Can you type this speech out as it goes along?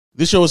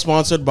This show is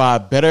sponsored by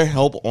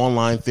BetterHelp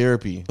Online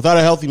Therapy. Without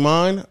a healthy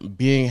mind,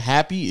 being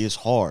happy is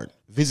hard.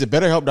 Visit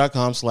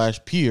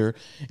betterhelp.com/peer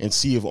and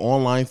see if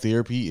online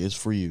therapy is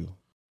for you.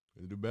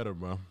 You do better,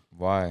 bro.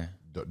 Why?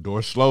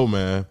 Door slow,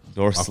 man.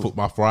 Door I slow. put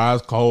my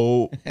fries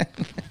cold.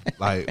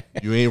 Like,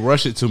 you ain't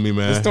rush it to me,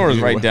 man. The store is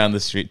You right ain't down the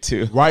street,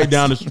 too. Right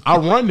down the street. I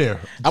run there.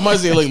 I might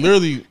say like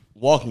literally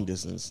walking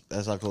distance.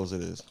 That's how close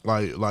it is.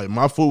 Like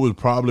my food was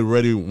probably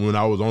ready when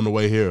I was on the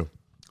way here.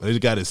 I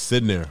just got it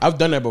sitting there. I've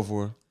done that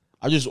before.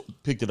 I just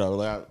picked it up.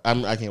 Like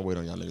I can't wait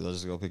on y'all niggas. I'll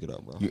just go pick it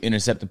up, bro. You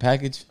intercept the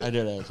package? I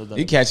did that. So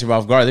You catch them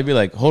off guard. They'd be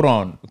like, hold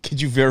on. Could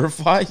you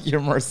verify you're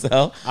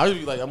Marcel? I would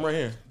be like, I'm right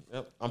here.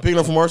 Yep. I'm picking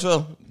up from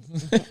Marcel.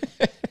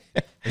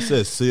 It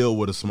says sealed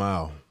with a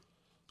smile.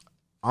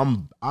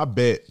 I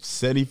bet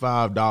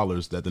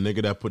 $75 that the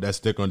nigga that put that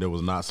sticker on there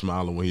was not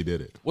smiling when he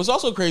did it. What's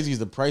also crazy is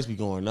the price be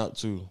going up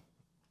too.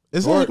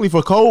 Exactly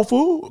for cold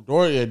food.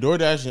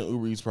 DoorDash and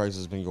Uber Eats price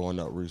has been going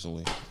up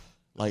recently.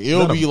 Like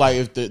it'll be like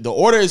if the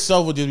order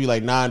itself would just be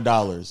like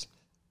 $9,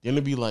 then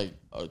it'd be like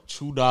a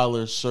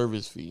 $2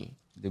 service fee.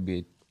 There'd be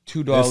a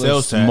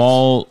sales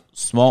 $2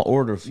 small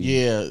order fee.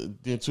 Yeah,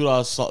 then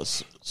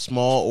 $2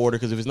 small order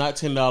because if it's not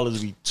 $10,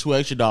 it'd be $2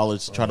 extra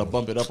to try to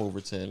bump it up over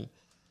 10.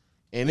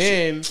 And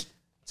then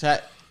look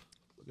at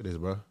this,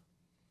 bro.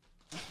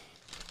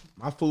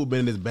 My food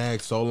been in this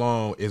bag so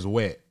long, it's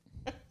wet.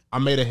 I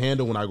made a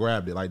handle when I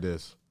grabbed it like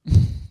this.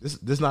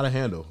 This not a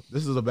handle.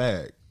 This is a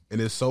bag. And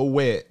it's so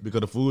wet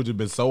because the food has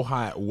been so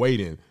hot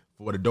waiting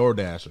for the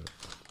DoorDasher.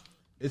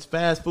 It's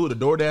fast food. The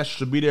DoorDasher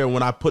should be there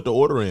when I put the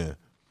order in.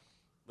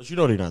 But you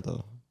know they're not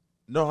though.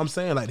 No, I'm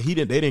saying like they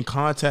didn't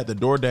contact the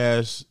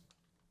DoorDash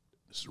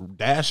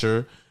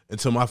dasher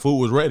until my food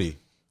was ready.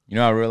 You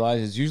know, I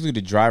realize it's usually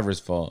the driver's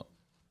fault.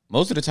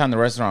 Most of the time, the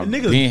restaurant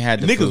Niggas, being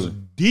had the niggas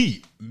food.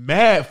 deep,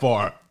 mad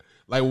far.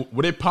 Like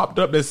when it popped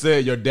up that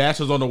said your dash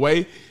was on the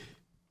way,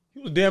 he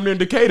was damn near in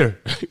Decatur.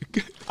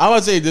 I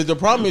would say the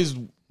problem is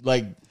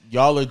like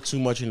y'all are too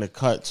much in the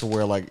cut to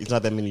where like it's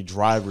not that many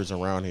drivers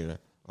around here,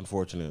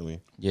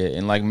 unfortunately. Yeah,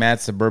 in like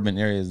mad suburban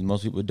areas,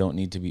 most people don't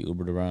need to be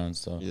Ubered around.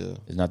 So Yeah.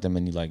 there's not that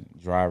many like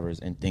drivers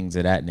and things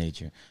of that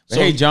nature. But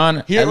So hey, John,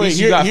 at least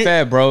you here- got here-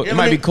 fed, bro. here, It let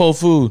might me- be cold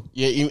food.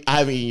 Yeah, I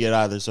haven't eaten yet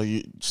either. So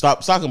you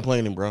stop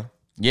complaining, bro.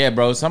 Yeah,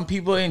 bro. Some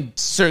people in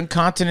certain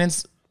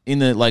continents in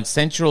the like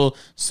central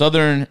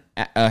southern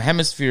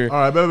hemisphere,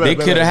 All right, they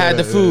could have had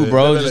the food,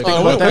 bro. Just think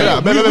about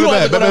that. We don't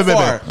have to go that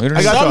far.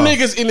 I got Some y'all.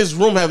 niggas in this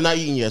room have not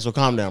eaten yet, so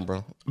calm down,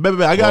 bro.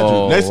 Baby, I got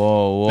Whoa, you.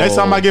 whoa. Next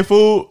time I get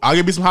food, I'll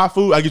give me some hot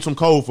food. I'll get you some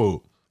cold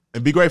food.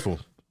 And be grateful.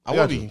 I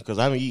got will be you. because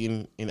I haven't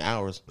eaten in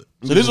hours. So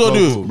Me this is some what I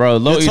cold do, food. Bro,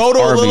 Lo The eats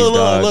total. Arby's,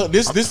 dog. Look.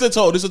 This is the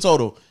total. This is the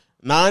total.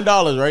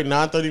 $9, right?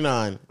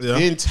 $9.39. Yeah.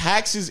 Then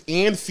taxes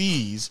and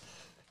fees,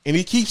 and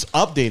he keeps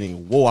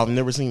updating. Whoa, I've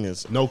never seen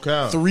this. No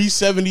count.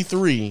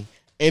 $3.73,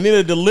 and then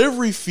a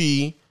delivery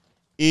fee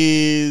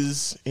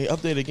is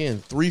update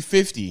again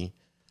 $3.50.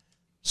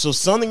 So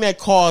something that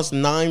cost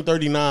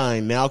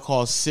 $9.39 now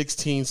costs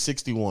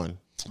 $16.61.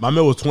 My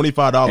meal was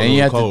 $25. And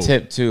you have cold. to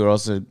tip too, or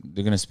else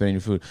they're gonna spend on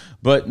your food.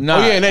 But no, Oh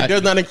yeah, and that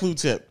does not include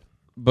tip.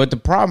 But the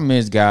problem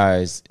is,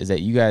 guys, is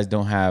that you guys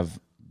don't have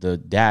the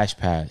Dash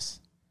Pass.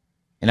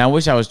 And I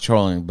wish I was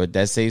trolling, but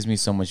that saves me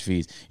so much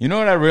fees. You know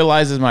what I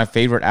realized is my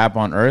favorite app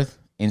on earth?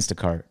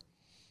 Instacart.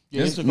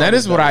 Yeah, This Instacart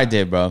is what I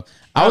did, bro.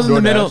 I was in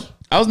the middle.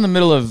 I was in the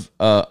middle of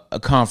a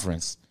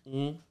conference,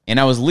 and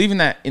I was leaving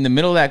that in the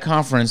middle of that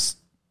conference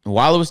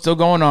while it was still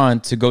going on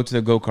to go to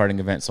the go-karting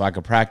event so I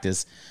could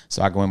practice,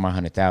 so I could win my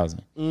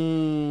 100,000.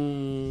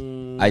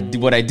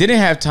 What I didn't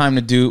have time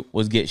to do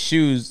was get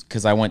shoes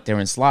because I went there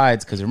in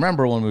slides. Because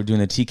remember when we were doing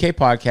the TK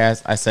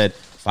podcast, I said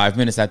 5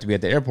 minutes after be at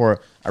the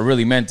airport. I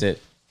really meant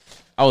it.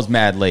 I was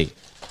mad late.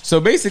 So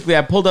basically,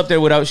 I pulled up there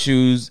without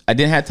shoes. I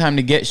didn't have time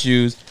to get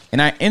shoes,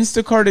 and I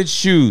Instacarted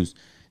shoes.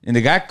 And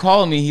the guy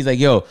called me. He's like,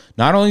 yo,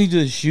 not only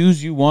do the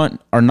shoes you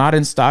want are not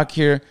in stock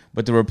here,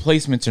 but the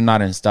replacements are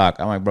not in stock.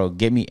 I'm like, bro,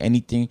 get me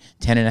anything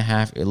 10 and a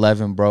half,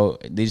 11, bro.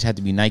 They just have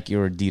to be Nike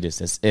or Adidas.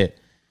 That's it.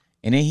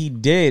 And then he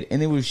did,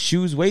 and there was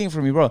shoes waiting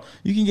for me, bro.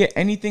 You can get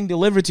anything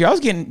delivered to you. I was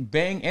getting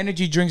Bang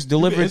energy drinks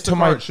delivered to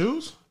my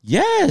shoes.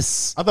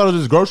 Yes. I thought it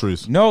was just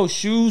groceries. No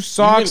shoes,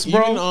 socks,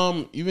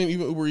 bro. Even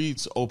Uber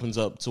Eats opens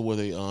up to where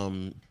they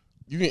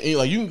you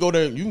can go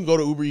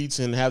to Uber Eats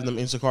and have them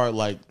Instacart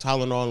like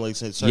Tylenol, like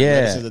certain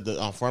medicines at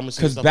the pharmacy.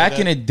 Because back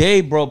in the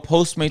day, bro,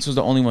 Postmates was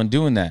the only one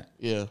doing that.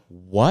 Yeah.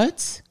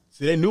 What?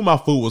 See, they knew my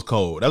food was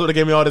cold. That's what they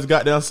gave me all this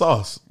goddamn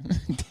sauce.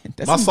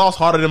 My sauce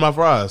harder than my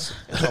fries.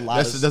 That's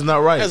not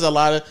right. That's a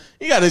lot of.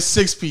 You got a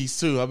 6-piece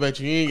too. I bet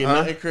you ain't get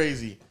nothing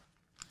crazy.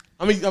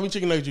 How many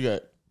chicken nuggets you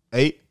got?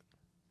 8.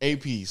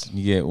 8-piece.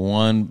 You get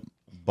one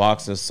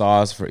box of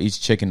sauce for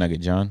each chicken nugget,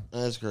 John.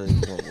 That's crazy,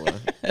 boy.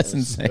 That's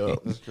insane.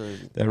 That's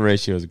crazy. That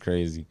ratio is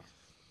crazy.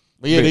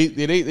 But yeah,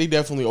 they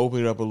definitely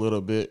open it up a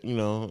little bit. You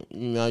know,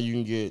 now you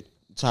can get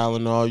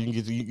Tylenol. You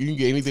can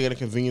get anything at a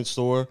convenience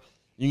store.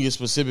 You can get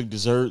specific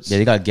desserts. Yeah,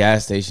 they got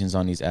gas stations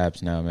on these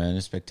apps now, man.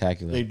 It's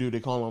spectacular. They do.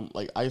 They call them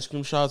like ice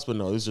cream shots, but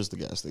no, it's just the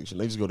gas station.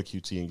 They just go to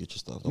QT and get your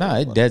stuff. Nah,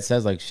 it dead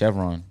says like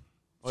Chevron.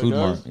 Oh, Food it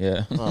Mart. does?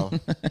 Yeah. Oh.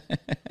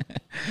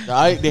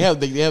 They have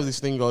this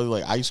thing called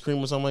like ice cream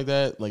or something like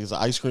that. Like it's an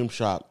ice cream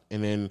shop,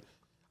 and then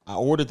I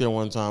ordered there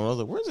one time. And I was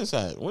like, "Where's this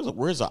at?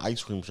 Where's the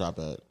ice cream shop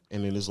at?"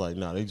 And then it's like,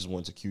 "No, they just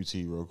went to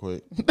QT real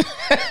quick."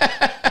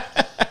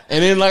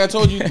 And then, like I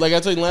told you in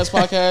the last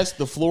podcast,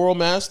 the Floral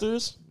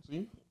Masters.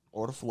 See,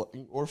 order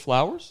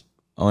flowers.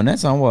 Oh, and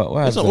that's on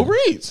what? It's on Uber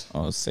Eats.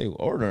 Oh, say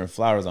ordering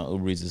flowers on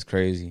Uber Eats is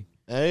crazy.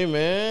 Hey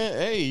man,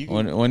 hey, you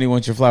can, When do you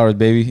want your flowers,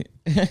 baby?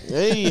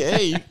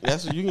 hey,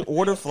 that's you can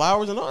order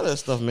flowers and all that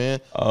stuff, man.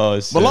 Oh,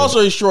 shit. But long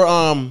story short,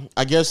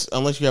 I guess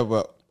unless you have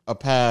a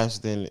pass,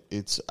 then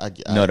it's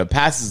No, the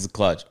pass is the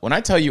clutch. When I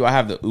tell you I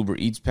have the Uber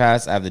Eats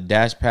pass, I have the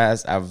Dash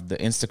pass, I have the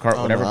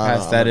Instacart, whatever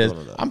pass that is,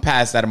 I'm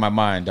past out of my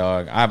mind,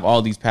 dog. I have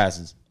all these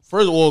passes.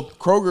 First of all,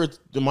 Kroger,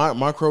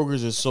 my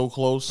Kroger's is so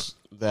close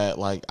that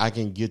like I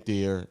can get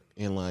there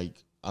in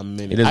like a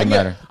minute. It doesn't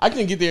matter. I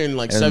can get there in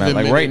like It doesn't 7 matter.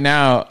 minutes. Like right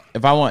now,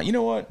 if I want, you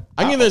know what?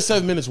 I can get there in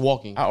 7 minutes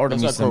walking. I order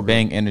That's me not some Kroger.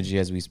 Bang Energy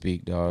as we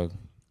speak, dog.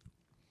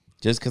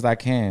 Just because I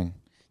can.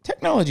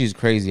 Technology is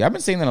crazy. I've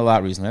been saying that a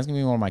lot recently. That's going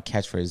to be one of my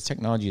catchphrases.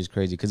 Technology is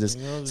crazy because it's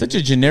such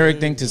a generic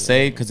thing to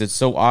say because it's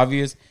so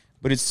obvious,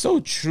 but it's so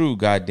true,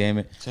 God damn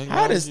it.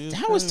 How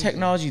is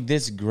technology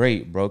this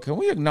great, bro? Can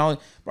we acknowledge?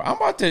 Bro, I'm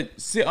about to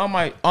sit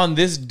on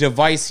this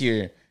device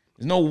here.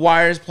 There's no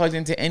wires plugged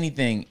into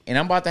anything, and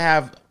I'm about to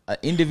have an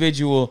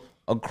individual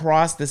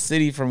across the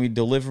city from me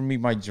deliver me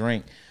my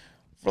drink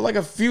for like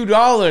a few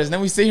dollars. And then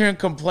we sit here and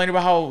complain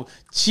about how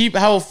cheap,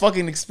 how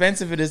fucking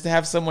expensive it is to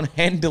have someone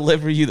hand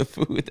deliver you the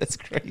food. That's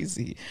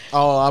crazy.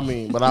 Oh, I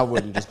mean, but I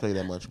wouldn't just pay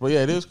that much. But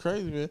yeah, it is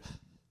crazy, man.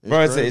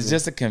 Bro, it's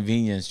just a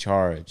convenience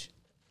charge.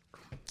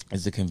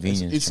 It's a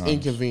convenience It's charge.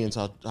 inconvenience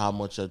how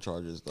much that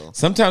charges though.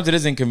 Sometimes it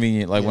is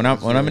inconvenient. Like when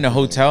I'm in a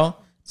hotel,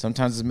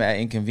 sometimes it's mad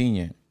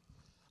inconvenient.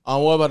 What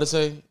I'm about to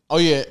say? Oh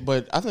yeah,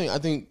 but I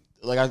think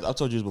like I've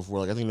told you this before.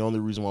 Like I think the only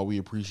reason why we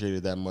appreciate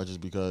it that much is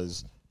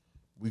because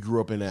we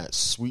grew up in that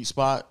sweet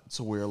spot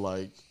to where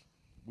like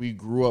we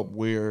grew up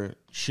where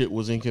shit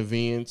was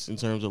inconvenience in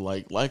terms of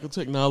like lack of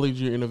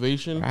technology or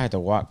innovation. I had to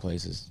walk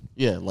places.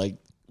 Yeah, like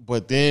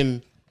but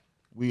then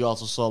we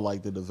also saw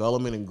like the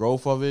development and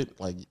growth of it.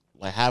 Like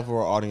half of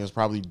our audience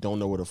probably don't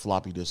know what a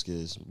floppy disk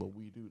is, but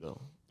we do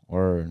though.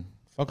 Or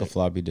fuck a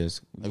floppy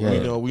disk. Like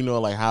we know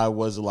like how it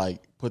was to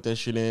like put that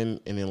shit in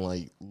and then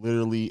like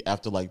literally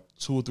after like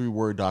 2 or 3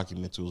 Word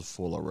documents it was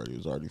full already. It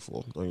was already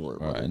full. Don't even worry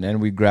about it. And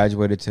then we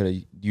graduated to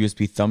the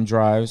USB thumb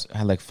drives. I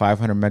had like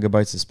 500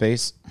 megabytes of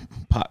space.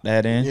 Pop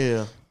that in.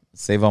 Yeah.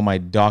 Save all my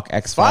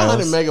DocX files.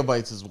 500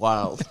 megabytes is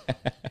wild.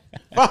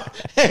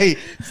 Hey,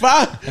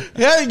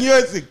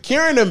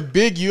 carrying a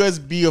big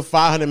USB of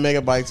 500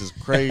 megabytes is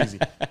crazy.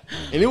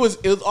 And it was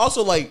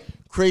also like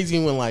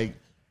crazy when like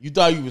you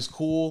thought you was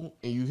cool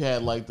and you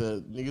had like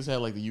the niggas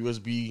had like the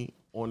USB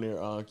on their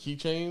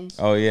keychains.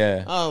 Oh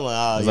yeah. I'm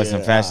like, It's like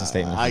some fashion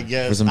statement. I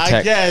guess. For some tech.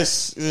 I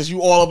guess is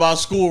you all about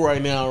school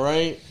right now,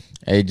 right?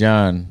 Hey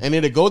John, And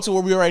then to go to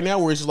where we are right now,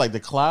 where it's just like the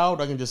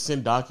cloud, I can just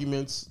send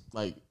documents.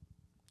 Like,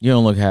 you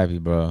don't look happy,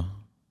 bro.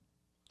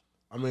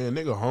 I mean,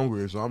 nigga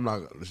hungry, so I'm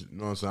not, you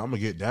know what I'm saying? I'm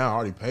going to get down. I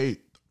already paid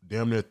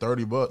damn near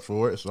 $30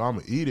 for it, so I'm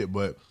going to eat it.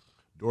 But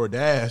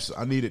DoorDash,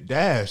 I need it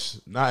dash,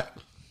 not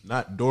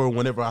door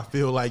whenever I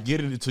feel like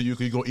getting it to you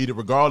because you're going to eat it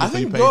regardless. So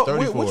you pay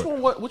 30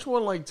 for it. Which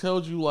one like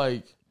tells you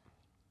like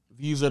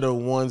these are the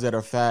ones that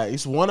are fat?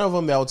 It's one of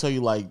them that will tell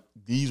you like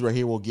these right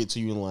here will get to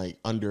you in like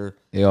under.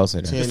 They all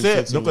say that. 10, It said,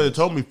 15 no, because it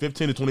told me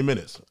 15 to 20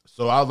 minutes.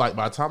 So I was like,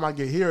 by the time I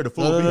get here, the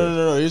food will be here.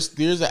 No.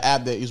 There's an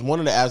app that is one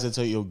of the apps that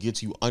tell you it'll get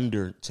to you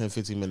under 10,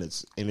 15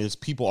 minutes, and there's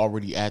people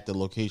already at the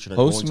location. Or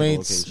going to the Postmates.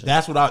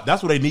 location.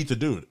 That's what they need to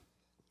do.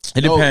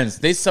 It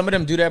depends. Some of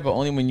them do that, but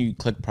only when you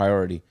click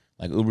priority.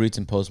 Like Uber Eats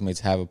and Postmates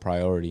have a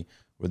priority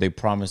where they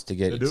promise to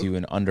get it to you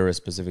in under a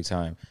specific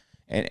time.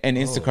 And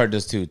Instacart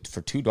does too.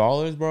 For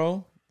 $2,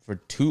 bro. For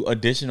 $2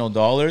 additional,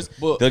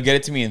 they'll get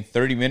it to me in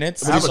 30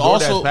 minutes. But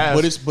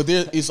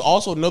it's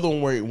also another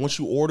one where once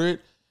you order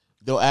it,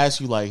 they'll ask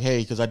you like,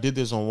 hey, because I did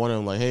this on one of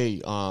them, like, hey,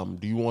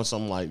 do you want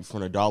something like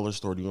from the dollar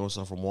store? Do you want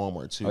something from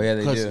Walmart too? Oh yeah,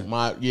 they do.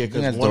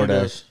 Because one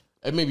DoorDash.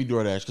 It may be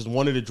DoorDash because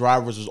one of the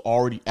drivers was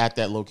already at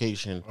that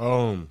location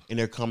Um, and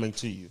they're coming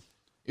to you.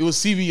 It was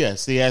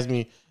CVS. They asked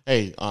me,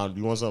 hey, do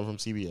you want something from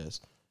CVS?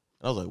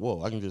 And I was like,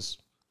 whoa, I can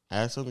just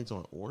add something to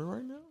my order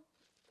right now?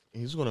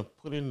 And he's gonna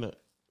put in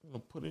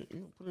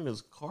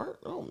his cart?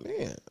 Oh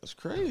man, that's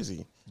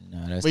crazy.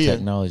 Nah, that's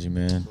technology,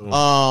 man.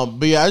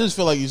 But yeah, I just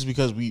feel like it's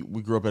because we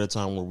grew up at a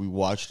time where we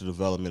watched the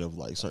development of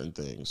like certain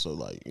things. So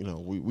like, you know,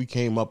 we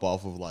came up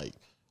off of like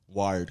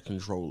wired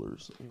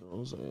controllers. You know what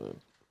I'm saying?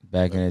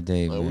 Back in the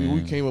day, Like man.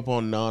 we came up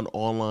on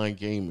non-online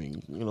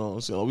gaming. You know what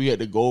I'm saying? Like we had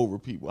to go over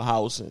people's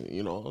house and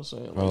you know what I'm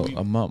saying? Like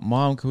Bro,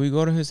 Mom, can we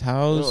go to his you know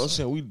what I'm house?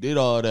 saying? We did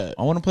all that.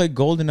 I want to play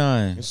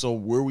GoldenEye. And so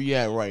where we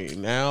at right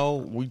now,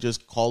 we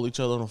just call each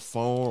other on the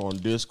phone on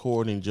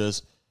Discord and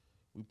just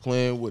we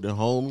playing with the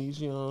homies,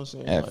 you know what I'm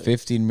saying? At Like,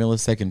 15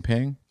 millisecond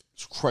ping.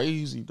 it's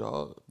crazy,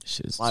 dog.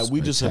 Shit's Like we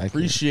just spectacular.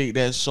 appreciate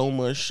that so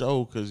much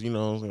so because you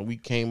know what I'm saying? We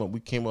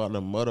came out of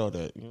the mud of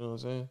that, you know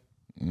what I'm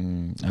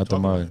saying? Out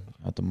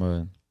the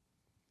mud.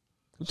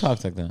 Who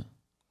talks like that?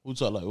 Who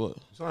talk like what?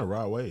 You sound like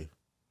Rod Wave.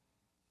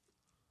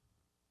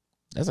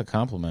 That's a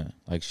compliment.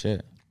 Like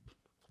shit.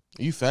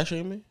 You fat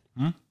shaming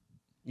me?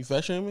 You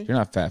fat shaming me? You're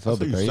not fat So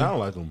phobic, you are you? sound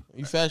like him.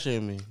 You fat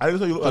shaming me? I didn't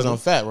say you look Because like I'm him.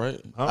 fat,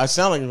 right? Huh? I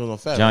sound like I'm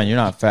fat. John, right? you're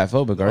not fat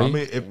phobic, are you? I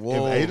mean, if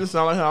Whoa. Aiden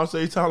sound like him, I'll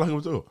say he sound like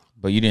him too.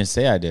 But you didn't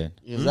say I did.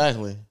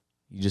 Exactly.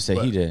 You just said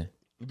he What? did.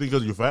 You think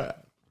because you're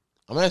fat?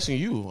 I'm asking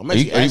you. I'm Are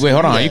you, actually asking wait,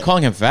 hold on. you Are you that.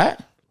 calling him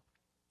fat?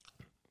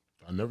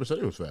 I never said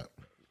he was fat.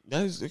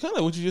 That's kind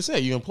of what you just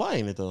said. You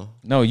implying it though.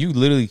 No, you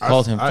literally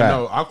called him I fat.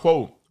 know. I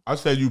quote. I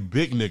said you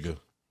big nigga.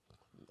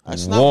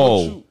 That's not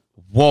what you.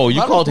 Whoa,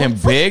 you How called do- him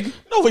big?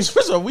 No, wait.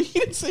 First of all, he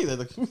didn't say that.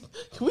 Like,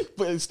 can we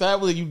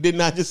establish that you did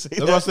not just say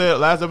That's what I that? said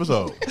last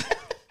episode.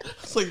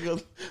 It's like,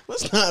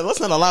 let's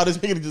not allow this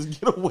nigga to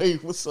just get away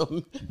with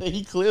something that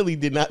he clearly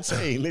did not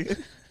say,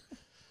 nigga.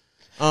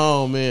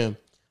 Oh man.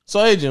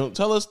 So Agent,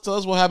 tell us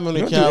what happened in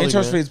You the don't do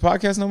Cali. intros for these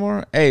podcasts no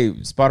more? Hey,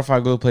 Spotify,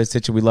 Google Play,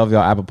 Stitcher, we love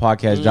y'all. Apple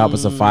Podcasts, drop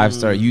us a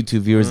 5-star. YouTube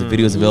viewers, the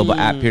videos available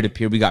at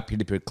peer-to-peer. We got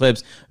peer-to-peer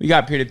clips. We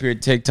got peer-to-peer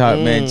TikTok,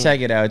 man. Check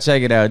it out.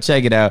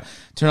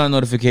 Turn on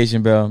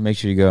notification bell. Make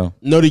sure you go.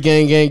 Noti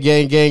gang.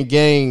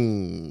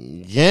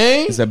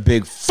 It's a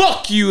big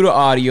fuck you to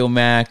Audio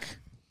Mac.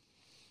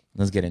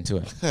 Let's get into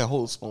it. That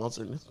whole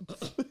sponsor in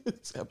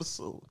this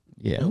episode.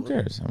 Yeah, who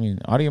cares? I mean,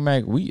 Audio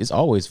Mac, it's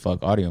always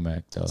fuck Audio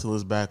Mac, though. Until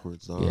it's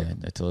backwards. Huh? Yeah,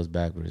 until it's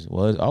backwards.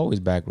 Well, it's always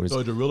backwards. So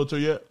is your realtor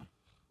yet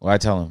Well, I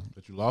tell him.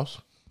 that you lost?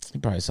 He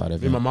probably saw that Me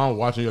and my video. mom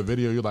watching your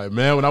video. You're like,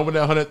 man, when I win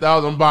that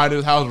 100,000, I'm buying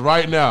this house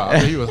right now. I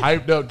mean, he was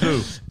hyped up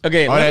too.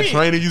 Okay, All let that me-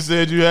 training you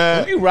said you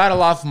Let had. me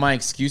rattle off my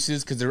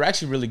excuses because they're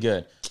actually really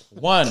good.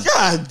 One,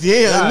 God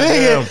damn, God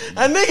nigga.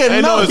 A nigga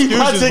Ain't know no he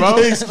about to excuses, bro.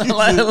 get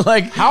excuses.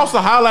 like House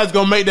of Highlights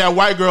gonna make that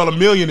white girl a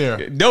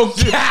millionaire. no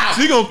cap.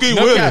 She gonna keep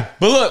No winning. cap.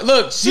 But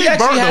look, she She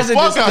actually burned the has a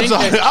fuck out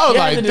distinct, y'all. I was she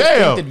has like, a distinct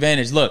damn.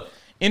 advantage. Look,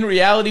 in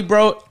reality,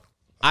 bro,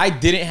 I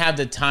didn't have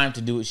the time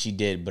to do what she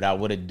did, but I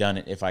would have done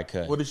it if I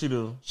could. What did she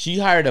do? She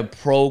hired a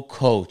pro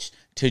coach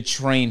to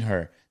train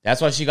her. That's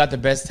why she got the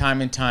best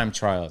time in time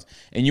trials.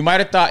 And you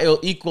might have thought it'll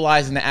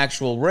equalize in the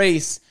actual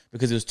race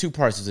because it was two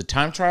parts. There's the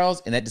time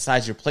trials, and that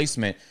decides your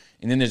placement.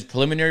 And then there's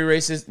preliminary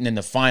races, and then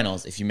the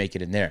finals if you make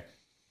it in there,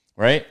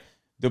 right?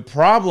 The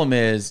problem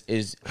is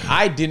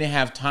I didn't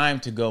have time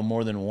to go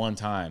more than one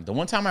time. The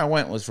one time I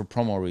went was for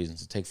promo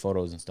reasons, to take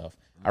photos and stuff.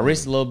 I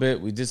raced a little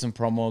bit. We did some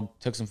promo,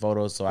 took some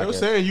photos. So They were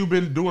saying you've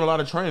been doing a lot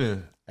of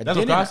training. That's what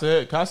didn't. Kai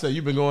said. Kai said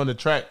you've been going to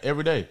track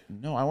every day.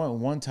 No, I went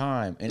one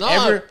time. And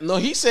No,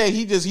 he said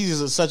he's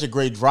just such a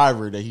great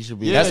driver that he should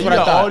be. Yeah, That's you what I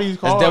got thought. all these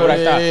That's dead what I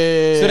thought.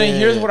 Yeah. So then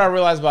here's what I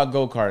realized about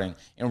go-karting.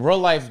 In real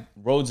life,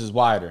 roads is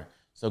wider.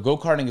 So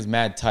go-karting is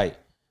mad tight.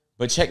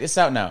 But check this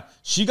out now.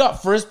 She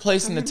got first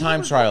place in the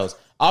time trials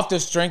off the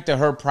strength of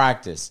her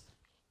practice.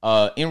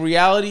 In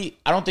reality,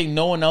 I don't think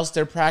no one else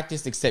there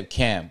practiced except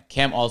Cam.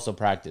 Cam also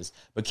practiced.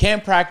 But Cam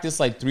practiced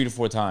like 3 to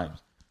 4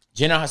 times.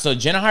 Jenna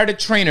hired a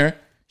trainer.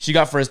 She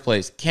got first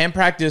place. Cam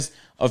practiced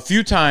a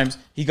few times.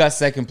 He got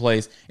second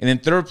place. And then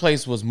third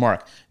place was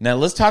Mark. Now,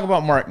 let's talk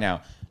about Mark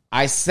now.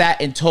 I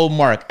sat and told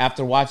Mark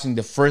after watching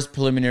the first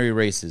preliminary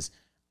races.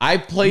 I You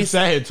placed...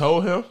 sat here and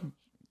told him.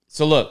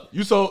 So look.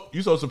 You so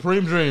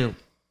Supreme Dream.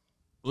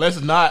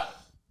 Let's not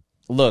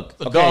Look.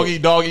 a Okay.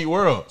 dog eat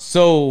world.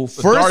 So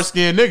A dark first...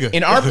 skinned nigga.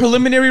 In our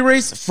preliminary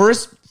race,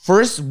 first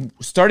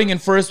starting in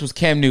first was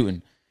Cam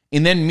Newton,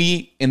 and then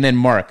me, and then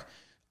Mark.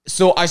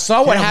 So I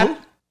saw what Cam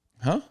happened.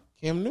 who? Huh?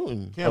 Cam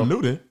Newton. Cam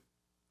Newton.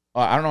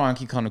 I don't know why I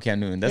keep calling him Cam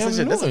Newton. That's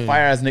Cam that's a Newton.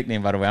 fire ass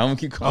nickname, by the way. I'm gonna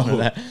keep calling him Oh.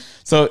 that.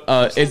 So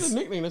It's it's not a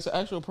nickname. That's an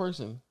actual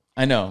person.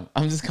 I know.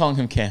 I'm just calling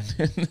him Cam.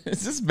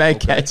 It's just bad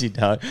catchy,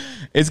 dog.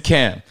 It's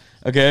Cam.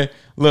 Okay.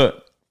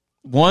 Look.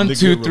 1, Nigga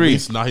 2, get 3.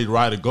 released, now he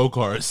riding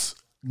go-karts.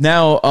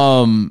 Now,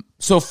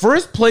 so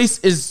first place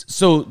is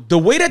so the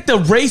way that the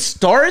race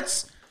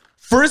starts,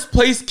 first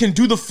place can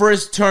do the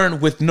first turn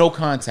with no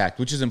contact,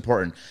 which is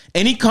important.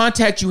 Any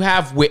contact you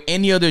have with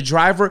any other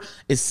driver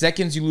is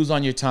seconds you lose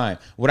on your time.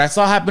 What I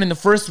saw happen in the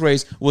first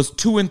race was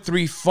 2 and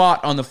 3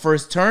 fought on the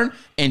first turn,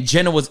 and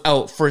Jenna was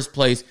out first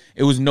place.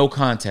 It was no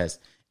contest.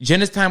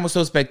 Jenna's time was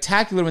so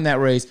spectacular in that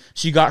race,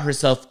 she got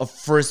herself a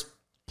first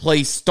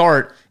place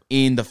start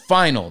in the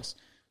finals.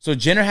 So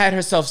Jenner had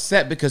herself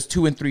set because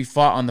 2 and 3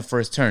 fought on the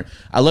first turn.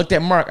 I looked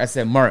at Mark. I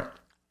said, Mark,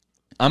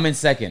 I'm in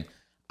second.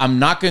 I'm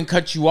not going to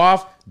cut you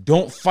off.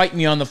 Don't fight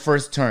me on the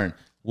first turn.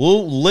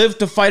 We'll live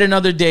to fight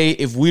another day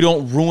if we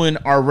don't ruin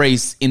our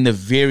race in the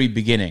very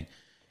beginning.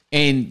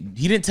 And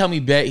he didn't tell me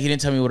bet. He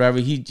didn't tell me whatever.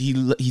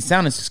 He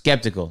sounded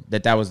skeptical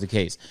that was the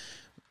case.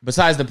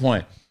 Besides the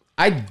point,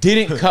 I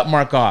didn't cut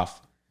Mark off.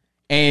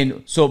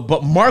 And so,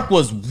 but Mark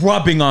was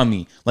rubbing on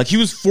me. Like he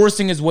was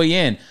forcing his way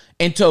in.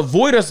 And to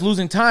avoid us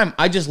losing time,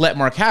 I just let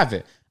Mark have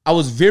it. I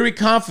was very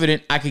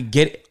confident I could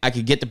get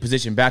the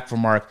position back from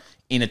Mark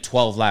in a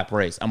 12-lap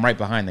race. I'm right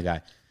behind the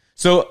guy.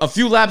 So a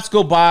few laps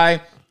go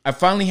by. I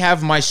finally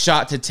have my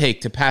shot to take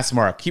to pass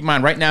Mark. Keep in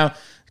mind, right now,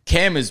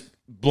 Cam is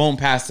blown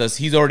past us.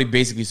 He's already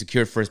basically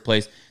secured first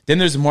place. Then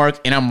there's Mark,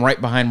 and I'm right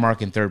behind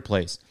Mark in third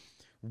place.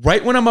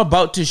 Right when I'm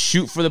about to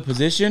shoot for the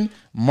position,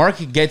 Mark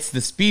gets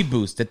the speed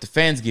boost that the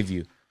fans give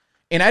you.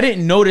 and I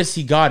didn't notice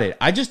he got it.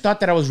 I just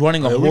thought that I was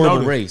running a horrible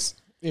noticed. race.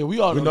 Yeah, we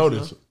all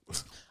noticed.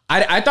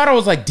 I thought I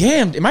was like,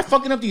 damn, am I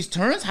fucking up these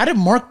turns? How did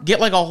Mark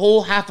get like a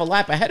whole half a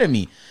lap ahead of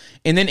me?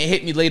 And then it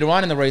hit me later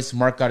on in the race.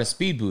 Mark got a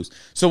speed boost.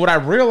 So what I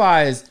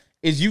realized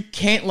is you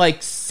can't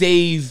like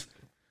save.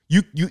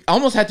 You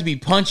almost have to be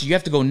punchy. You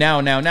have to go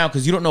now,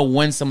 because you don't know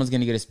when someone's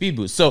going to get a speed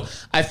boost. So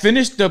I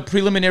finished the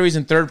preliminaries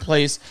in third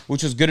place,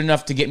 which was good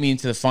enough to get me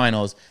into the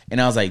finals.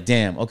 And I was like,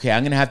 damn, okay,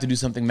 I'm going to have to do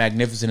something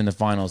magnificent in the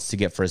finals to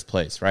get first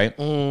place, right?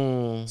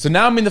 So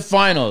now I'm in the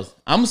finals.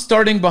 I'm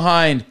starting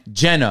behind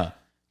Jenna,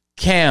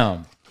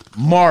 Cam,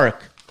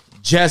 Mark,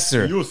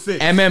 Jesser, You were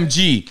six.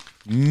 MMG,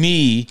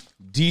 me,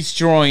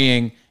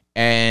 destroying,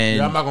 and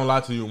Yeah, I'm not gonna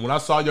lie to you. When I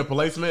saw your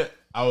placement,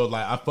 I was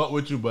like, I fuck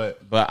with you, but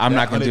I'm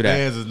not gonna do that.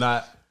 Bands is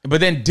not. But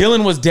then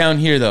Dylan was down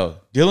here though.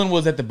 Dylan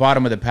was at the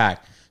bottom of the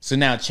pack. So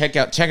now check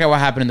out what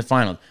happened in the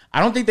finals. I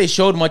don't think they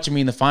showed much of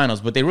me in the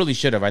finals, but they really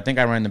should have. I think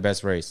I ran the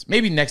best race.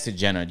 Maybe next to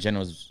Jenna. Jenna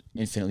was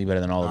infinitely better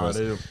than all of us.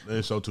 They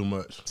didn't show too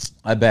much.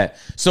 I bet.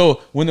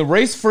 So when the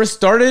race first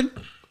started,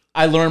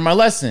 I learned my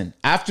lesson.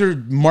 After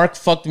Mark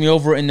fucked me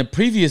over in the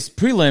previous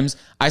prelims,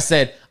 I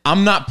said,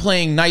 I'm not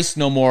playing nice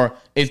no more.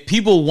 If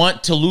people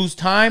want to lose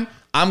time,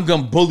 I'm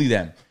going to bully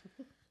them.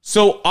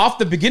 So off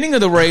the beginning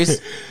of the race,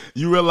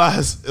 You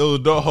realize it was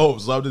no hope,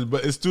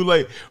 but it's too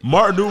late.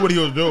 Martin knew what he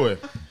was doing.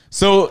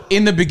 so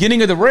in the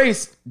beginning of the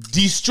race,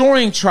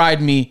 Destroying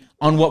tried me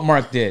on what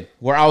Mark did,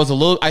 where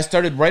I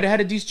started right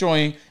ahead of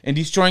Destroying, and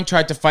Destroying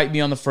tried to fight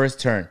me on the first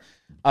turn.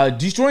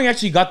 Destroying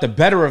actually got the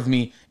better of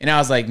me, and I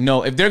was like,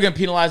 no, if they're going to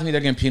penalize me,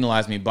 they're going to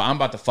penalize me, but I'm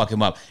about to fuck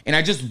him up. And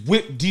I just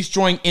whipped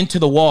Destroying into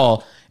the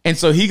wall, and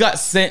so he got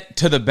sent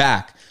to the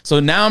back. So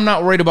now I'm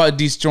not worried about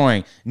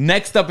Destroying.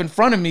 Next up in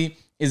front of me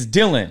is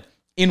Dylan.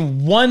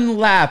 In one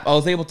lap, I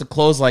was able to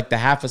close like the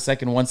half a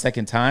second, 1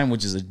 second time,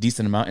 which is a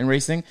decent amount in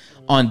racing,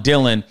 on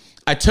Dylan.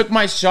 I took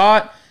my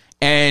shot,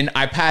 and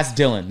I passed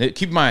Dylan.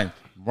 Keep in mind,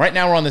 right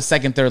now we're on the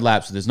second, third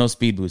lap, so there's no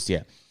speed boost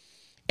yet.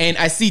 And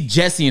I see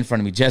Jesse in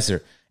front of me,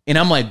 Jesser. And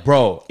I'm like,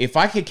 bro, if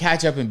I could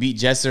catch up and beat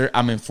Jesser,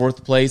 I'm in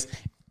fourth place.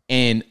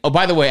 And, oh,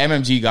 by the way,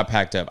 MMG got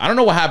packed up. I don't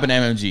know what happened to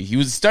MMG. He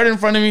was starting in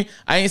front of me.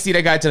 I didn't see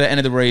that guy to the end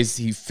of the race.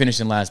 He finished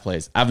in last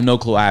place. I have no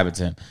clue what happened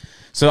to him.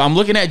 So I'm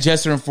looking at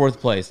Jesser in fourth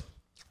place.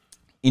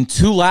 In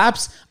 2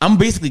 laps, I'm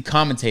basically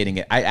commentating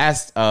it. I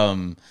asked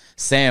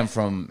Sam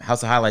from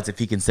House of Highlights if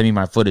he can send me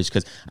my footage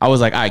because I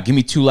was like, all right, give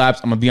me 2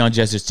 laps. I'm going to be on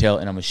Jesser's tail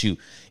and I'm going to shoot.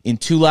 In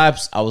 2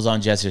 laps, I was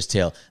on Jesser's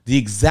tail.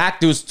 There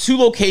was 2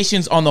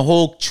 locations on the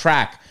whole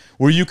track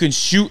where you can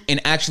shoot and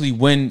actually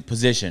win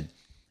position.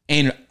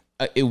 And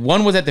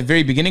one was at the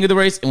very beginning of the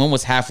race and one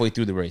was halfway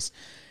through the race.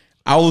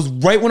 I was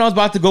right when I was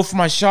about to go for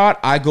my shot.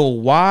 I go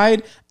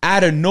wide,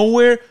 out of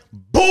nowhere,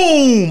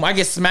 boom! I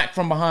get smacked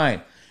from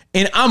behind.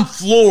 And I'm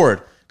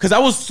floored because I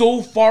was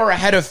so far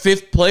ahead of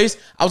 5th place.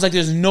 I was like,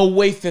 there's no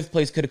way 5th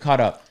place could have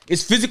caught up.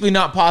 It's physically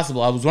not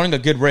possible. I was running a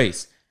good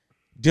race.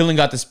 Dylan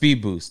got the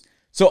speed boost.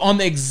 So on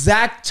the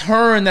exact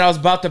turn that I was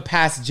about to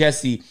pass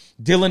Jesse,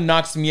 Dylan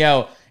knocks me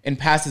out and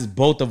passes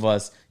both of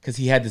us because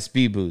he had the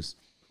speed boost.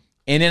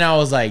 And then I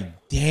was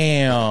like,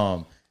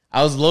 damn.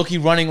 I was low-key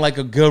running like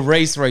a good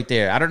race right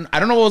there. I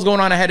don't know what was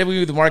going on ahead of me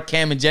with Mark,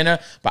 Cam, and Jenna,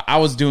 but I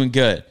was doing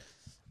good.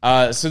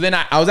 So then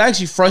I was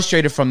actually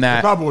frustrated from that.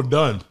 They probably were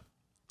done.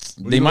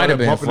 They might have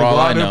been, for all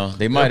I know.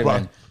 They might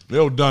have been. They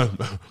were done.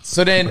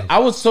 So then I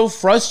was so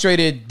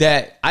frustrated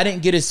that I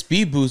didn't get a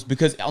speed boost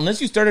because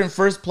unless you started in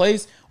first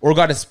place or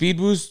got a speed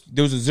boost,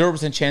 there was a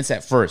 0% chance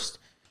at first.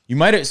 You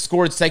might have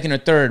scored second or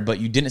third, but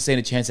you didn't stand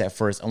a chance at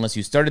first unless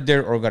you started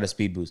there or got a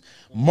speed boost.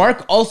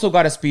 Mark also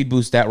got a speed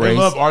boost that They race.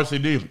 love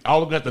RCD. I was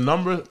looking at the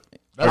numbers.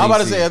 I'm about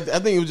to say, I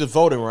think it was just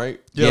voting, right?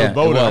 Yeah, it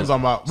voted. was.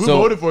 I'm talking about. We So,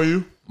 voted for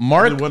you.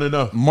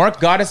 Mark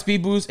got a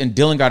speed boost and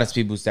Dylan got a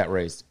speed boost that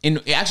race.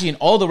 Actually, in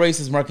all the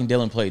races Mark and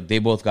Dylan played, they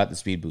both got the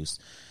speed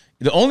boost.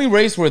 The only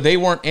race where they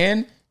weren't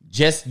in,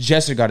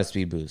 Jesser got a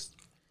speed boost.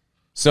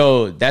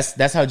 So that's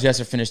how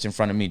Jesser finished in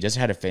front of me. Jesser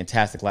had a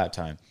fantastic lap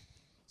time.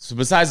 So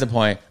besides the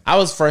point, I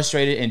was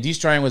frustrated and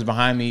Destroying was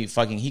behind me.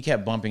 He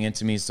kept bumping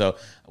into me. So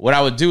what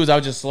I would do is I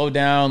would just slow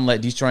down,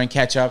 let Destroying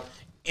catch up,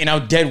 and I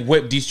would dead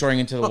whip Destroying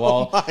into the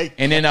wall.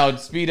 And then I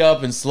would speed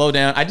up and slow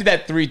down. I did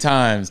that 3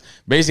 times.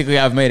 Basically,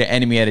 I've made an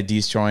enemy out of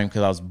Destroying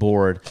because I was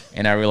bored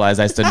and I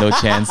realized I stood no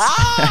chance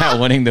at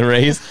winning the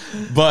race.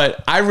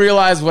 But I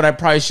realized what I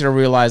probably should have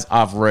realized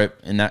off rip,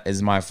 and that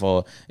is my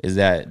fault, is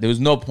that there was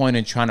no point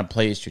in trying to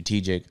play it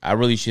strategic. I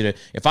really should have.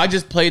 If I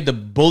just played the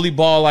bully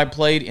ball I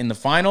played in the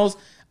finals,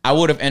 I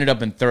would have ended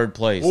up in 3rd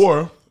place.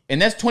 And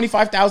that's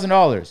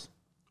 $25,000.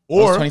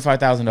 Or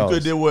 $25,000. You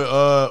could do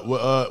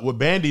what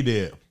Bandy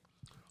did.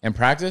 In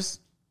practice?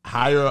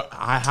 I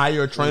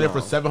hire a trainer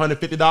for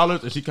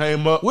 $750 and she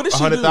came up What did she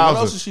do? What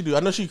else did she do? I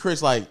know she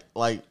creates like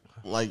IG.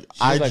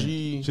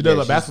 She does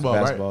like basketball,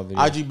 right?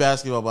 Videos. IG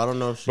basketball, but I don't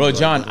know if she. Bro,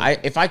 John,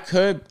 if I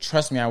could,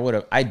 trust me, I would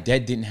have. I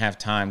didn't have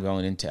time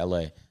going into LA.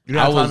 You didn't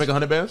have time to make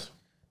 100 bands?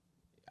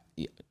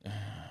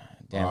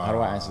 Damn, how do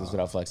I answer this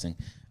without flexing?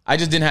 I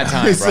just didn't have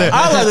time, He bro. said-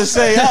 I was about to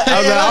say, I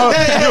was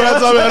like, you had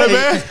something on it,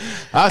 man?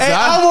 I said,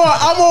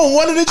 I'm on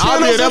one of the I'll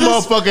channels. be that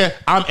motherfucker.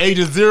 I'm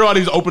Agent Zero. I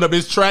need to open up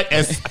this track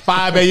at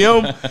 5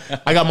 a.m.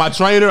 I got my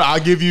trainer. I'll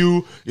give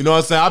you, you know what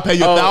I'm saying? I'll pay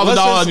you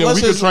 $1,000 and a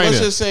week of training. Let's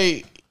just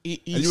say he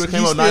you would've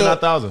came up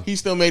 99,000. He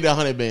still made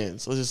 100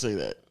 bands. Let's just say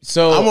that.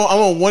 So I'm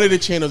on one of the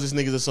channels this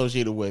nigga's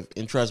associated with,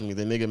 and trust me,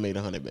 the nigga made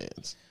 100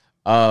 bands.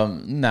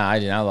 nah, I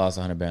didn't. I lost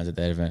 100 bands at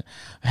that event.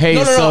 Hey,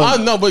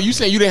 No, but you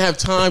saying you didn't have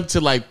time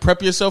to like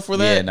prep yourself for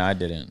that? Yeah, no, I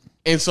didn't.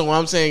 And so what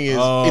I'm saying is,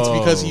 it's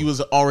because he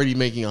was already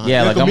making 100.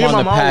 Yeah, like Me I'm and on my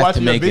the mom path to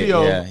watching the make it.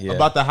 video Yeah.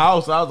 about the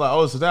house. I was like,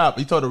 oh, snap.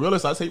 He told the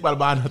realist, I said, you about to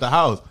buy another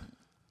house.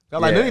 I'm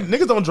like, Yeah.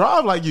 niggas don't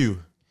drive like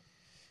you.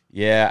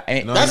 Yeah,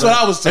 and That's what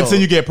I was told. Until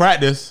you get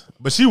practice.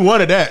 But she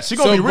wanted that. She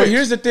gonna be But rich.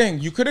 here's the thing: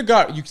 you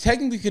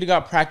technically could have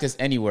got practice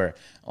anywhere.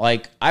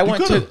 Like I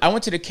went to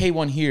the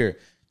K1 here.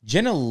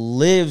 Jenna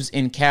lives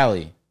in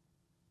Cali,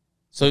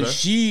 so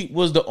she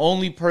was the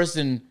only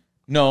person.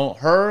 No,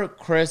 her,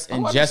 Chris,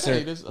 and about to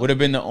say Jesser this- would have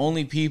been the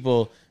only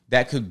people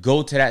that could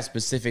go to that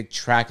specific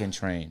track and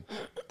train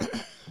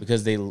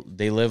because they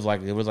live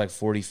like it was like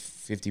 40,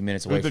 50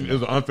 minutes away You think from it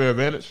was an unfair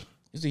advantage?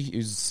 it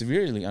was a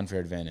severely unfair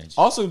advantage.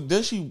 Also,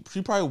 then she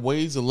probably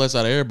weighs the less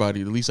out of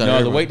everybody, the least out of No, the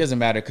everybody. weight doesn't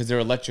matter because they're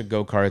electric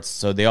go-karts,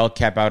 so they all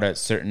cap out at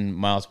certain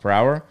miles per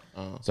hour.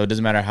 So it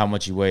doesn't matter how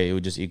much you weigh; it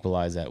would just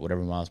equalize at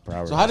whatever miles per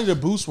hour. So how did the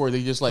boost work?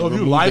 They just like So if you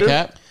remove lighter? the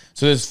cap?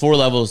 So there's 4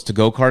 levels to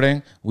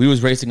go-karting. We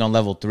was racing on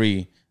level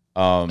 3,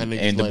 And and, they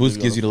just the let boost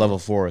you gives go you to level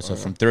 4, so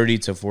from 30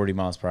 to 40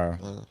 miles per hour.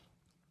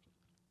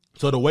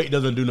 So the weight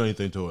doesn't do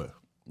anything to it.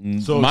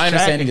 So My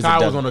understanding is it Kyle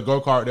was doesn't. on a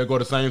go-kart. They'll go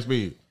the same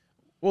speed.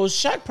 Well,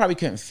 Shaq probably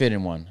couldn't fit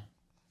in one.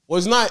 Well,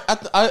 it's not.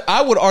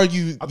 I would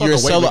argue thought the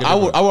weight make a I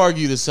would difference.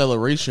 argue the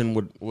acceleration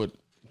would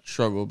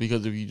struggle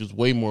because if you just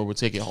weigh more, it would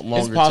take it longer.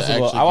 It's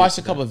possible. To I watched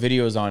a get couple of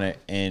videos on it,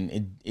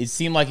 and it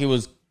seemed like it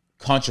was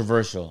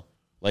controversial.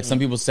 Like some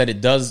people said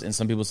it does, and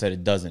some people said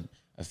it doesn't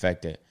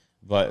affect it.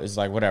 But it's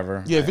like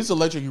whatever. Yeah, if it's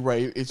electric, you're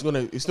right. It's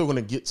still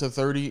gonna get to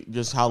 30.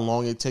 Just how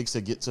long it takes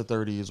to get to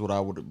 30 is what I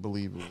would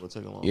believe it would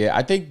take a long. Yeah,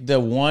 I think the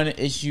one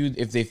issue,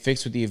 if they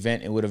fixed with the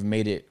event, it would have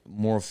made it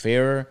more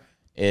fairer.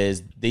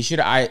 Is they should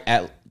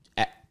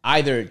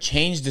either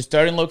change the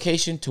starting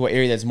location to an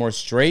area that's more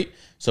straight,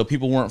 so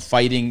people weren't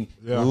fighting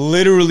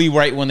literally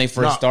right when they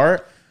first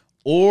start,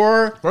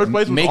 or First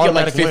place was make it like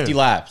automatic 50 win.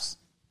 laps.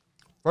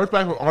 First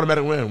place was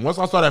automatic win. Once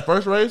I saw that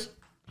first race,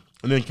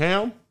 and then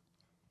Cam,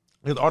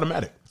 it was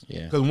automatic.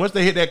 Yeah. Because once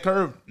they hit that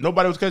curve,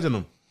 nobody was catching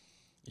them.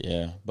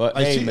 Yeah, but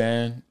Like hey,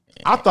 man,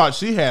 I thought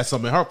she had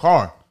something in her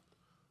car.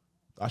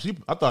 I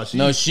thought she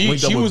No, she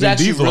linked up with was Vin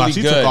actually Diesel while really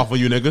she good. took off for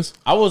you niggas.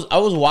 I was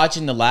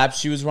watching the laps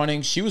she was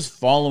running. She was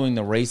following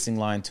the racing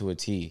line to a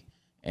T,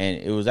 and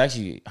it was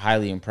actually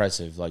highly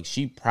impressive. Like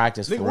she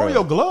practiced Nigga, for where real.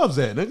 your gloves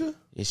at, nigga?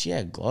 Yeah, she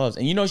had gloves,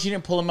 and she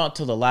didn't pull them out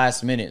till the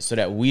last minute, so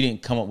that we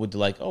didn't come up with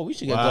we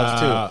should get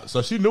gloves too.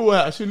 So she knew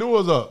what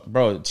was up.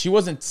 Bro, she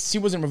wasn't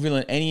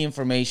revealing any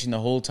information the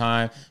whole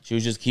time. She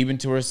was just keeping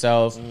to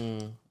herself.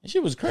 And she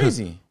was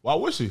crazy. Why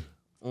was she?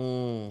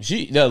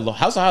 The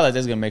House of Highlights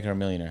is gonna make her a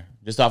millionaire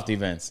just off the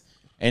events,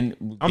 and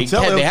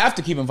telling- they have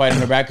to keep inviting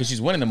her back because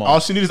she's winning them all. All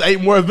she needs is 8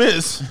 more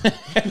events. she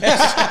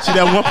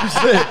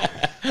that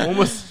 1%.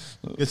 Almost.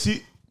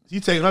 She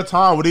taking her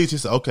time with these. She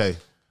said, "Okay,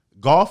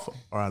 golf.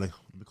 All right,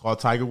 we call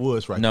Tiger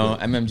Woods right No,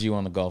 quick." MMG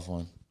won the golf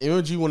one.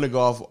 MG won the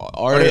golf.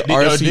 they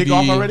did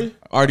golf already?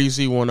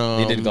 RDC won.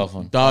 They did golf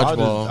one. I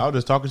Dodgeball. was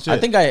just talking shit. I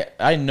think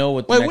I know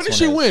what. The Wait, next what did one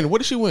she is. win? What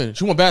did she win?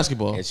 She won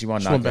basketball. Yeah, she won.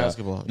 She won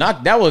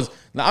knockout. basketball.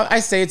 I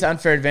say it's an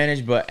unfair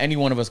advantage, but any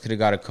one of us could have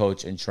got a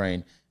coach and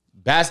trained.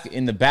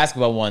 In the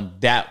basketball one,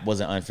 that was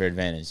an unfair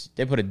advantage.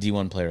 They put a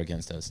D1 player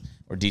against us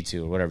or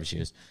D2 or whatever she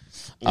is.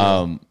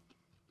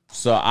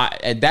 So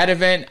at that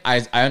event, I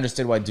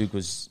understood why Duke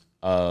was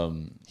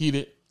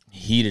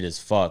heated as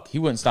fuck. He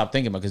wouldn't stop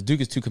thinking about it because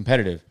Duke is too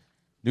competitive.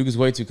 Duke is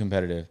way too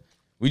competitive.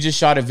 We just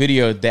shot a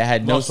video that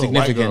had no Also a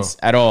white significance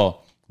at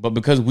all. But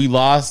because we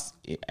lost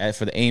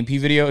for the AMP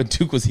video,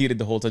 Duke was heated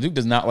the whole time. Duke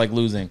does not like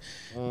losing.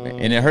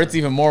 And it hurts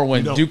even more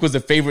when Duke was the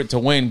favorite to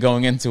win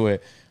going into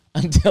it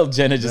until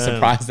Jenna just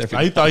surprised I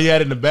everybody. thought he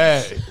had it in the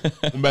bag.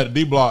 I'm about to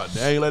D block.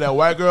 They ain't let that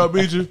white girl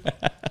beat you.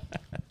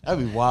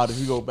 That'd be wild if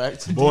you go back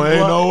to Boy,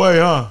 ain't no way,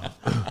 huh?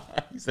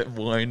 He said,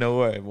 boy, no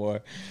way, boy.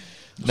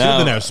 She was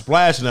in there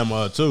splashing that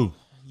mother too.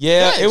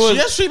 Yeah, it was.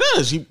 Yes, she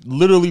does. She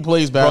literally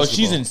plays Bro, basketball.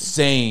 she's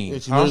insane. Yeah,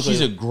 she literally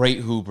She's a plays- great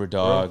hooper,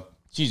 dog.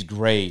 She's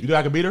great. You think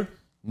I can beat her?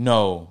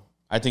 No,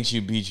 I think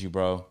she'd beat you,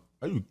 bro.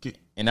 Are you kidding?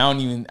 And I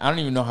don't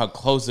even know how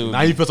close it would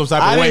Now be. you feel some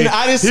type I of way. didn't-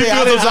 I didn't He say- feel I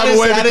some didn't- type I of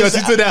way didn't- I because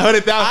didn't- she took that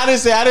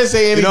 100,000. I didn't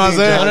say anything. know what I'm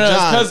saying? John.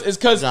 No, John. it's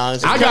because John,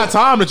 it's I got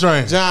time to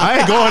train. John. I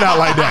ain't going out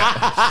like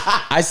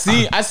that.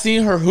 I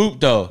seen her hoop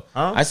though.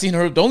 Huh? I seen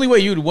her hoop. The only way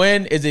you'd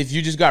win is if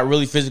you just got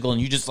really physical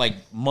and you just like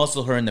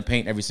muscle her in the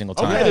paint every single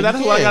time. Okay, that's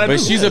what I gotta do. But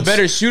she's a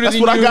better shooter That's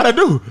than what you. I gotta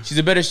do. She's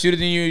a better shooter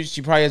than you.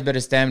 She probably has better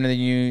stamina than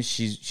you.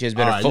 She has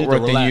better All right, you need to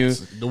footwork than you.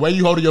 relax. The way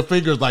you holding your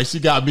fingers, like she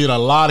got me in a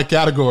lot of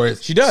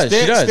categories. She does.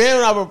 She does.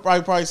 Stan, I would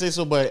probably say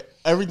so, but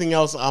everything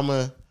else, I'm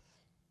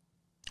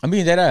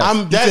being dead ass. I'm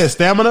You said that.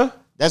 stamina?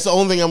 That's the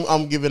only thing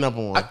I'm giving up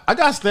on. I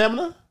got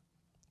stamina.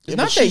 Yeah,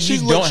 not but that you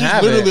she's don't she's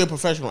have literally it. a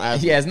professional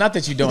athlete. Yeah, it's not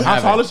that you don't How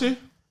have tall it. is she?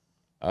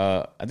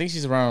 I think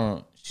she's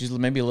around. She's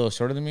maybe a little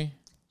shorter than me.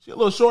 She a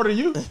little shorter than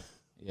you.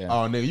 Yeah.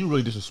 Oh, nigga, you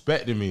really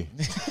disrespecting me.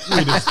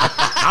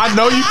 I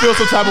know you feel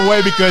some type of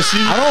way because she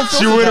don't feel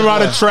she some went type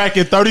around of the track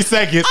in 30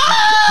 seconds.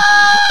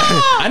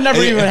 I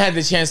never even had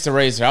the chance to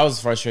race her. I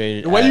was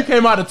frustrated. The way you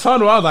came out the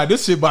tunnel, I was like,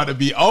 this shit about to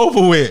be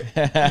over with.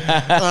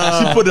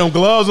 She put them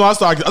gloves on. I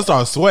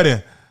started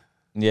sweating.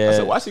 Yeah. I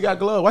said, why she got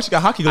gloves? Why she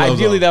got hockey gloves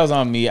Ideally, on? that was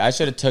on me. I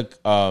should have took.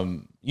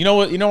 You know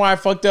what? You know why I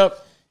fucked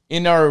up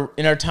in our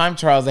time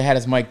trials? They had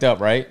us mic'd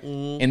up, right?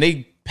 And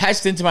they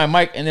patched into my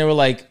mic, and they were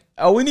like,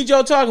 "Oh, we need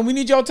y'all talking. We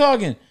need y'all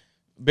talking."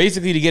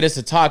 Basically, to get us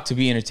to talk to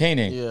be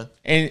entertaining. Yeah.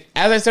 And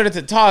as I started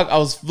to talk, I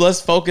was less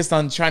focused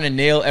on trying to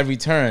nail every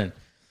turn.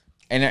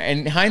 And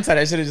in hindsight,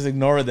 I should have just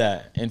ignored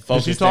that and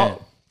focused. Did she talk?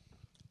 in.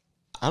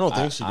 I don't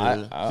think she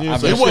did. didn't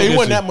say It shit, wasn't did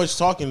she? that much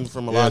talking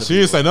from a Yeah, lot of she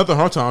people. didn't say nothing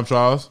her time,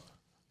 Charles.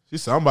 She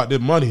said, I'm about this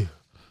money.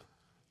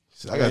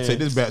 She said, I gotta take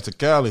this back to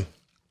Cali.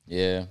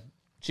 Yeah,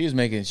 she's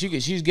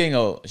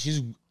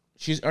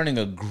earning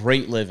a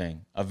great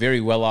living, a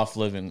very well off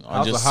living on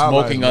House just of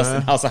Highlights, smoking us man.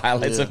 in House of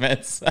Highlights Yeah.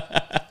 events.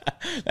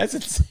 That's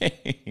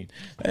insane.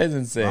 That is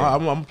insane.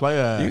 I'm a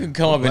player. You can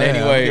come up in any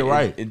I'm way get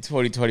right. in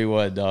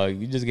 2021, dog.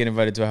 You just get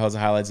invited to a House of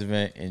Highlights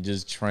event and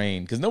just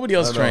train because nobody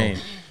else I know.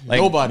 trained.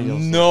 Like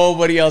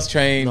Nobody else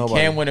trained.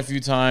 Nobody. Cam went a few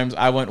times.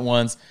 I went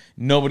once.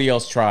 Nobody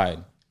else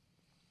tried.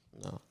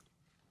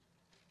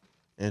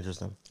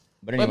 Interesting.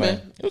 But anyway,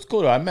 man. it was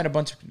cool though. I met a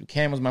bunch of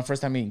Cam. Was my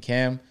first time meeting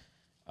Cam.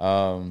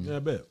 Yeah, I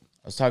bet.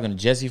 I was talking to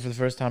Jesse for the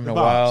first time in a Good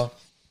vibes. while.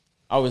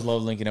 I always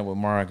love linking up with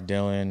Mark,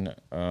 Dylan,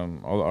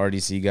 all the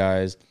RDC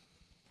guys.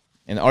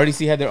 And the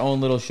RDC had their own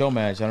little show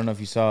match. I don't know if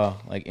you saw.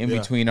 Like in Yeah.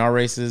 between our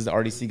races, the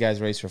RDC guys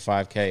raced for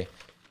 5K.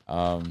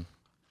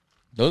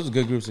 Those are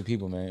good groups of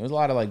people, man. It was a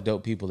lot of like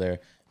dope people there.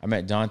 I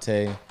met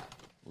Dante.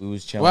 We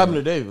was chilling. What happened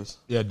to Davis?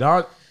 Yeah,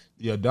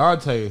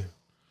 Dante.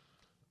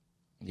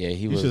 Yeah, he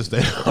You was. should stay.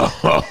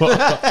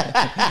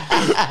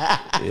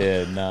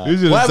 Yeah, nah. You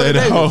should What stay happened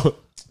to home.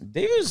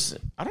 Davis,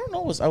 I don't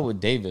know what's up with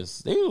Davis.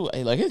 Davis,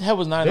 like his head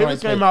was not in the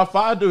Davis right came place. out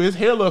fire, dude. His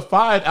hair looked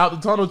fire out the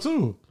tunnel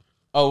too.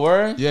 Oh,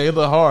 word? Yeah, it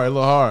looked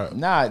hard.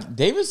 Nah,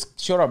 Davis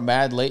showed up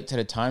mad late to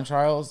the time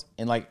trials,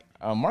 and like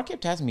Mark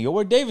kept asking me, "Yo,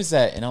 where Davis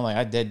at?" And I'm like,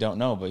 "I dead don't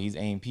know, but he's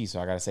A&P, so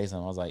I gotta say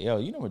something." I was like, "Yo,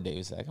 you know where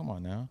Davis at? Come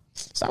on now,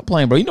 stop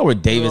playing, bro. You know where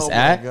Davis Oh, my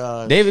at?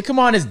 gosh. David, come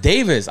on, it's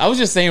Davis." I was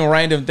just saying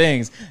random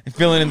things and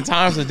filling in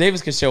time so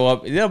Davis could show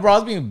up. Yeah, bro, I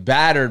was being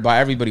battered by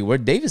everybody. Where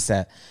Davis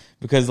at?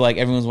 Because like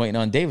everyone's waiting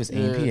on Davis,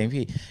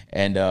 A&P,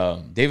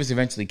 and Davis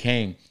eventually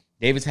came.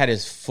 Davis had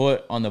his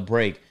foot on the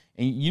brake.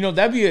 And you know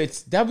that'd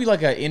be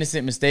like an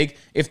innocent mistake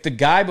if the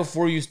guy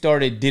before you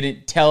started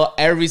didn't tell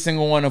every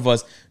single one of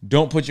us,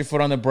 don't put your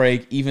foot on the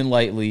brake even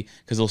lightly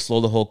because it'll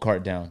slow the whole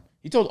cart down.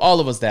 He told all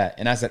of us that,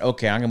 and I said,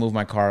 okay, I'm gonna move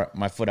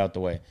my foot out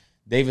the way.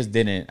 Davis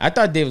didn't. I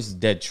thought Davis was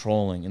dead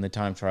trolling in the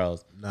time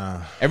trials.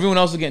 Nah. Everyone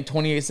else was getting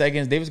 28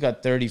 seconds. Davis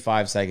got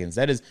 35 seconds.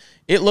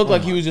 It looked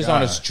like he was just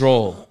on a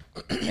stroll,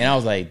 and I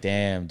was like,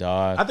 damn,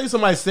 dog. I think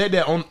somebody said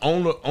that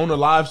on the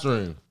live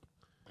stream.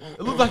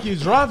 It looked like he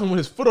was driving with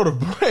his foot on the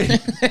brake.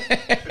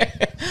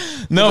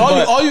 No,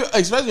 but all you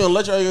especially on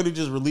electric, all you gotta do is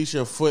just release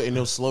your foot and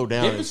it'll slow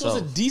down Davis was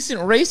itself. a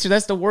decent racer.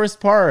 That's the worst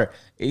part.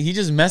 He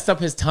just messed up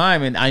his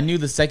time, and I knew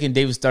the second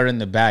Davis started in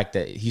the back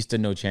that he stood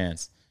no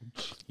chance.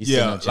 He stood no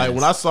Yeah, chance. like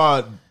when I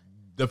saw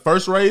the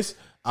first race,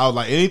 I was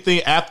like,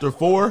 anything after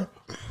 4,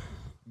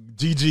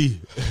 GG.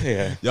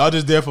 Yeah. Y'all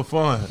just there for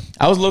fun.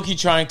 I was low-key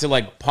trying to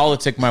like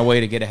politic my way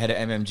to get ahead of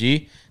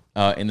MMG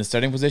in the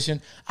starting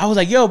position. I was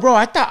like, yo, bro,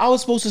 I thought I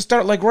was supposed to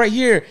start like right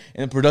here.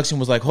 And the production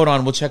was like, hold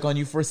on, we'll check on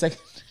you for a second.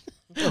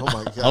 Oh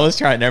my god! I was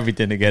trying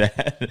everything to get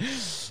ahead.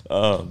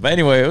 But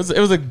anyway, it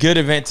was a good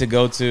event to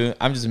go to.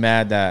 I'm just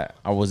mad that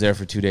I was there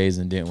for 2 days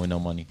and didn't win no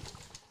money.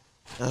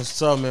 That's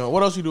tough, man.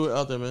 What else you do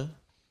out there, man?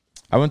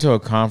 I went to a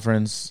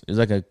conference. It was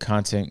like a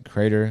content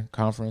creator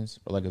conference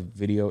or like a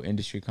video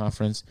industry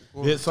conference.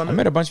 Hit I something.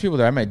 met a bunch of people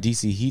there. I met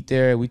DC Heat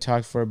there. We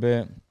talked for a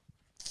bit.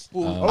 I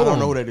don't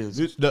know what that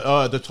is.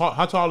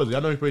 How tall is he? I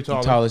know he's pretty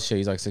tall. Tall as shit.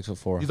 He's like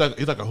 6'4".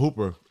 He's like a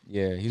hooper.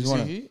 Yeah, he's DC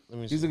one. Heat? Let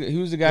me He see.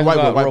 was the guy The who white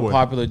got boy, real white boy.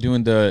 popular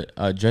doing the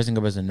dressing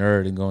up as a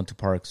nerd and going to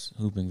parks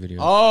hooping videos.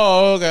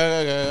 Oh,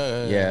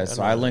 okay. Yeah,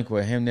 so I know. linked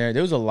with him there.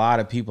 There was a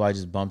lot of people I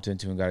just bumped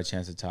into and got a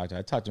chance to talk to.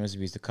 I talked to Mr.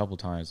 Beast a couple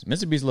times.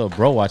 Mr. Beast's little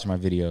bro watched my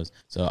videos.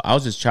 So I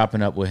was just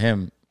chopping up with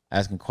him,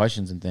 asking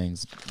questions and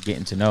things,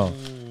 getting to know.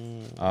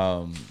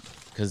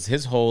 Because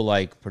his whole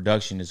like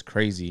production is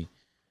crazy.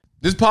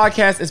 This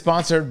podcast is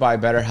sponsored by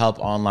BetterHelp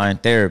Online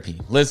Therapy.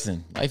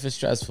 Listen, life is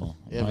stressful.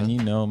 Yeah,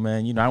 man.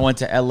 man. You know, I went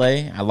to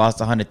LA. I lost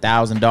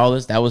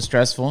 $100,000. That was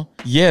stressful.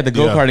 Yeah, the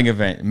go-karting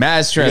event.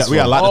 Mad stressful. We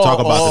got a lot to talk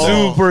about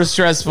today. Super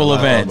stressful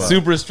event. about it.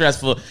 Super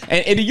stressful.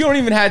 And you don't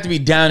even have to be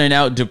down and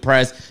out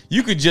depressed.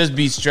 You could just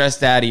be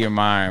stressed out of your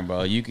mind,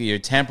 bro. Your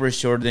temper is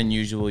shorter than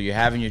usual. You're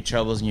having your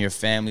troubles in your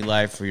family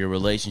life or your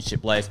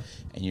relationship life,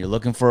 and you're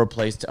looking for a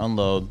place to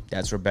unload.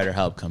 That's where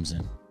BetterHelp comes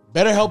in.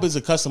 BetterHelp is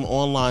a custom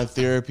online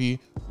therapy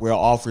where it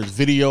offers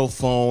video,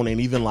 phone, and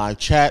even live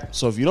chat.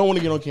 So if you don't want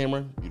to get on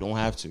camera, you don't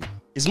have to.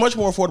 It's much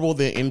more affordable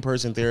than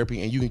in-person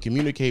therapy, and you can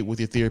communicate with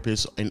your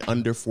therapist in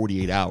under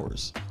 48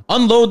 hours.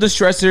 Unload the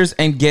stressors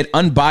and get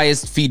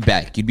unbiased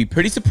feedback. You'd be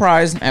pretty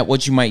surprised at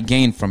what you might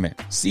gain from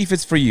it. See if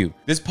it's for you.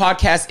 This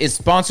podcast is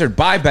sponsored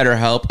by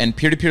BetterHelp, and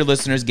peer-to-peer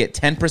listeners get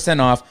 10%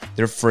 off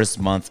their first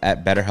month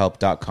at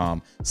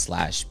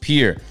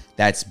betterhelp.com/peer.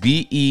 That's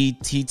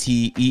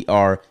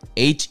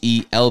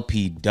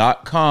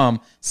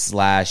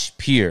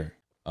BETTERHELP.com/peer.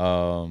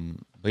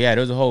 But yeah,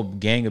 there was a whole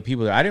gang of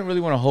people there. I didn't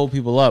really want to hold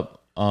people up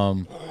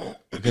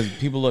because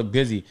people look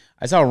busy.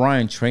 I saw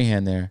Ryan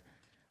Trahan there.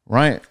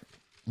 Ryan,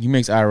 he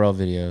makes IRL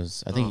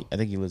videos. I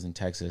think he lives in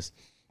Texas.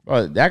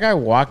 Bro, that guy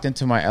walked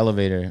into my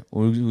elevator.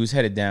 We was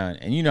headed down,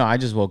 and I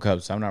just woke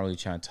up, so I'm not really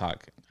trying to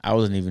talk. I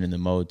wasn't even in the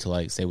mode to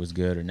like say what's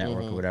good or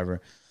network or whatever.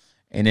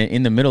 And then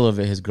in the middle of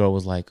it, his girl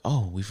was like,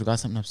 "Oh, we forgot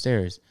something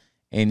upstairs,"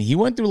 and he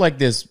went through like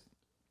this,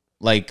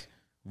 like,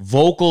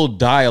 vocal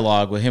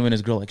dialogue with him and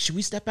his girl, like, should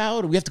we step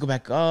out or we have to go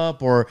back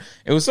up? Or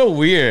it was so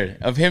weird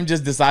of him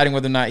just deciding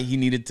whether or not he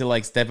needed to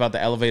like step out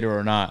the elevator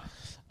or not.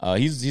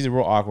 He's a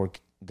real awkward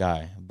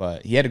guy,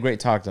 but he had a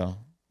great talk though.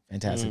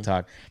 Fantastic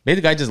talk.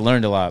 Basically, I just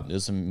learned a lot.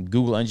 There's some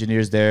Google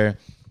engineers there,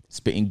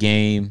 spitting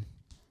game.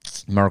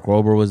 Mark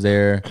Rober was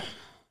there.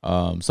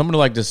 Some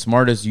of the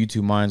smartest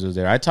YouTube minds was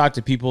there. I talked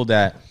to people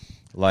that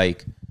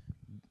like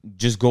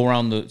just go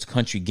around the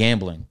country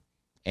gambling,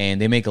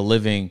 and they make a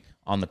living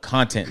on the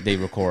content they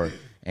record.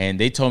 And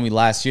they told me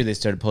last year they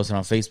started posting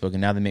on Facebook, and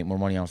now they make more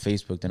money on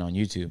Facebook than on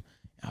YouTube. And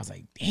I was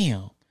like,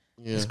 damn,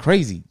 it's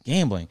crazy,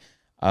 gambling.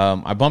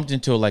 I bumped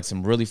into like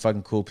some really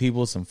fucking cool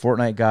people, some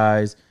Fortnite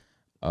guys.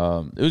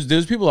 There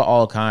was people of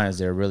all kinds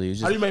there, really. It was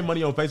just, how do you make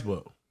money on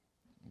Facebook?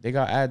 They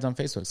got ads on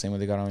Facebook, same way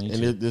they got on YouTube.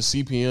 And the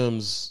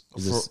CPMs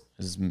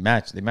is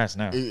match. They match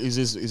now. It's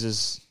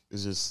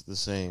just the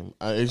same.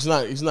 It's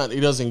not. It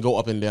doesn't go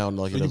up and down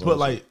like So it you does. put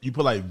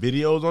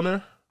videos on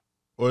there,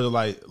 or is it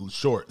like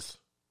shorts?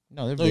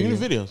 No, they're you do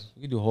videos.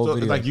 You can do a whole So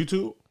video. it's like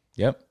YouTube.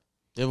 Yep.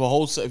 They have a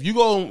whole set. If you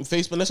go on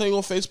Facebook, next time you go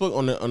on Facebook,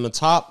 on the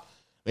top,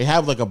 they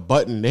have like a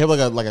button. They have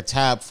like a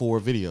tab for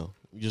video.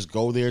 You just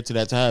go there to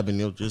that tab, and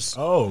they'll just.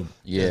 Oh,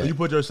 Yeah. So you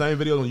put your same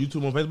videos on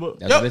YouTube on Facebook?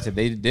 That's what they said.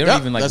 They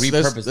don't even like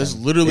repurpose That's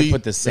them. literally they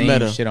put the the same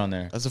meta. shit on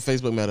there. That's a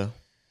Facebook meta.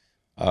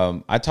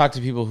 I talked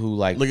to people who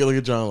like Look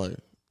at John like.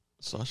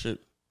 So I should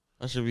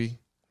be.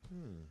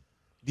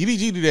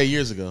 DDG did that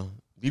years ago.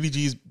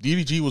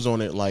 DDG was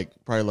on it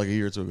probably like a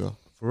year or two ago.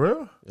 For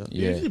real?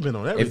 Yeah. He's been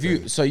on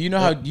everything. you know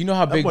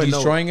how big boy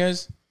Destroying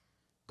is?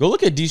 Go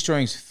look at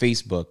Destroying's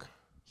Facebook.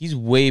 He's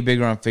way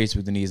bigger on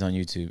Facebook than he is on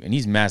YouTube, and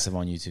he's massive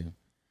on YouTube.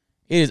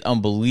 It is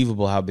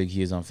unbelievable how big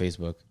he is on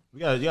Facebook.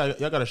 y'all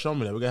gotta show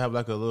me that. We gotta have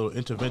like a little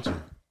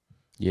intervention.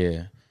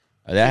 Yeah.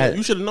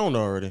 You should have known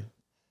already.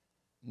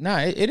 Nah,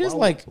 it is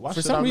Why for should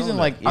I some know reason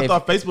that? like I if-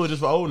 thought Facebook was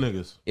just for old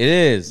niggas. it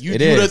is. You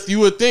It is. you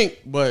would think,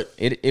 but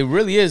It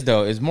really is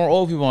though. It's more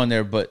old people on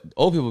there, but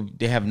old people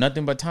they have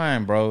nothing but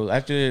time, bro.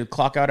 After they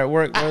clock out at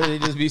work, bro, they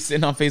just be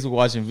sitting on Facebook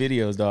watching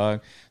videos,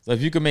 dog. So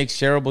if you can make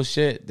shareable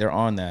shit, they're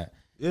on that.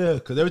 Yeah,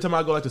 because every time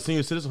I go like to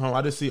senior citizen home,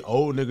 I just see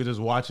old niggas just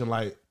watching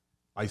like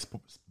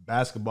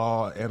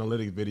basketball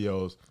analytics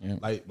videos, Yeah.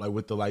 like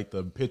with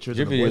the pictures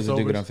Your and the videos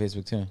do good voiceovers. on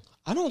Facebook too.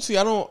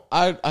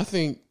 I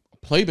think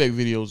playback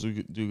videos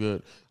do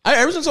good.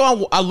 Every since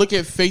I look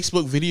at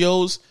Facebook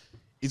videos,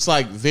 it's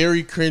like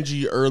very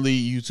cringy early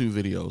YouTube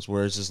videos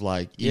where it's just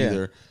like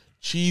either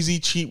cheesy,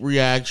 cheap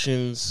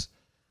reactions,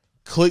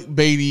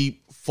 clickbaity,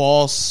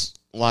 false,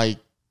 like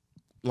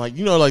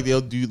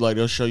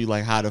they'll show you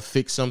like how to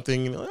fix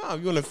something. You you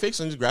want to fix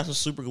something, just grab some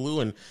super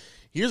glue and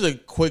here's a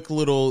quick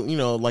little,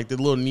 like the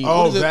little neat.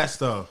 Oh, that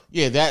stuff.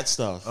 Yeah, that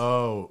stuff.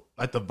 Oh,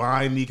 like the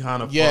vindy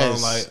kind of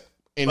Yes. fun, like.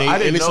 And But I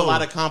didn't it's a know.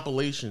 lot of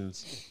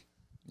compilations.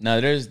 No,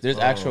 there's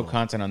actual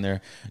content on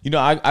there.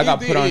 I got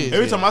put on. is.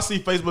 Every time I see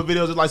Facebook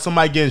videos, it's like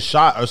somebody getting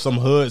shot or some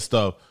hood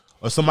stuff,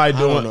 or somebody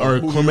don't doing know or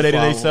who you incriminating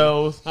follow.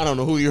 themselves. I don't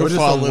know who Or you're just some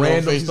following on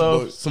random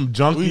Facebook. stuff, some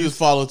junkies. We just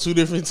follow two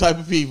different type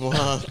of people,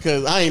 huh?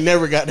 Because I ain't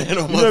never got that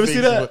on my never Facebook. see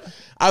that?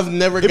 I've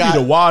never It'd got. be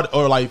the wild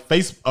or like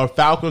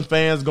Falcons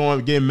fans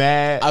getting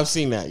mad. I've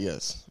seen that,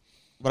 yes,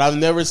 but I've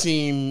never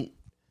seen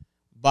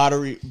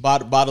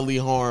bodily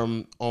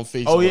harm on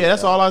Facebook. Oh yeah,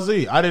 that's all I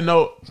see. I didn't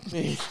know.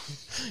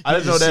 I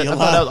didn't know just that. see I a thought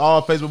lot. that was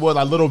all Facebook was,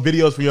 like little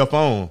videos from your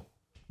phone.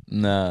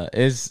 Nah,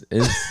 it's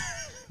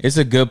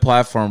a good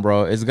platform,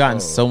 bro. It's gotten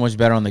so much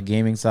better on the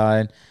gaming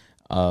side.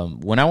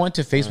 When I went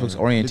to Facebook's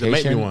Need to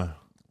make me orientation,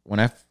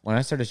 one. when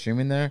I started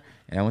streaming there,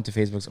 and I went to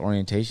Facebook's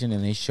orientation,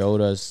 and they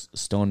showed us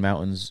Stone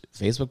Mountain's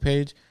Facebook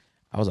page,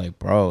 I was like,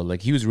 bro,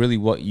 like he was really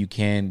what you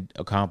can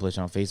accomplish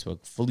on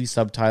Facebook, fully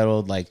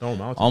subtitled, like Stone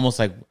Mountain. almost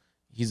like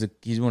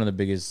he's one of the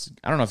biggest.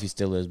 I don't know if he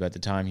still is, but at the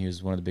time he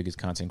was one of the biggest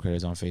content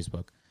creators on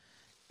Facebook,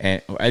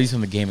 and or at least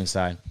on the gaming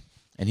side.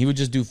 And he would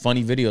just do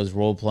funny videos,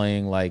 role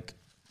playing like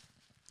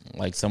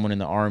someone in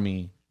the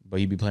army, but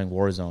he'd be playing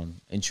Warzone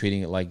and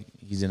treating it like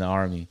he's in the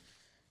army.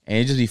 And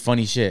it'd just be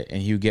funny shit,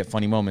 and he would get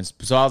funny moments.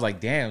 So I was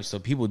like, damn, so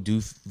people do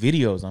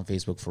videos on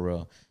Facebook for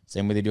real.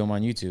 Same way they do them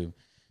on YouTube.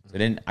 So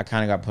then I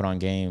kind of got put on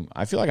game.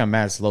 I feel like I'm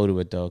mad slow to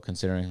it though,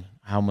 considering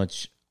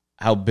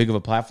how big of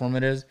a platform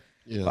it is.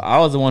 Yeah. But I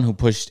was the one who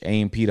pushed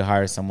AMP to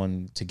hire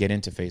someone to get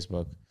into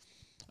Facebook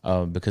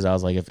because I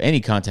was like, if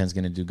any content's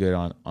gonna do good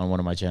on one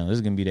of my channels, this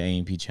is gonna be the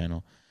AMP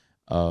channel.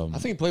 I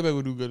think playback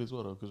would do good as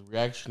well though, because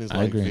reaction is I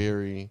like agree.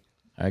 very.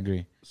 I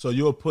agree. So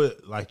you'll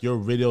put like your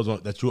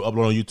videos that you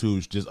upload on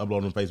YouTube, just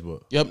upload on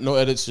Facebook. Yep, no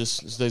edits,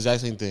 just it's the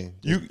exact same thing.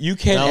 You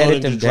can't Download edit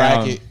it, them just drag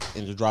down. it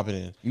and just drop it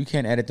in. You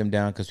can't edit them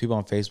down because people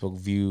on Facebook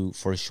view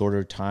for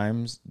shorter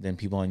times than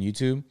people on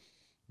YouTube.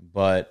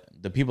 But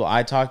the people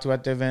I talked to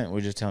at the event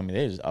were just telling me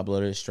they just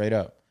uploaded it straight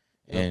up,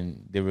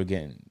 and they were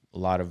getting a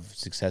lot of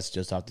success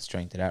just off the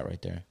strength of that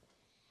right there.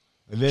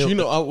 And then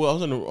Chino, I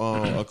was in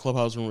a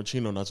clubhouse room with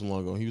Chino not too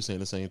long ago. He was saying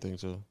the same thing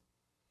too.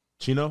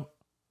 Chino,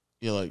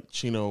 Yeah, like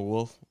Chino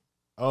Wolf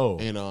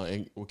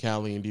and with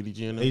Callie and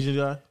DDG in there. Asian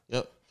guy.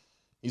 Yep.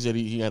 He said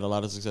he had a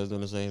lot of success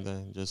doing the same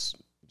thing, just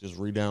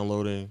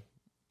re-downloading.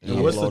 And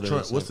And uploading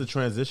what's the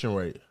transition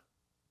rate?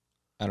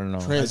 I don't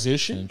know.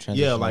 transition?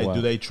 Yeah, like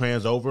do they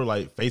trans over?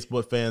 Like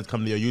Facebook fans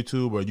come to your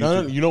YouTube or YouTube?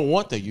 No, you don't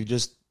want that. You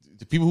just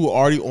the people who are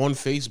already on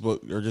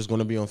Facebook are just going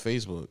to be on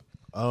Facebook.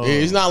 Oh.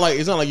 It's not like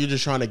you're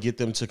just trying to get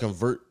them to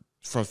convert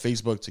from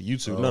Facebook to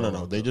YouTube.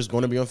 No. They're just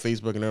going to be on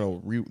Facebook and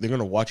they're going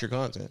to watch your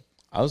content.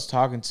 I was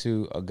talking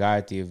to a guy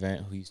at the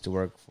event who used to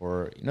work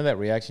for, that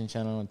reaction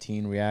channel,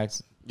 Teen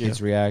Reacts,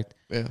 Kids React.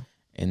 Yeah.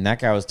 And that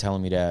guy was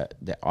telling me that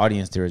the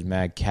audience there is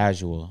mad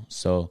casual.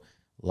 So,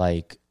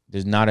 like,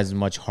 there's not as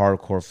much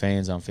hardcore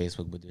fans on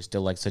Facebook, but there's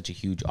still, like, such a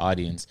huge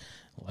audience.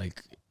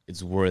 Like,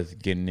 it's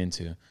worth getting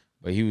into.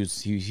 But he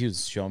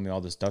was showing me all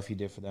the stuff he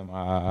did for them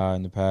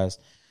in the past.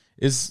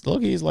 It's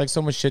like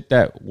so much shit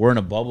that we're in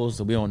a bubble,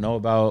 so we don't know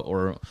about,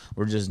 or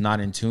we're just not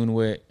in tune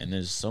with. And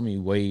there's so many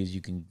ways you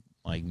can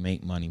like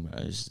make money, bro.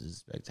 It's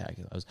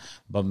spectacular. I was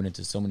bumping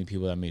into so many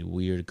people that made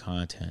weird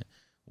content.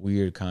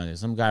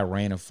 Some guy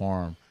ran a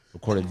farm,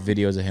 recorded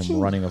videos of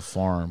him running a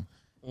farm.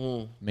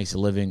 Makes a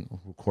living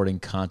recording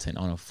content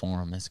on a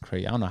farm. That's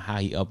crazy. I don't know how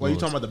he uploads. What, you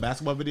talking about the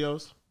basketball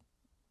videos?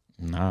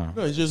 Nah,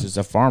 No, it's just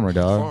a farmer,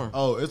 dog. farm.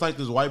 Oh, it's like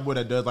this white boy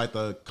that does like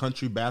the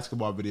country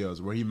basketball videos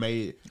where he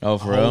made Oh,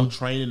 for whole real?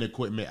 training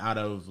equipment out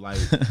of like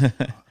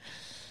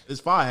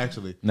it's fine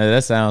actually. No,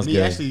 that sounds And he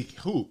good. actually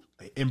hooped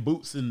in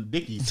boots and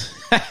dickies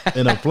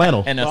and a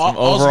flannel. And He some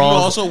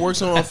overalls. also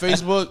works on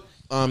Facebook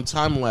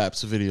time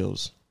lapse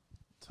videos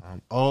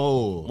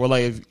Oh, where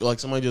like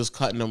somebody just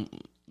cutting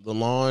the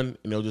lawn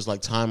and they'll just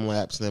like time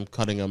lapse them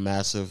cutting a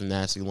massive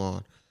nasty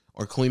lawn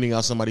or cleaning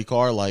out somebody's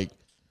car. Like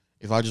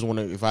if I just want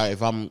to,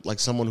 if I'm like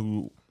someone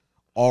who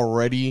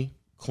already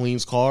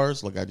cleans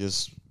cars, like I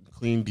just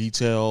clean,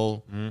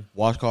 detail,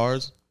 wash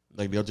cars,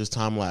 like they'll just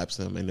time lapse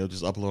them and they'll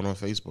just upload on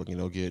Facebook and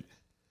they'll get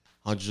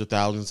hundreds of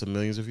thousands to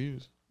millions of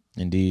views.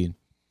 Indeed.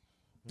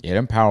 Yeah,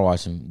 them power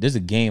washing. There's a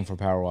game for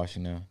power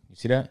washing now. You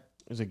see that?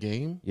 There's a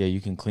game Yeah, you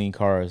can clean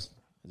cars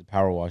as a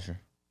power washer.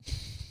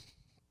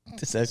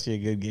 That's actually a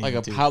good game.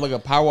 like too. a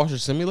power washer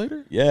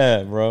simulator.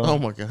 Yeah, bro. Oh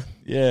my god.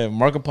 Yeah,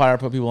 Markiplier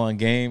put people on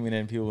game, and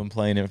then people have been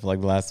playing it for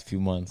like the last few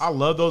months. I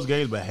love those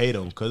games but hate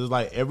them because it's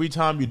like every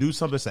time you do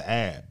something, it's an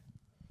ad.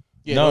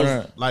 Yeah, no, those-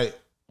 no, no. Like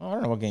I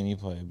don't know what game you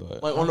play,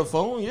 but like on the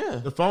phone, yeah.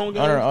 the phone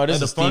games. oh, no, this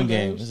is and a the Steam fun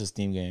game. games. This is a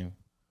Steam game.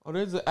 Oh,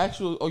 there's an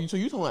actual. Oh, so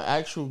you talking about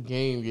actual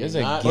game? There's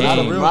a not, game. not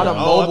a, Real not a Oh, I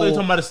thought mobile. you were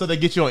talking about the stuff they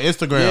get you on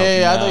Instagram.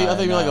 Yeah, Nah, I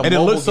thought you mean like a And it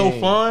mobile looks so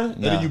game. fun, and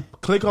Nah. then you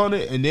click on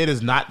it, and then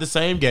it's not the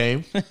same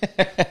game.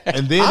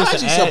 And then I'm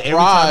it's an actually ad every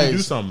time you do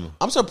surprised. something.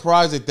 I'm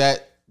surprised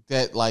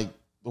that like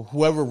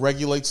whoever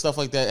regulates stuff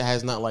like that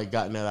has not like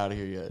gotten that out of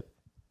here yet.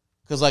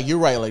 Because like you're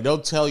right, like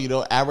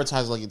they'll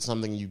advertise like it's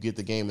something, you get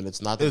the game and it's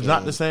not. The It's game.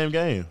 not the same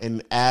game.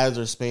 And ads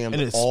are spam.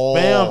 And it's all.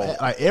 spam.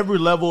 Like every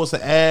level is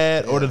an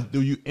ad, or Yeah.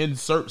 do you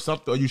insert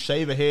something, or you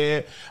shave a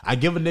head? I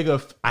give a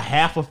nigga a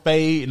half a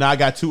fade, now I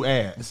got 2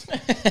 ads.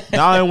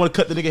 Now I don't want to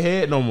cut the nigga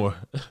head no more.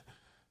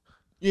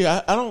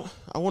 Yeah, I don't.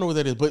 I wonder what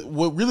that is. But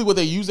what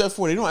they use that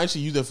for? They don't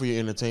actually use that for your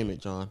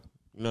entertainment, John.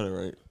 You know that,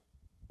 right?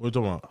 What you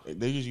talking about?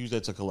 They just use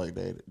that to collect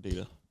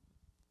data.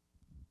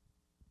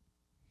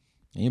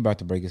 You about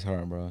to break his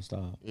heart, bro.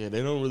 Stop. Yeah,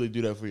 they don't really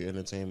do that for your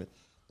entertainment.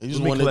 They just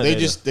Let me want to. collect They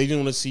data. just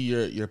want to see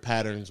your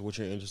patterns, what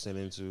you're interested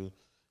into,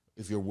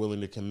 if you're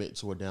willing to commit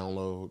to a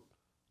download,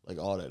 like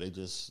all that. They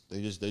just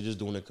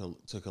doing it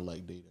to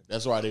collect data.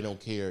 That's why they don't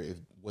care if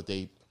what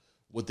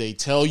they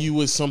tell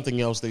you is something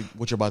else.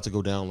 What you're about to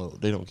go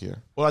download. They don't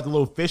care. Or like the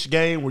little fish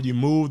game where you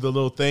move the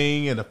little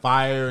thing and the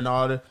fire and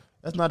all that.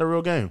 That's not a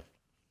real game.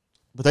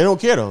 But they don't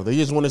care though. They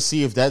just want to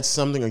see if that's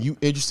something. Are you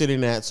interested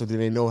in that? So that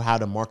they know how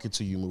to market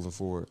to you moving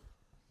forward.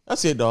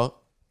 That's it, dog.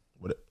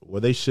 Well,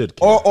 they should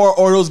care.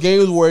 Or those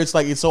games where it's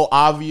like it's so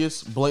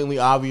obvious, blatantly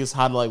obvious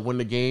how to like win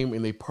the game,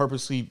 and they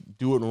purposely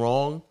do it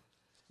wrong.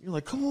 You're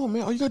like, come on,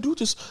 man! All you gotta do is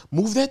just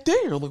move that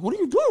there. Like, what are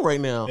you doing right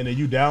now? And then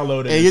you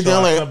download it. And you're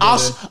down like,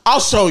 something I'll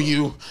show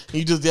you. And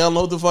you just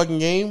download the fucking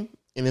game,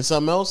 and then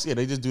something else. Yeah,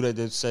 they just do that.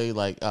 They say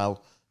like,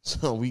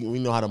 so we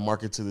know how to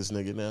market to this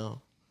nigga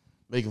now,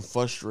 make him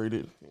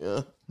frustrated.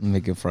 Yeah.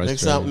 Make it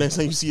frustrating. Next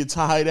time you see a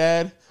Tide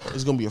ad,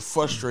 it's gonna be a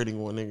frustrating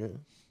one, nigga.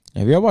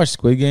 Have you ever watched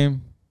Squid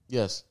Game?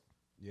 Yes.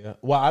 Yeah.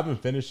 Well, I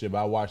haven't finished it, but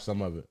I watched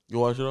some of it. You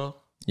watch it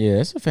all? Yeah,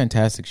 it's a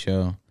fantastic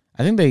show.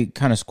 I think they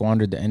kind of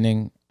squandered the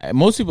ending.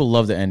 Most people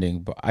love the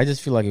ending, but I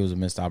just feel like it was a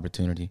missed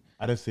opportunity.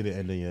 I didn't see the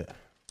ending yet.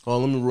 Oh,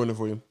 let me ruin it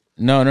for you.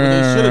 No. What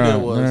they shoulda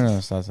did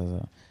was-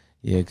 Stop.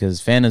 Yeah, because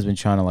Fan has been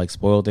trying to like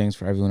spoil things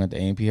for everyone at the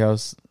AMP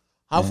house.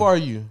 How far are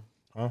you?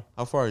 Huh?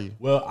 How far are you?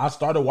 Well, I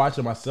started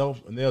watching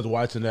myself, and they was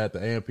watching that at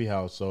the AMP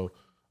house, so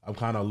I'm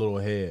kind of a little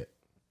ahead.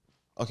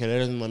 Okay, that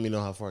doesn't let me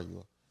know how far you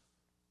are.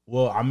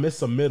 Well, I missed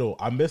the middle.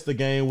 I missed the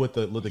game with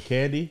the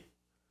candy,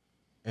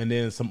 and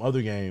then some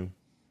other game.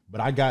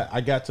 But I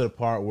got to the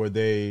part where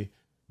they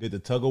did the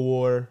tug of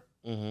war.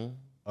 Mm-hmm.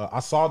 I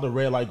saw the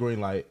red light, green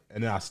light,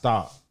 and then I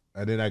stopped,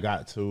 and then I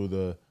got to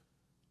the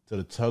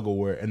tug of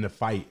war and the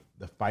fight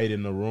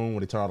in the room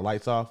when they turn all the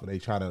lights off, and they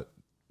kind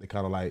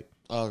of like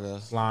Okay.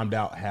 slimed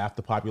out half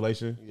the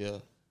population. Yeah.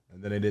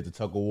 And then they did the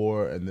tug of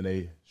war, and then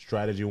they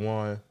strategy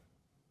won.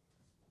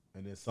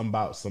 And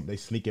then they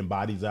sneaking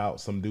bodies out.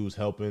 Some dudes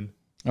helping.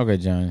 Okay,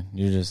 John,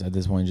 you're just at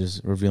this point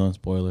just revealing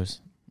spoilers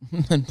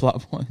and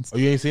plot points. Oh,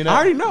 you ain't seen I that?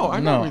 already know. I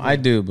know. No, everything. I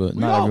do, but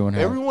We not all- everyone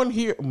has. Everyone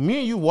here, me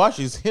and you watch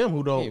is him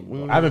who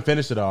don't. I haven't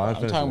finished it all. I'm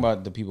talking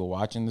about the people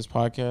watching this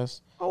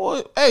podcast. Oh,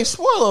 well, hey,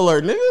 spoiler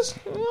alert, niggas.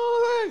 You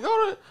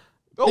know, hey,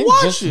 go They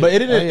watch just- it. But it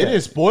didn't. Oh, yeah. It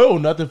didn't spoil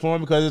nothing for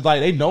them because it's like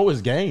they know it's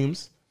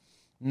games.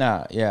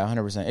 Nah, yeah,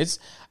 100%.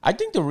 I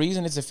think the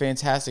reason it's a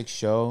fantastic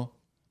show,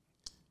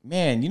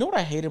 man, you know what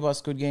I hate about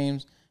Squid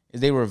Games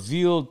is they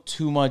revealed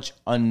too much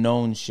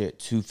unknown shit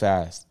too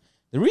fast.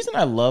 The reason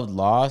I loved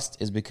Lost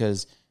is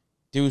because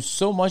there was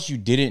so much you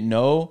didn't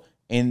know,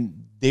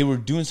 and they were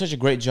doing such a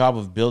great job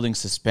of building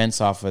suspense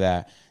off of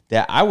that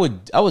I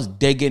was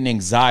dead getting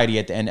anxiety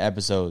at the end of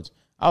episodes.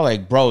 I was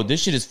like, bro,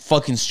 this shit is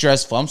fucking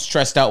stressful. I'm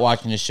stressed out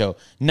watching this show.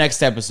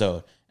 Next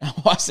episode. I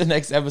watched the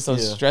next episode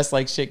stressed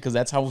like shit because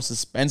that's how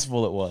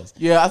suspenseful it was.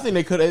 Yeah, I think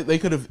they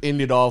could have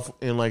ended off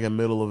in like a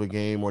middle of a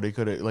game, or they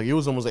could have like it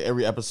was almost like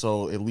every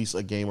episode at least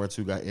a game or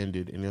two got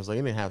ended, and it was like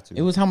they didn't have to.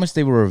 It was how much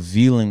they were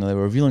revealing. They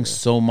were revealing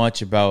so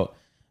much about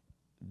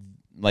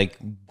like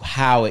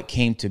how it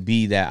came to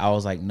be that I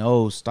was like,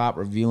 no, stop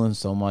revealing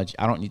so much.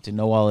 I don't need to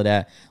know all of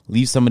that.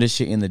 Leave some of this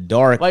shit in the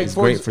dark. like It's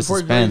great for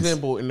suspense.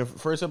 example, in the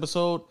first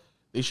episode,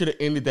 they should have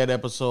ended that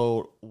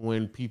episode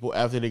when people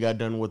after they got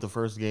done with the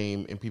first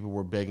game and people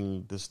were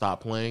begging to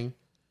stop playing,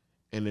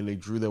 and then they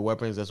drew their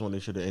weapons. That's when they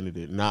should have ended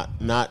it.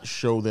 Not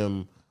show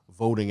them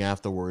voting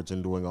afterwards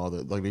and doing all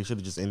that. Like they should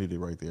have just ended it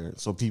right there,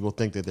 so people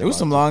think that There was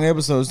some long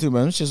episodes too,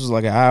 man. This just was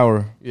like an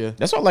hour. Yeah.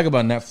 That's what I like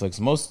about Netflix.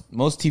 Most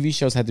TV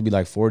shows had to be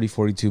like 40,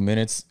 42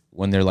 minutes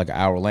when they're like an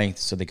hour length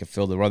so they could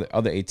fill the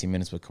other 18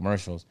 minutes with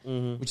commercials,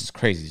 which is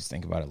crazy. Just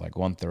think about it. Like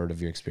 1/3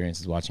 of your experience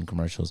is watching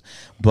commercials.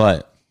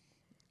 But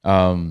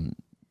on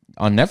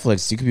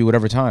Netflix, you could be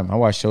whatever time. I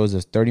watch shows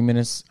as 30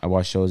 minutes. I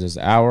watch shows as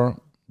an hour.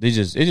 They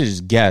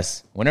just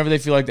guess. Whenever they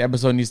feel like the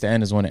episode needs to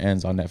end is when it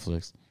ends on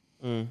Netflix,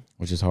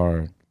 which is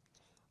hard.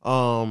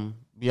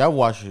 Yeah, I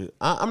watched it.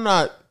 I'm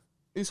not.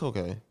 It's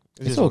okay.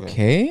 It's just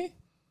okay.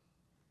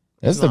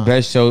 That's It's the not.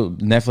 best show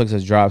Netflix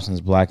has dropped since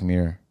Black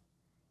Mirror.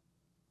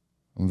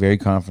 I'm very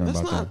confident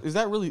That's about not. that. Is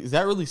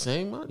that really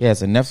saying much? Yeah,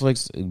 it's a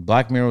Netflix.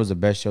 Black Mirror was the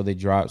best show they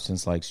dropped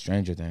since like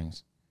Stranger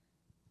Things.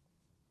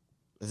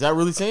 Is that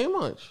really saying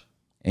much?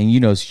 And you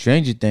know,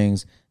 Stranger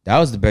Things, that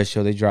was the best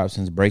show they dropped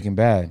since Breaking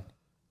Bad.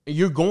 And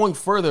you're going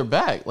further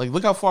back. Like,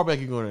 look how far back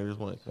you're going at this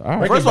point. All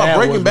right. First of all, Breaking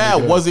Breaking Bad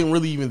Bad wasn't wasn't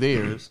really even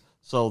theirs.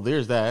 So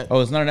there's that. Oh,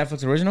 it's not a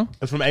Netflix original?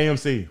 It's from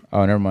AMC.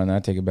 Oh, never mind. I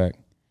take it back.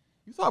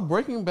 You thought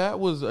Breaking Bad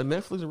was a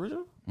Netflix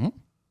original?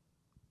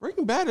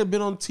 Breaking Bad had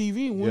been on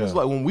TV when it was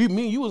Yeah. like when me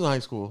and you was in high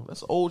school.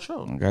 That's an old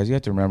show. Guys, you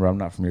have to remember I'm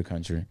not from your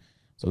country.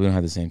 So we don't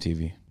have the same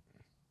TV.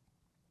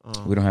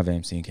 We don't have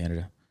AMC in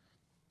Canada.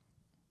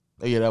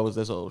 Yeah,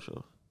 that's an old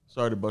show.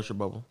 Sorry to bust your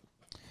bubble.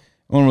 It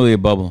wasn't really a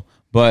bubble.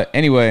 But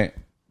anyway,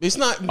 It's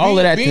not All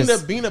of that being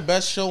to- being the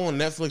best show on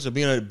Netflix or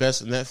being the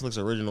best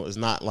Netflix original is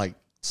not like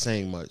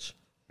saying much.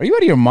 are you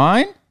out of your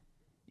mind?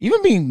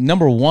 Even being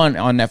number one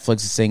on Netflix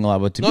is saying a lot,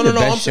 but to be the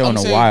best show in a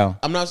saying, while.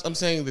 I'm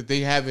saying that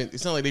they haven't.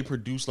 It's not like they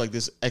produce like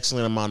this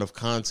excellent amount of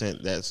content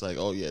that's like,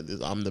 oh yeah,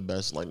 I'm the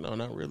best. Like, no,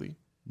 not really.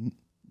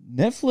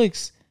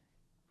 Netflix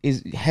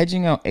is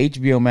hedging out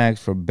HBO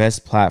Max for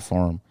best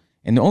platform.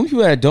 And the only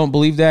people that don't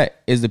believe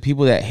that is the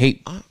people that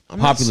hate I'm not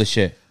popular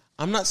shit.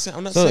 I'm not saying.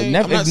 I'm not So saying.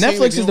 I'm not if saying that Netflix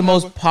they is the don't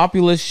most have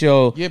populous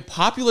show, yeah,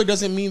 popular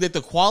doesn't mean that the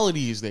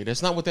quality is there.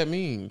 That's not what that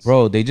means.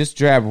 bro, they just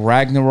dropped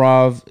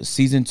Ragnarok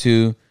season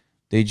 2.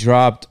 They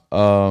dropped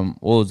what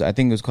was I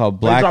think it was called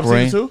Black dropped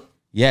Rain. season 2?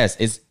 Yes,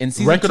 it's in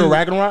season Record 2. of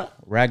Ragnarok?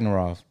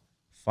 Ragnarok.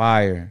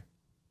 Fire.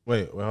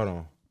 Wait, hold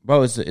on.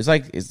 Bro, it's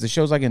the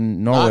show's like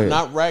in Norway.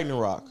 Not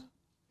Ragnarok.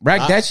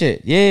 That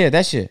shit. Yeah,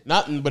 that shit.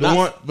 But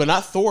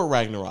not Thor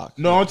Ragnarok.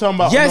 No, I'm talking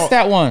about. Yes, no,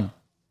 that one.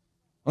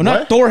 Well, not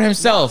What? Thor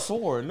himself. Not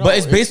Thor, no. But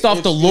it's based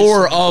off the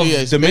lore of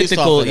it's the based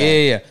mythical. off of that.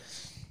 Yeah.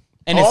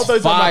 And I it's thought you were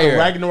talking about the fire.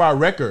 Ragnarok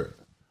record,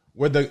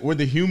 where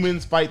the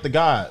humans fight the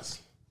gods,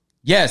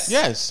 Yes.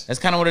 Yes. That's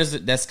kind of what it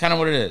is. That's kind of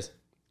what it is.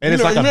 and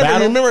it's like a remember,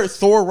 battle. Remember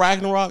Thor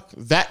Ragnarok?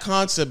 That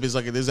concept is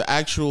like there's an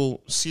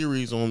actual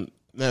series on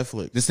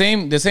Netflix.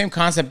 The same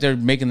concept they're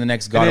making the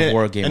next God of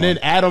War game. And then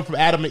Adam from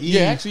Adam and Eve.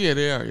 Yeah, actually, yeah,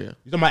 they are. Yeah. You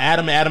talking about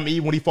Adam and Adam and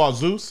Eve when he fought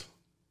Zeus?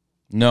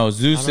 No,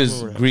 Zeus is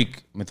remember that.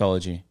 Greek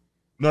mythology.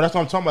 No, that's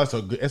what I'm talking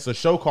about. It's a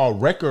show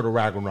called Record of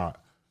Ragnarok.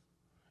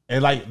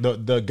 And like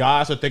the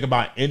gods are thinking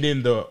about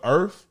ending the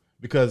earth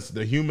because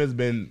the humans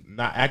been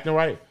not acting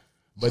right.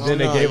 But then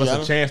they gave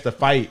us a chance to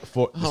fight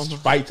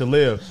to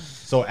live.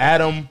 So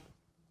Adam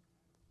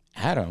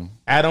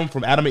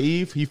from Adam and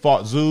Eve, he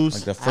fought Zeus.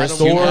 Like the first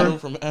Thor.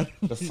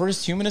 The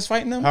first human is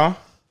fighting them? Huh?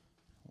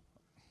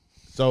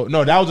 So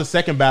no, that was the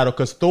second battle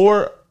because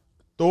Thor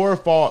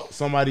fought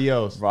somebody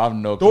else. Bro, I have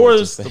no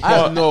Thor's clue what I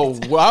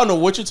don't know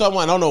what you're talking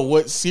about. I don't know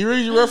what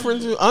series you're referring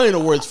to. I don't even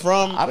know where it's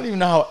from. I don't even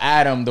know how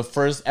Adam, the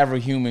first ever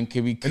human,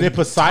 could be. And then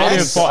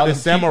Poseidon fought the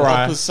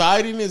samurai.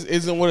 Poseidon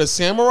isn't what a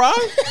samurai?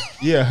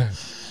 Yeah.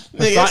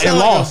 Nigga, that sounds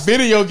like a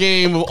video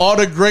game of all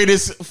the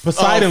greatest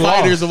Poseidon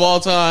fighters lost. of all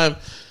time.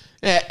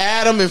 Yeah,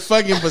 Adam and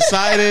fucking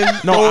Poseidon.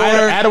 No,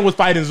 Thor, Adam was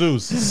fighting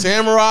Zeus.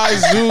 Samurai,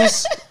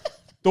 Zeus,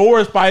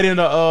 Thor is fighting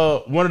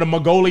one of the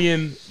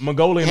Mongolian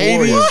Hades.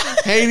 warriors.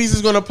 Hades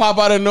is gonna pop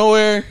out of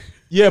nowhere.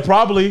 Yeah,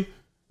 probably.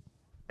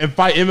 And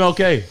fight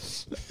MLK.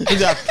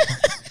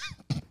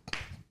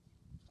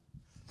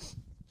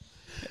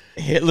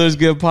 Hitler's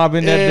gonna pop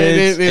in that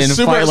bitch and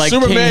fight like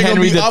King Superman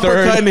Henry gonna be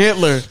uppercutting III.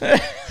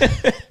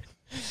 Hitler.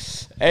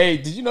 Hey,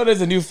 did you know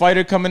there's a new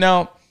fighter coming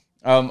out?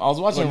 I was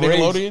watching Like Rage.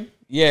 Nickelodeon?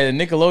 Yeah, the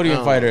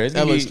Nickelodeon fighter.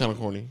 That looks kind of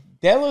corny.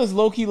 That looks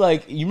low key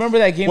like. You remember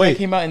that game Wait. that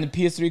came out in the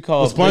PS3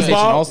 called The SpongeBob? PlayStation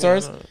All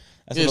Stars?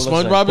 Yeah,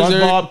 SpongeBob is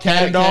there. SpongeBob,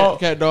 Cat Dog.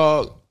 Cat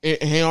Dog.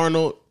 Hey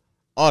Arnold.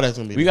 All that's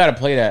gonna be. We got to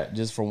play that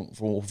just for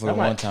one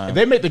If time.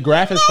 they make the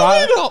graphics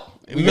fire,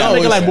 we gotta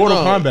make it like Mortal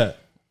Kombat.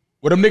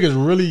 Where them niggas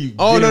really.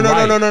 Oh no get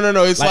it no right.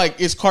 no! It's like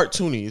it's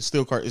cartoony. It's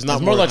still It's not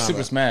It's more like Kombat.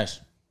 Super Smash.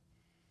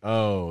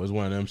 Oh, it's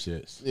one of them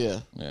shits. Yeah.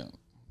 Yeah.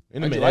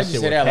 And they made Why'd that you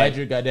shit say with that, like-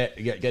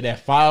 Patrick got that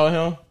file in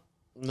him.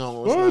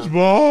 No, it's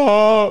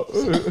not.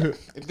 SpongeBob.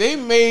 If they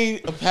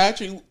made a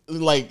Patrick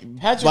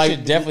Patrick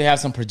should definitely have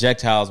some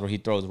projectiles where he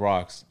throws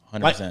rocks.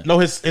 100%. Like no,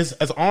 his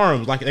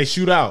arms like they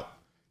shoot out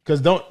because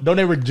don't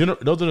they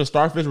regenerate? Don't the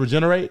starfish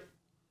regenerate?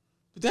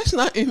 But that's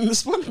not in the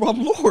SpongeBob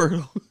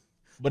lore.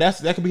 But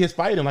that could be his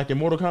fighting like in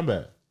Mortal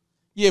Kombat.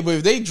 Yeah, but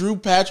if they drew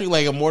Patrick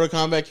like a Mortal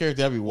Kombat character,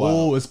 that'd be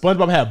wild. Oh, and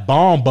SpongeBob had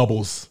bomb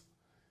bubbles.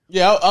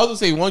 Yeah, I was gonna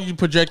say, why don't you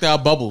projectile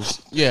bubbles?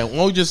 Yeah,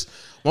 why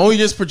don't we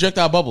just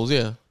projectile bubbles?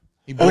 Yeah,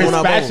 he Or his blowing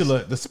out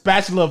spatula, the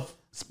spatula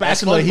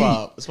heat.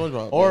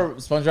 SpongeBob. Or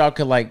SpongeBob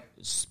could like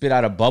spit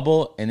out a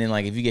bubble, and then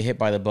like if you get hit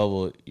by the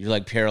bubble, you're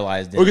like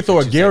paralyzed. Or you could throw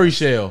a for 2 Gary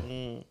seconds.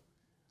 shell.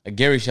 A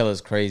Gary shell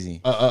is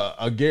crazy.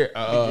 A Gary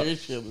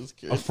shit is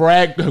crazy.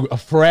 a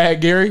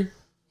frag Gary.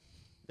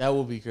 That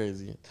would be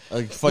crazy.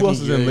 Like else fucking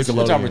is in Gary. Nickelodeon?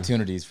 Much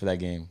opportunities for that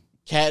game.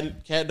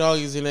 Cat Dog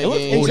is in that It looks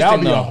game. Oh, that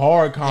would be a though.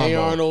 hard combo. Hey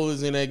Arnold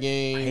is in that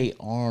game. Hey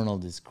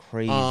Arnold is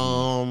crazy.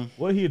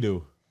 What did he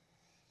do?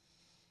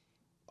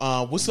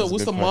 What's That's a the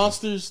good question.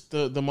 monsters?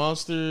 The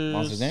monsters.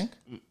 Monsters Inc.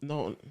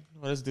 No,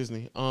 that's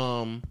Disney.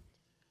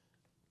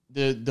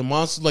 The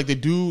monster, like the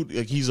dude,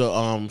 like he's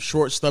a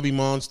short, stubby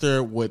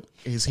monster with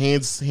his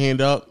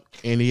hand up,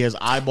 and he has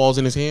eyeballs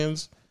in his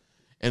hands.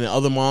 And the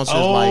other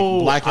monsters like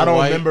black and I don't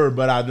white. remember,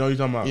 but I know you're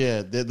talking about.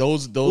 Yeah,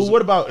 those. Ooh,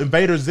 what about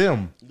Invader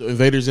Zim? The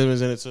Invader Zim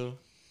is in it too.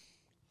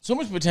 So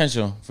much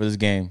potential for this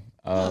game.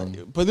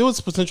 But there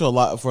was potential a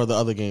lot for the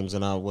other games,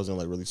 and I wasn't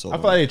like really sold. I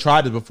feel like they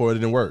tried this before, it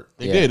didn't work.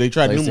 They did. They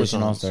tried numerous PlayStation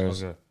times.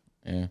 All-Stars. Okay.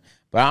 Yeah,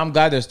 but I'm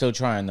glad they're still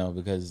trying though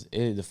because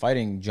the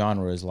fighting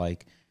genre is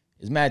like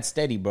it's mad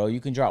steady, bro. You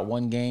can drop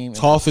one game.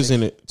 Toph is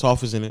in it.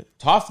 Toph is in it.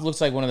 Toph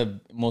looks like one of the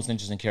most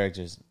interesting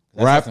characters.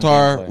 That's some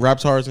gameplay.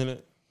 Raptar's in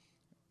it.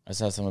 I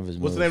saw some of his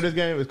What's moves. the name of this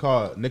game? It's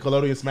called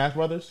Nickelodeon Smash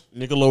Brothers.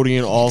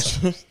 Nickelodeon All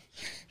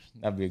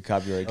That'd be a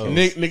copyright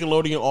case.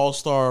 Nickelodeon All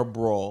Star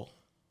Brawl.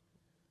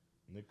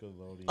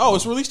 Nickelodeon. Oh,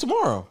 it's released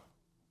tomorrow.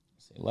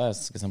 Say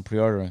less because I'm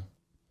pre-ordering.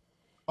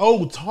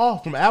 Oh,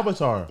 Toph from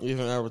Avatar.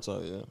 Even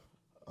Avatar, yeah.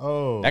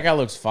 Oh, That guy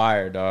looks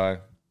fire, dog.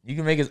 You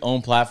can make his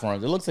own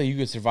platforms. It looks like you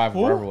could survive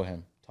forever with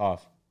him. Toph.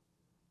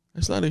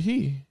 That's not a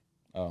he.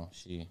 Oh,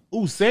 she.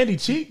 ooh, Sandy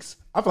Cheeks.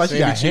 I feel like she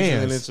Sandy got Cheeks is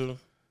in hands. it too.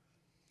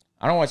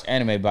 I don't watch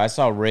anime, but I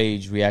saw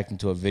Rage reacting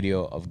to a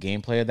video of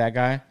gameplay of that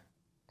guy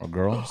or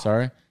girl.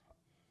 Sorry,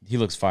 he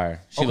looks fire.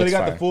 She Okay, looks they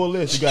got fire. the full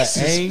list. You got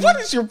Aang. What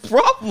is your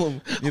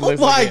problem? He Oh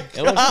looks my like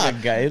it looks like god!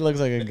 a guy. He looks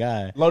like a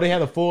guy. Lo, they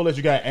had the full list.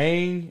 You got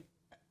Aang,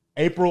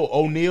 April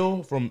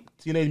O'Neil from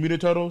Teenage Mutant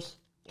Turtles,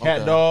 Cat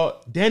Okay. Dog,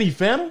 Danny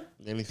Phantom.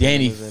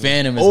 Danny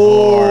Phantom is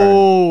hard.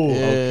 Oh,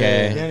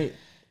 Okay. Danny,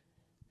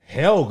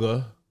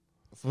 Helga.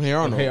 From Hey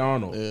Arnold. Hey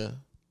Arnold. Yeah.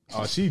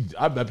 Oh,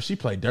 I bet she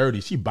played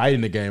dirty. She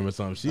biting the game or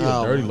something. She a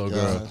dirty little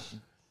girl.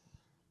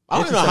 I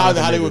don't It know just how sounds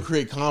like a they nigga. would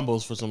create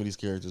combos for some of these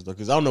characters though,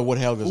 because I don't know what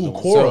Helga's Ooh, doing.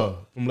 Korra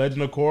from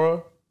Legend of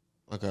Korra.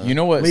 Okay. You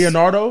know what?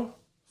 Leonardo,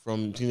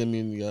 from Teenage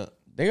Mutant Ninja.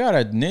 They got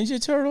a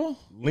Ninja Turtle.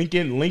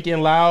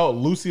 Lincoln Loud,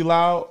 Lucy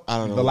Loud. I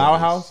don't know. The what Loud that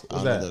is. House. I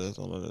What's don't know that? what that is.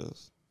 I don't know what that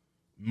is.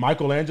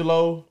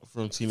 Michelangelo,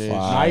 from Teenage.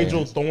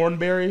 Nigel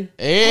Thornberry.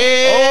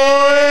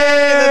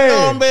 Hey, the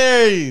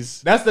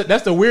Thornberries.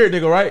 That's the weird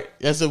nigga, right?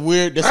 That's a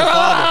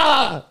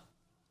father.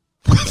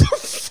 What the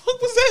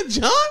fuck was that,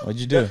 John?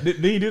 What'd you do? Did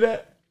he do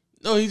that?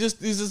 No, he's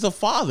just a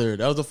father.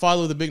 That was the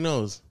father with the big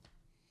nose.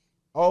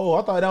 Oh,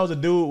 I thought that was a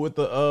dude with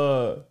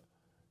the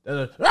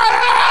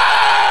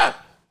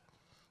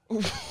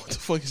What the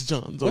fuck is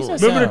John doing?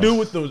 What's that Remember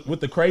sound? the dude with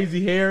the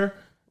crazy hair,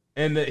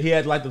 and he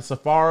had like the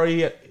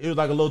safari. He was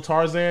like a little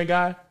Tarzan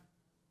guy.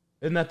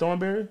 Isn't that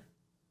Thornberry?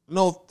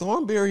 No,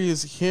 Thornberry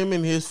is him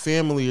and his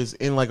family is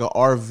in like an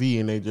RV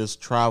and they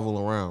just travel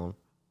around.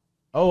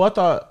 Oh, I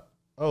thought.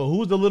 Oh,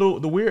 who's the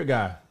weird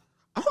guy?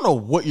 I don't know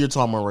what you're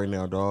talking about right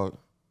now, dog.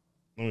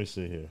 Let me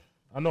see here.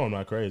 I know I'm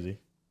not crazy.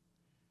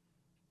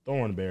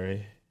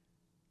 Thornberry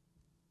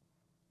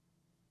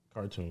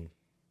cartoon.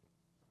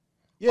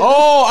 Yeah,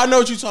 Oh, I know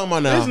what you're talking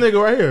about now. this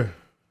nigga right here.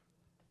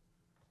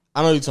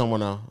 I know what you're talking about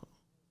now.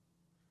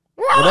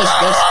 Well,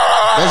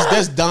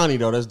 that's Donnie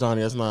though. That's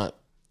Donnie. That's not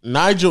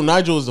Nigel.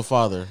 Nigel is the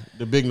father,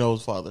 the big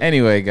nose father.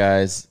 Anyway,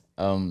 guys,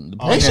 They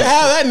should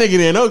have that nigga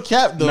there. No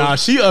cap though. Nah,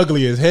 she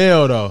ugly as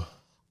hell though.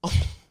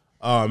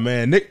 Oh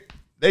man, Nick,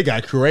 they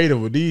got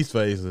creative with these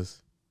faces.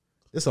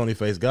 This only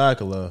face God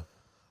can love.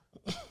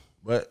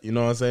 But you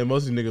know what I'm saying?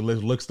 Most of these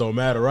niggas looks don't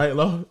matter, right,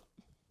 Lo?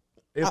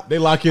 They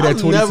lock in at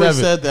 27. Never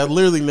said that.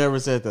 Literally never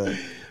said that.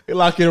 They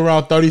lock in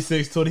around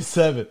 36,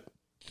 27.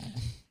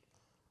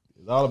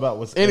 It's all about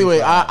what's Anyway,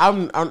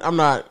 inside.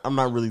 I'm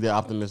not really that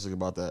optimistic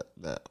about that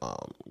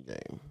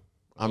game.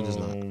 I'm just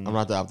not. I'm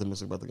not that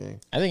optimistic about the game.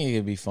 I think it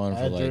could be fun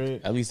for like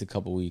Patrick. at least a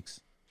couple weeks.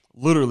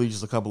 Literally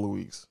just a couple of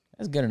weeks.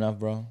 That's good enough,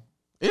 bro.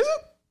 Is it?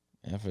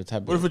 Yeah, for the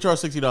type What if of it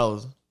charged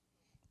 $60?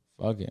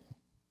 fuck it.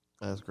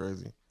 That's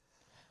crazy.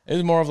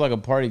 It's more of like a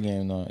party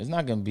game, though. It's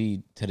not gonna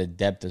be to the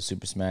depth of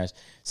Super Smash.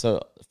 So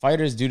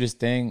fighters do this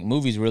thing.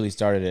 Movies really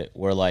started it,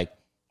 where like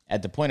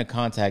at the point of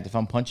contact, if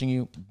I'm punching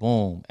you,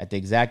 boom, at the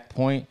exact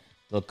point,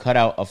 they'll cut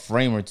out a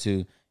frame or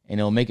two, and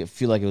it'll make it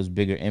feel like it was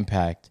bigger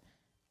impact.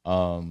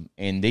 And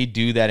they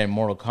do that in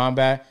Mortal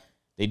Kombat.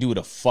 They do it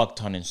a fuck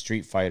ton in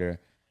Street Fighter,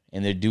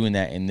 and they're doing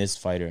that in this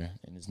fighter,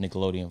 in this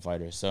Nickelodeon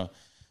fighter. So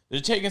they're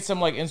taking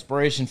some like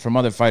inspiration from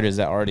other fighters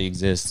that already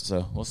exist.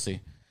 So we'll see.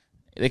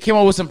 They came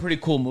up with some pretty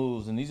cool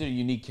moves, and these are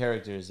unique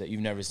characters that you've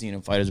never seen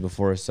in fighters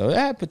before. So that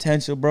had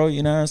potential, bro.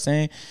 You know what I'm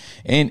saying?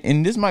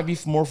 And this might be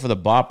more for the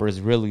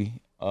boppers, really.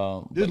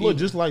 This look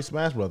just like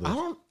Smash Brothers.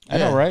 I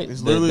know, right?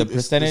 It's The literally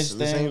percentage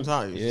the thing. same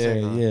time. It's the Yeah,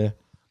 same time. yeah.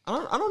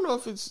 I don't know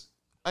if it's.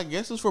 I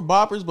guess it's for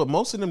boppers, but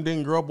most of them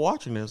didn't grow up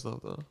watching that stuff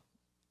though.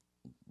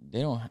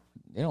 They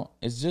don't.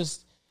 It's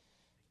just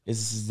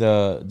it's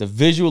the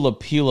visual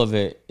appeal of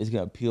it is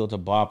gonna appeal to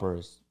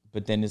boppers,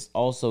 but then it's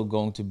also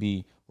going to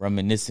be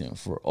reminiscent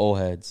for old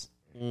heads.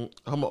 I'm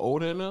an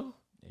old head now.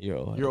 You're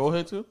old. You're old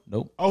head too.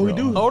 Nope. Oh, we You're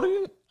do. old. How old are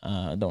you?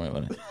 Don't worry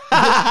about it.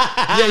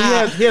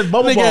 Yeah, he has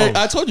bubble Nigga, balls.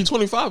 I told you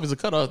 25 is a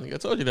cutoff. Nigga. I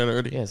told you that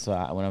already. Yeah. So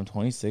when I'm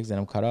 26, then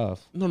I'm cut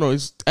off. No,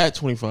 it's at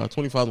 25.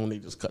 25 is when they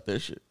just cut that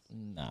shit.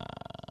 Nah.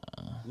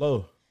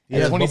 Low. He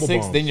At has 26,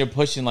 bubble bombs. then you're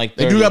pushing like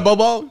 30. They do got bubble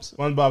bombs?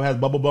 SpongeBob has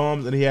bubble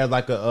bombs, and he has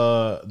like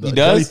the He does?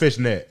 jellyfish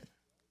net.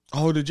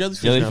 Oh, the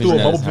jellyfish. Jellyfish now. Threw a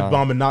net. bubble That's hard.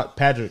 bomb and not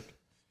Patrick.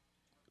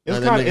 It's Nah,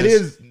 that kind of. It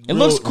nigga's- is. It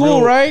looks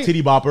cool, right?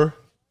 Titty bopper.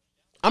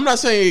 I'm not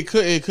saying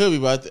it could be,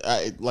 but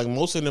like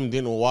most of them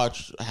didn't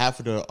watch half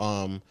of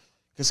the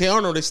because Hey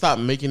Arnold, they stopped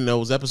making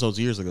those episodes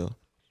years ago,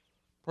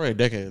 probably a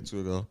decade or two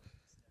ago.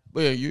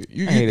 But yeah,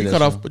 you hated that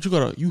cut off, show. but you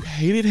cut off. You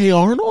hated Hey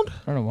Arnold?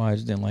 I don't know why I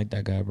just didn't like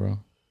that guy, bro.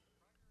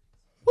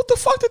 What the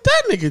fuck did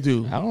that nigga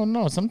do? I don't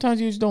know. Sometimes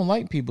you just don't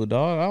like people,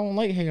 dog. I don't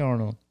like Hey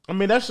Arnold. I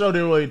mean, that show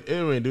didn't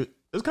really do.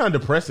 It's kind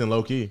of depressing,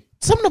 low key.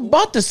 Something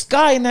about the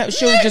sky in that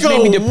show just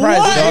made me depressed,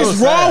 What dog. is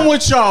wrong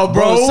with y'all,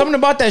 Bro, something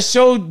about that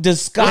show, the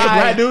What's the black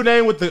sky. dude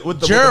name with the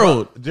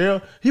Gerald.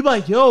 Gerald. He be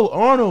like, "Yo,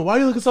 Arnold, why are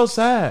you looking so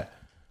sad?"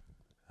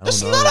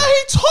 That's not how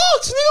he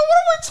talks, nigga. What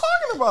am I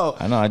talking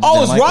about? I know, I just Oh,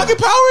 didn't is like Rocket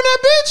that. Power in that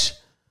bitch?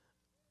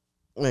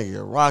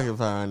 Nigga, Rocket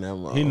Power in that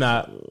motherfucker. He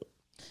not.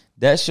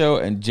 That show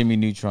and Jimmy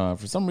Neutron.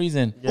 For some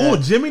reason, Oh,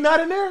 Jimmy not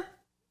in there.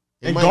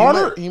 And He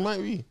Garner. he might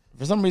be.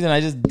 I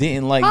just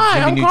didn't like Hi,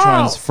 Jimmy I'm Neutron's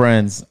Carl.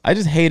 friends. I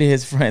just hated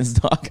his friends,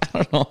 dog. I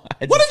don't know. What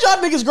did y'all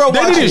niggas grow up They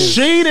watching? need a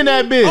Sheen in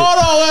that bitch. Hold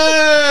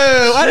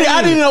on, wait.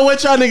 I didn't know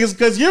what y'all niggas,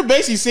 because you're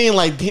basically saying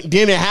like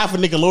damn near half of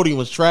Nickelodeon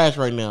was trash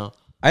right now.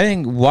 I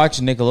didn't watch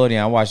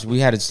Nickelodeon. We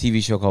had a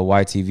TV show called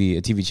YTV,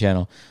 a TV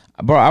channel.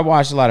 Bro, I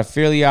watched a lot of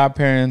Fairly Odd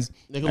Parents,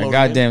 Nickelodeon.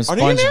 goddamn Are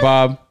they in there?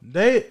 SpongeBob.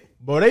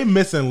 They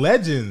missing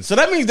legends. So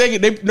that means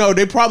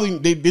they probably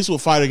this is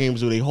what fighter games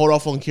do. They hold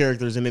off on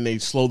characters and then they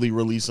slowly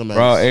release them.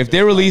 Bro, if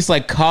they release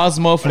like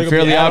Cosmo from They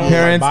gonna be Fairly Odd add-ons, like,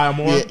 Parents, buy 'em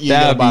more? Yeah, that'd you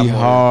gotta buy be more.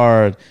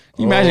 hard.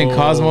 Can you imagine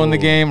Cosmo in the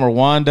game or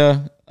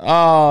Wanda?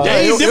 Oh, Yeah,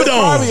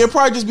 it'd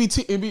probably just be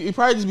Timmy. It'd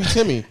probably just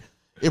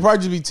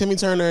be Timmy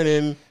Turner, and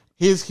then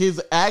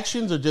his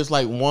actions are just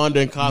like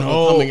Wanda and Cosmo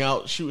No. coming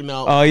out, shooting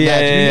out. oh yeah,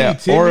 You yeah,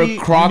 need yeah. Or Timmy,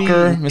 Crocker,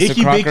 you need Mr.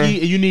 Icky Crocker. Bicky,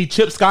 and you need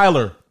Chip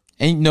Skyler.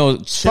 And no,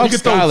 fuck could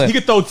throw- Skyler. he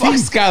could throw fuck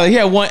teeth. Skyler. He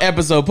had one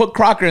episode. Put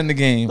Crocker in the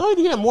game. No,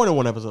 he had more than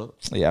one episode.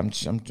 Yeah, I'm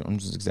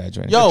just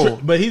exaggerating. Yo,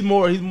 But he's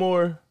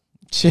more.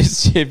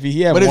 Chippy.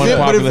 He had but one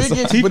popular.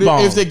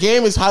 if the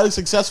game is highly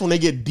successful and they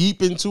get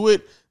deep into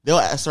it, they'll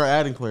start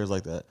adding players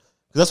like that.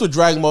 Because that's what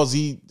Dragon Ball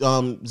Z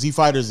Z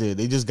Fighters did.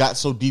 They just got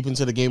so deep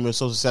into the game and were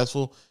so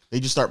successful, they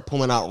just start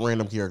pulling out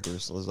random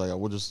characters. So it's like,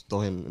 we'll just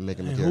throw him and make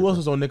him a character. Who else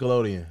was on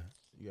Nickelodeon?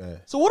 Yeah.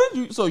 So what did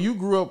you? So you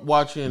grew up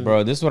watching,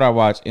 Bro, this is what I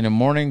watch. In the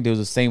morning, there was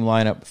the same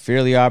lineup.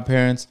 Fairly Odd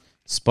Parents,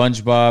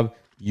 SpongeBob,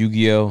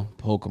 Yu-Gi-Oh!,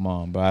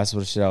 Pokemon. Bro, that's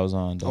what shit I was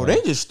on. Dog. Oh, they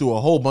just threw a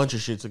whole bunch of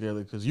shit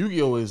together because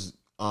Yu-Gi-Oh is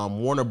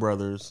Warner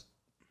Brothers,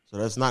 so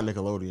that's not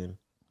Nickelodeon.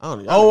 I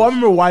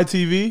remember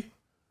YTV.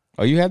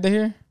 Oh, you had that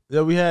here?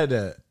 Yeah, we had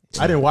that.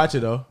 I didn't watch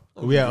it though.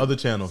 We had other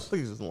channels.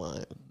 Please just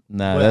lying.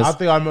 Nah, But that's I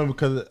think I remember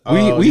because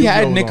we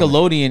had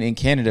Nickelodeon in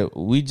Canada.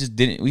 We just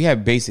didn't. We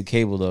had basic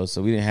cable though,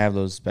 so we didn't have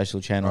those special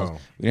channels. Oh.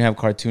 We didn't have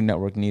Cartoon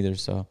Network neither.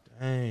 So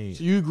Dang.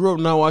 So you grew up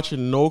not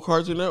watching no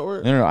Cartoon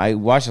Network? no. I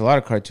watched a lot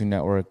of Cartoon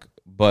Network,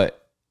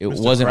 but it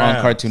Mr. wasn't on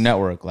Krabs. Cartoon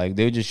Network. Like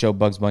they would just show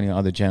Bugs Bunny on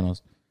other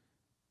channels.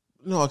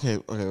 No, okay,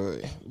 wait.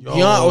 Yo,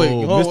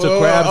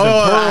 Mr. Krabs and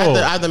Pearl.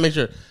 I have to make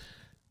sure.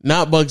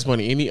 Not Bugs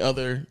Bunny. Any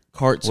other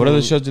cartoon? What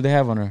other shows did they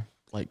have on there?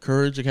 Like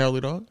Courage the Cowardly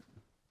Dog?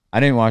 I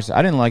didn't watch that.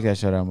 I didn't like that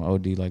show. I'm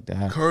OD like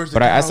that. Courage the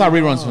But I saw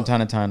Cowardly reruns Dog. from time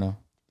to time though.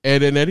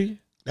 Ed and Eddie?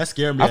 That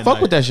scared me. I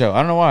fuck with that show. I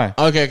don't know why.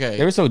 Okay.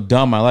 They were so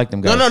dumb. I like them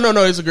guys.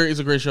 No. It's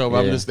a great show. But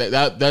I'm Yeah. just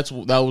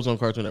that was on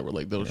Cartoon Network.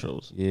 Like those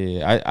shows.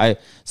 Yeah, I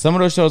some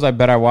of those shows I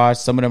bet I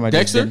watched. Some of them I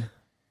just Dexter? didn't.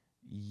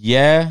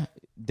 Yeah,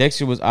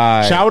 Dexter was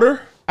I.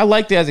 Chowder. I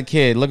liked it as a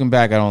kid. Looking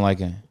back, I don't like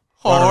it.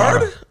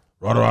 Hard.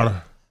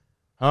 Rada.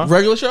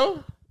 Regular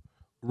show?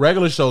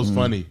 Regular show's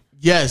funny.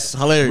 Yes,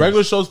 hilarious.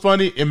 Regular show's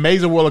funny.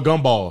 Amazing World of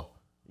Gumball.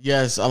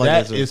 Yes, I like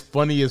that. That too. is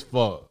funny as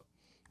fuck.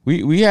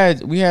 We had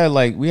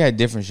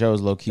different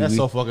shows low key. That's we,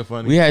 so fucking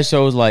funny. we had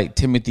shows like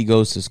Timothy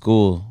Goes to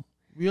School.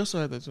 We also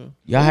had that too.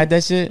 Y'all had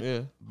that shit? Yeah.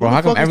 Bro, Who the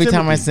how come fuck is every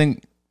time I Timothy?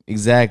 sing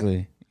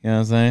exactly? You know what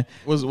I'm saying?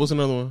 What's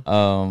another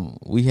one?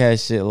 We had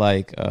shit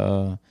like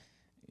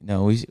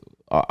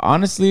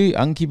honestly, I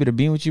can keep it a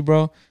bean with you,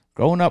 bro.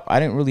 Growing up, I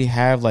didn't really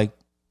have like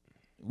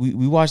we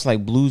watched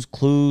like Blue's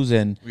Clues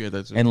and We had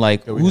that too.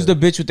 like we who's had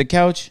the bitch with the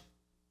couch?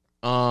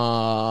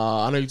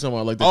 I know you're talking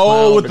about like the Oh,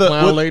 clown, with the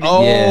clown lady.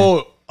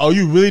 Yeah. Oh,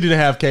 you really didn't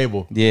have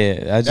cable. Yeah,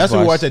 I just That's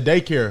what we watched watched.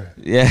 at daycare.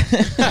 Yeah,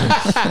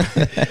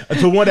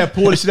 The one that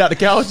pulled the shit out the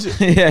couch.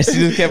 yeah. She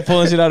just kept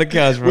pulling shit out of the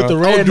couch, bro. With the Oh,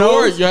 red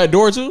Dora. nose. You had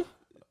Dora too?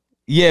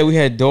 Yeah, we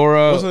had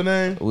Dora. What's her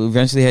name? We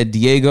eventually had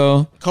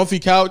Diego. Comfy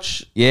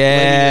couch.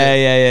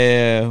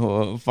 Yeah.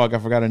 Well, fuck, I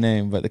forgot her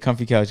name, but the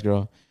comfy couch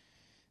girl.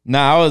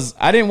 Nah,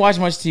 I didn't watch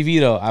much TV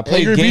though. I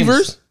played Angry games.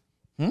 Beavers?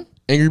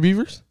 Angry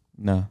Beavers?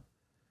 No,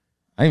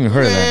 I didn't even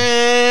heard of that.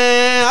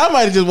 Man, I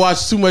might have just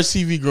watched too much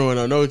TV growing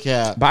up. No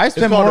cap. But I It's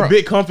spent called more. a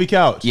big comfy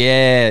couch.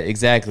 Yeah,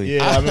 exactly.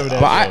 Yeah, I remember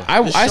that. But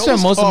show. I show spent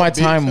was most of called my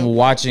Big time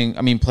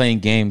Comfy. playing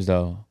games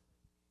though.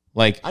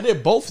 Like I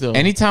did both though.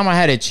 anytime I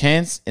had a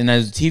chance and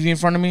there's a TV in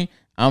front of me,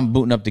 I'm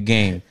booting up the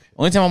game.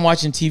 Only time I'm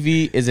watching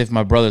TV is if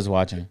my brother's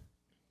watching.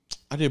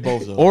 I did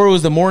both though. Or it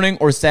was the morning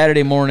or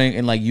Saturday morning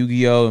and like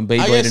Yu-Gi-Oh! And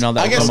Beyblade and all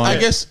that. I would come on.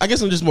 guess I'm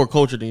just more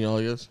cultured than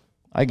y'all.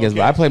 I guess.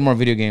 But I played more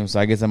video games, so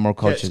I guess I'm more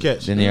cultured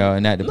Catch. than y'all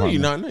in that No, department.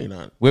 you're not. No, you're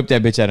not. Whip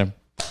that bitch at him.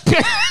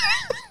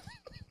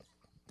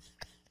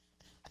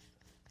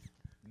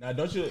 Now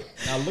don't you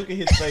now look at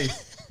his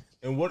face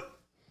and what?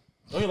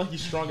 Don't you like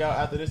he's strung out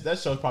after this? That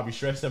show's probably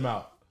stressed him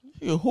out.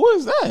 Yo, who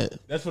is that?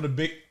 That's for the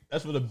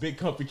big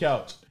comfy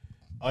couch.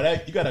 Oh,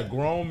 that you got a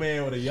grown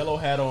man with a yellow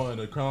hat on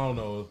and a crown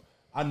nose.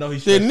 I know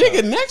he's The stressed nigga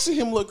out. next to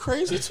him look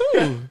crazy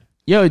too.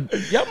 Yo,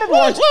 y'all remember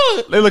watching?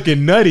 Look. They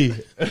looking nutty.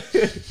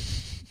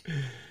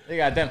 They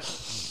got them.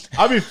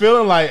 I be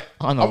feeling like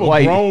On I'm the a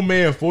white. grown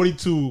man,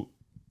 42,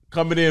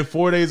 coming in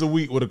 4 days a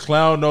week with a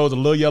clown nose, a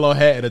little yellow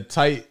hat, and a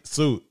tight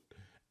suit.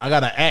 I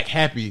gotta act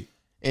happy.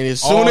 And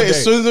as All soon day.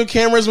 as the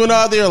cameras went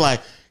out there,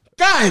 like,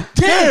 God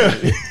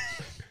damn.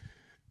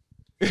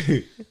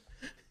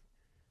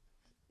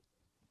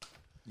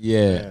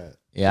 Yeah.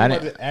 I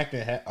didn't.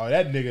 Acting oh,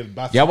 that nigga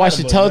about to Y'all watch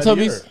the slide him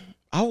a Teletubbies? nutty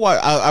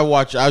I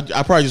watch.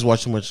 I probably just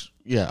watch too much.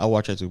 Yeah, I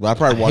watch that too. But I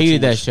probably watch hated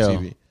too that much show.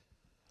 TV.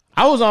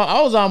 I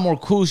was on more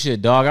cool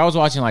shit, dog. I was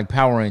watching like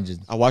Power Rangers.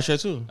 I watch that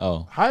too.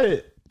 Oh, How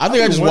did I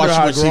think I just wonder watched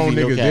how too much grown TV,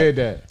 no niggas cap. did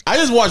that. I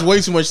just watch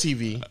way too much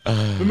TV.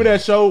 Remember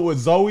that show with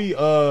Zoe?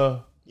 Yeah.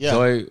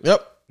 Zoe-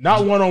 Yep.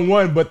 Not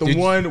 1-on-1, but the Did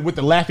you- one with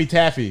the Laffy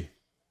Taffy,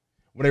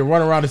 when they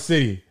run around the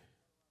city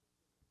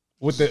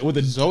with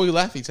the Zoe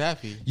Laffy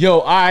Taffy. yo,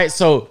 all right.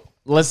 So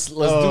let's do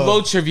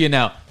low trivia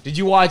now. Did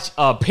you watch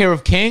Pair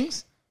of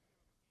Kings?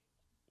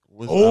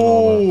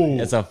 oh,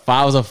 It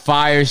was a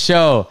fire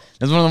show.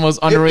 That's one of the most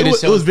underrated it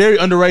shows. was very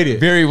underrated.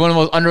 One of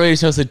the most underrated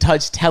shows to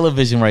touch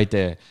television right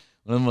there.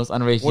 One of the most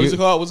underrated. What is it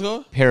called? What's it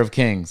called? Pair of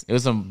Kings. It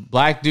was some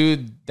black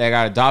dude that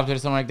got adopted or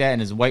something like that,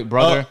 and his white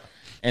brother,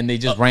 and they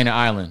just ran an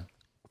island.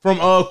 From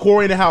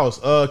Corey in the House,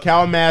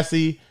 Cal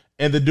Massey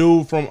and the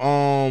dude from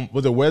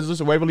was it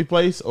Wesley Waverly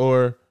Place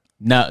or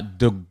Now,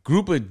 the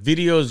group of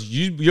videos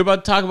you're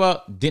about to talk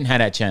about didn't have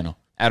that channel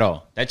at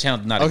all. That channel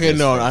did not Okay, exist.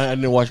 no, I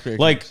didn't watch Pair of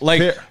Kings.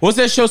 Like, what's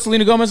that show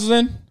Selena Gomez was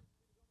in?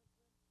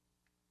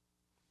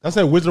 That's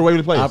that Wizard of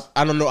Waverly Place.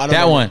 I don't know. I don't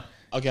That know. one.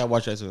 Okay, I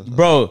watched that too.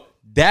 Bro,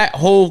 that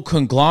whole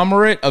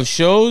conglomerate of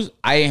shows,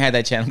 I ain't had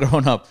that channel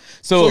growing up.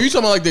 So you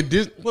talking about like the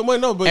Disney? Wait,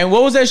 no, but And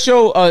what was that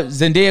show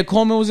Zendaya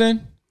Coleman was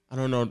in? I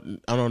don't know.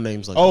 I don't know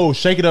names like. Oh,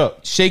 Shake It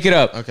Up. Shake It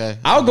Up. Okay.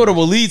 I'll go to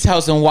Waleed's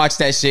house and watch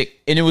that shit.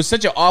 And it was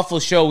such an awful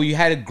show. We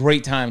had a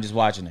great time just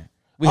watching it.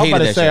 We I'm hated about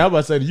to that say, show. I'm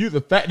about to say,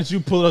 the fact that you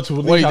pulled up to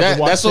a Wait, house and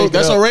watch that's Shake It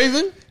that's Up. a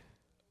Raven.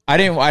 I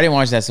didn't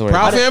watch that story.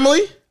 Proud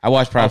Family. I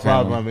watched Proud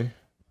Proud Family. Family.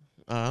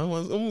 I'm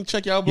gonna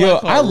check y'all. Yo,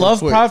 Black Card I real love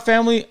quick. Proud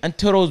Family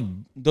until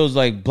those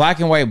like black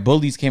and white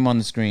bullies came on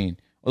the screen.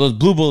 Or those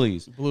blue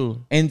bullies.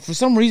 Blue. And for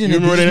some reason, You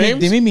remember their names?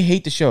 they made me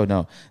hate the show.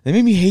 No. They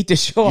made me hate the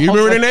show. You I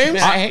was remember their like,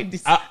 names? I hate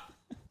this.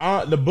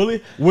 The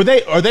bully were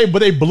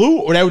they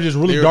blue or they were just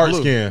really They were dark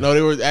blue. skinned? No, they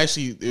were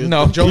actually.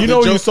 No. the joke, You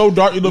know the you joke, so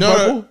dark you look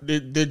purple.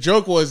 the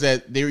joke was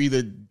that they were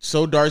either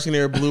so dark skinned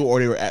they were blue, or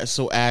they were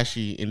so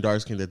ashy and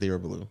dark skinned that they were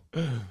blue.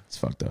 It's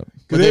fucked up.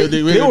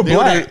 They were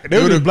black.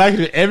 They were just blacker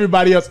than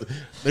everybody else.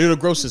 They were the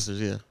Gross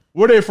Sisters. Yeah.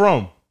 Where they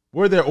from?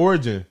 Where their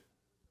origin?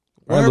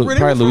 Where they were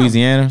Probably from.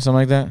 Louisiana or something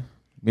like that.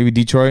 Maybe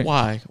Detroit.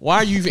 Why? Why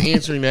are you even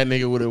answering that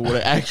nigga with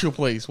an actual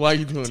place? Why are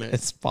you doing that?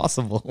 It's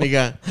possible.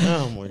 Nigga,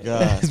 oh my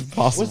god. It's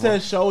possible. What's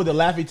that show? The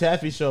Laffy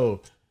Taffy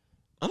show.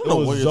 I don't It know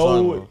what was you're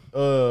talking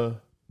about.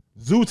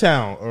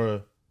 Zootown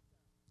or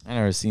I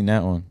never seen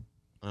that one.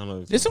 I don't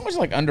know. There's so much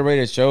like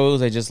underrated shows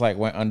that just like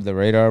went under the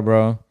radar,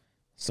 bro.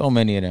 So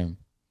many of them.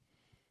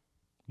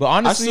 But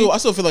honestly, I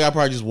still feel like I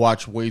probably just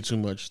watch way too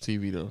much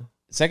TV though.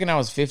 second I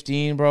was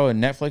 15, bro,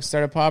 and Netflix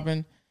started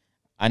popping,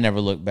 I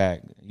never looked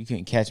back. You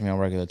couldn't catch me on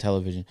regular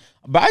television.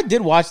 But I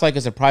did watch like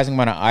a surprising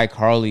amount of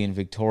iCarly and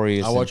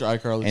Victorious. I watch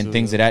iCarly and too,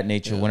 things yeah. of that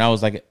nature. When I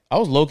was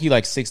low key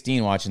like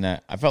 16 watching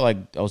that. I felt like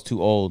I was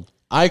too old.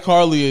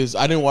 iCarly is.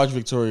 I didn't watch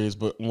Victorious,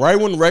 but right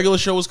when regular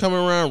show was coming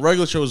around,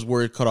 regular show is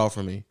where it cut off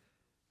for me.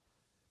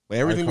 But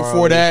everything iCarly.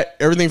 before that,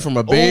 everything from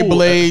a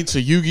Beyblade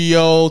to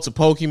Yu-Gi-Oh to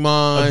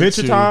Pokemon,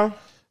 Adventure to Time.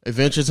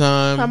 Adventure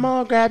Time. Come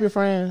on, grab your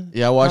friend.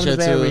 Yeah, I watched that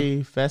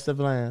too. Festive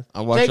land.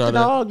 I watched Take all the that.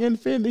 dog and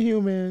feed the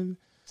human.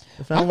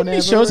 How come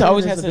these shows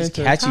always have such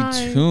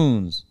catchy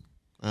tunes?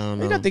 I don't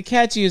They know. got the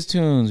catchiest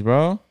tunes,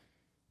 bro.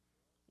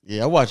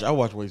 Yeah, I watch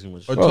way too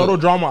much. Or Total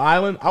Drama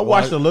Island. I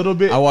watched a little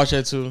bit. I watch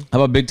that too. How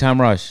about Big Time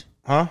Rush?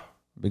 Huh?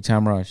 Big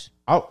Time Rush.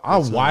 I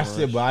watched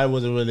it, but I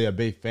wasn't really a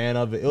big fan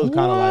of it. It was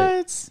kind of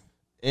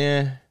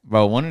like,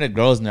 Bro, one of the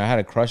girls in there, I had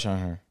a crush on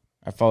her.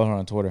 I follow her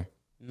on Twitter.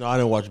 No, I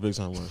didn't watch Big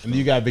Time Rush. And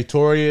you got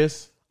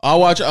Victorious, I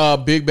watch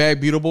Big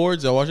Bag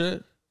Beetleborgs. I watch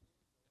it.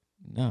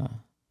 Nah.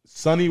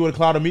 Sunny with a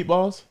Cloud of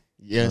Meatballs.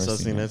 Yes, Never I've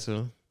seen seen that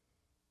too.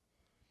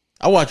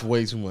 I watch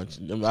way too much.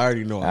 I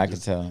already know. I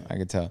could tell.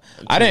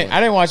 I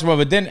didn't watch more,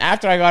 but then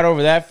after I got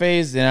over that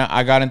phase, then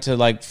I got into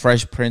like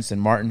Fresh Prince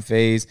and Martin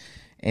phase,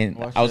 and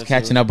Watch I was that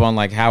catching too. up on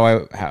like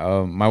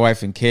how my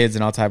wife and kids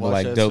and all type of Watch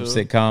like that dope too.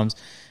 sitcoms.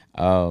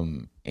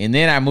 And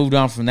then I moved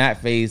on from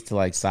that phase to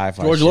like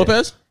sci-fi. George shit.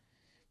 Lopez.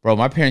 Bro,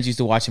 my parents used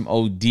to watch him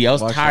OD. I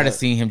was Watch tired of that.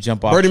 seeing him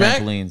jump off Bernie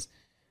Mac? trampolines.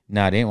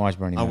 Nah, they didn't watch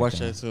Bernie I Mac. watched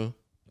though. that too.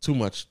 Too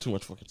much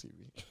fucking TV.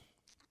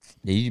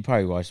 Yeah, you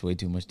probably watched way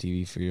too much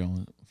TV for your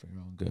own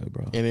good,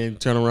 bro. And then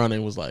turn around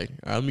and was like,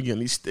 all right, let me get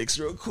these sticks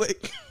real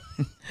quick.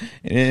 And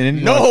then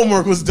you No watched-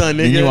 homework was done,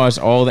 Then you nigga. watched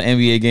all the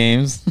NBA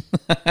games.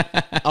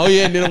 Oh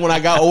yeah, and then when I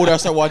got older, I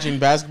started watching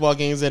basketball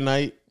games at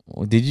night.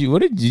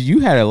 You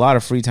had a lot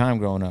of free time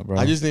growing up, bro.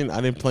 I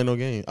didn't play no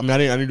game. I mean, I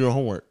didn't do no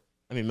homework.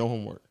 I didn't know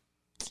homework.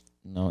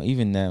 No,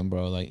 even then,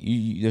 bro. Like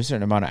you there's a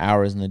certain amount of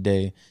hours in the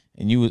day,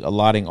 and you was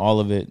allotting all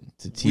of it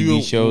to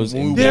TV shows.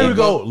 when and we There we games.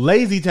 go.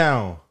 Lazy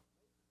Town.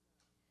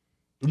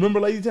 Remember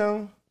Lazy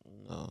Town?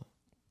 No.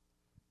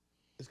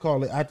 It's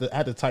called. I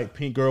had to type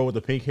 "pink girl with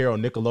the pink hair"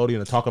 on Nickelodeon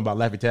and talking about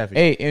Laffy Taffy.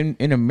 Hey,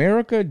 in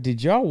America,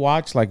 did y'all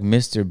watch like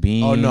Mr.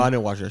 Bean? Oh no, I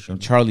didn't watch that show.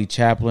 and Charlie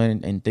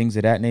Chaplin and things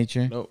of that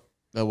nature? Nope,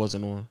 that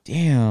wasn't on.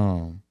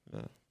 Damn.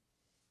 No.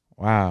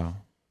 Wow.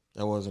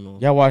 That wasn't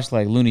on. Y'all watched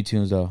like Looney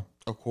Tunes though.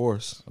 Of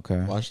course. Okay.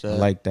 Watch that. I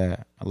like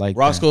that. I like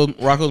Roscoe's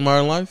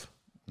Modern Life.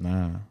 that.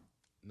 Nah.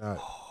 Nah,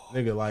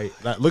 nigga, like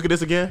look at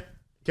this again.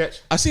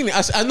 Catch. I seen it.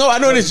 I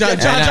know this John.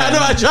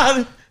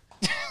 John.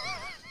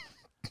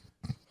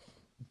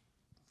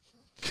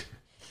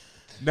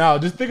 Now,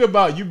 just think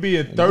about you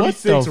being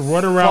 36, What the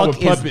running around with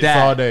fuck is puppets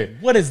that? all day.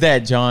 What is that,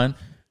 John?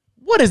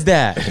 What is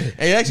that?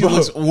 It actually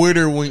looks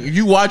weirder when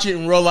you watch it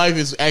in real life.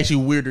 It's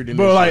actually weirder than.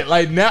 But this shit.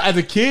 like now, as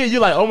a kid, you're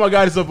like, oh my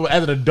god, it's up.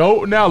 As an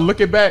adult now,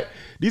 looking back,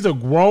 these are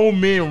grown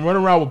men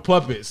running around with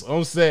puppets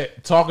on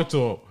set, talking to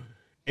them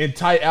in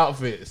tight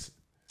outfits.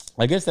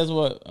 I guess that's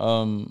what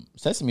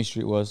Sesame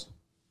Street was.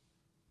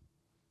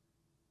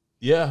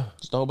 Yeah,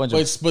 Just a whole bunch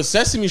of But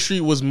Sesame Street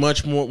was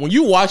much more. When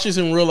you watch this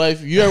in real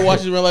life, you ever watch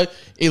it in real life,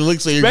 it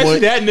looks like you're especially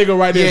going. that nigga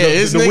right Yeah,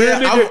 there. it's the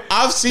weird nigga.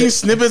 I've seen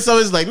snippets of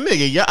it. It's like,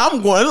 nigga, yeah,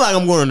 I'm going. It's like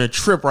I'm going on a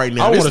trip right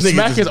now. I want This to nigga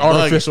smack just his bugging.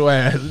 artificial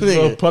ass, his Nigga.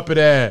 little puppet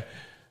ass.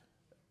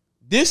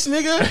 This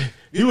nigga,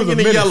 He was nigga a in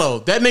the menace. yellow.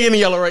 That nigga in the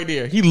yellow right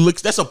there. He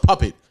looks. That's a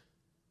puppet.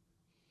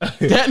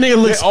 That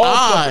nigga looks all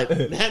odd.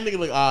 That nigga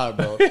look odd,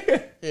 bro.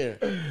 Here.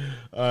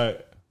 All right.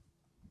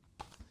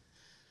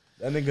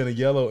 That nigga in the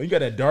yellow. You got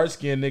that dark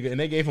skinned nigga, and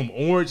they gave him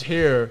orange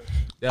hair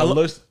that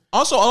looks.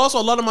 Also,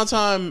 a lot of my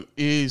time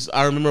is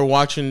I remember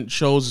watching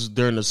shows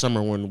during the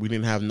summer when we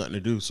didn't have nothing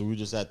to do, so we were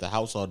just at the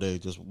house all day,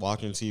 just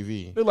watching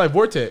TV. Look like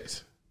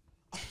Vortex.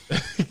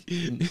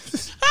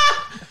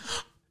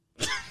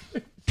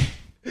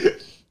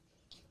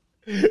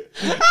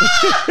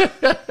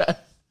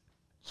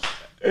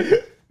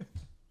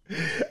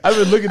 I've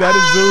been looking at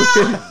his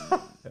Zoom.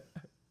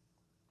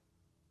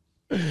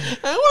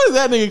 Hey, what is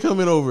that nigga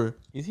coming over?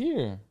 He's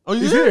here. Oh,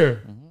 He's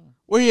here.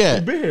 Where he He's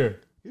at? been here.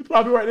 He's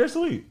probably right there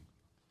asleep.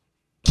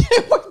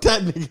 Can't wake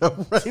that nigga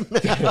up right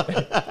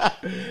now.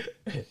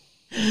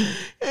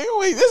 Hey,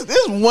 wait,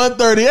 this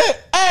 1:30.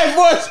 Hey,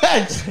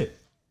 Vortex.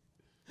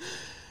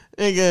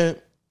 Nigga,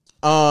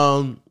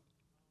 y'all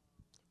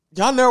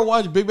never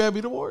watch Big Bad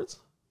Beat Awards?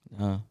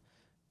 I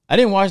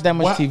didn't watch that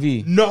much What?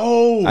 TV.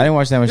 No, I didn't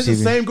watch that much This TV. is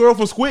the same girl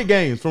from Squid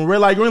Games, from Red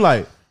Light, Green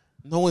Light.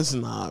 No, it's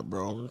not,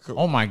 bro.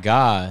 Oh my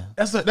god,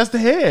 That's the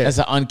head. that's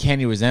an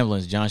uncanny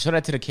resemblance, John. Show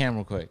that to the camera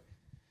real quick.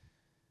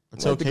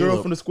 That's like the girl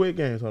from the Squid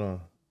Games. Hold on.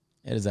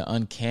 It is an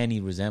uncanny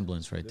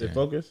resemblance right Did it there.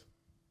 focus?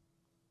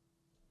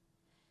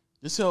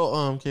 Just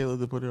tell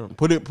Caleb to put it on.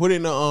 Put it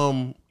in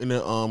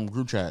the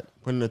group chat.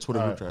 Put it in the Twitter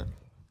group chat.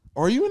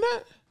 Are you in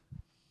that?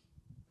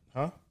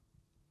 Huh?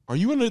 Are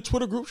you in the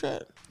Twitter group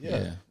chat?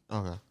 Yeah.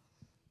 Okay.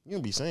 You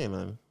don't be saying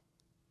nothing.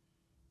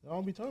 I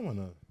don't be talking about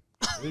nothing.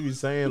 They be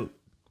saying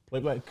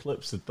playback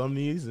clips and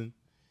thumbnails, and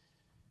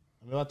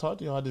I mean, I talked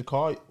to you. I just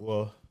call you.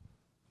 Well,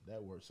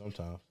 that works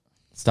sometimes.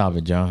 Stop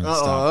it, John.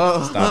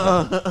 Stop.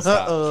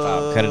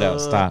 Cut it out.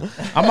 Stop.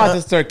 I'm about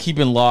to start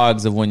keeping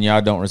logs of when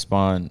y'all don't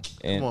respond.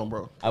 And Come on,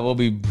 bro. I will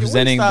be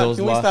presenting those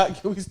logs.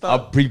 Can we stop?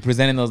 I'll be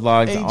presenting those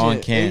logs on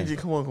cam. AJ,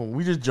 come on.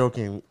 We just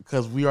joking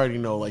because we already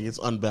know like it's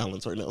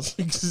unbalanced right now.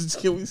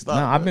 Can we stop?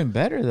 No, I've been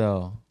better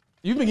though.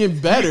 You've been getting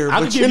better, I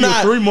but can you're give you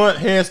not. a 3-month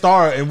head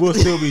start, and we'll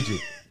still beat you.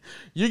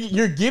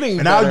 You're getting,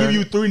 And better. I'll give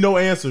you 3 no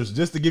answers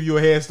just to give you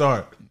a head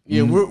start.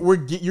 Yeah,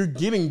 you're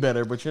getting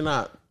better, but you're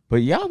not.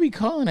 But y'all be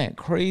calling at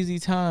crazy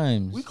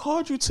times. We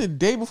called you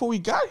today before we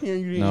got here,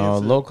 and you didn't No,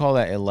 answer. low call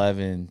at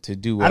 11 to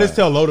do what? I just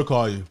tell Lo to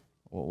call you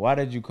Why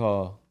did you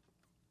call?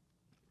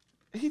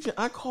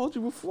 I called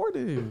you before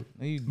then.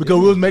 No, you because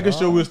we was making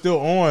sure we were still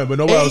on, but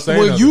nobody was saying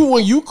when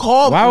nothing. you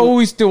called,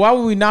 Why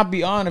would we not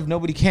be on if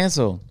nobody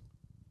canceled?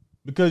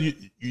 Because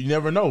you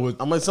never know.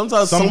 I mean,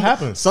 sometimes Something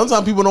happens.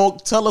 Sometimes people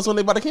don't tell us when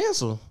they about to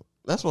cancel.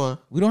 That's why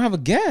We don't have a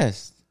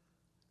guest.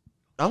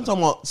 I'm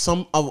talking about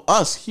some of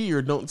us here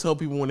don't tell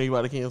people when they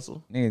about to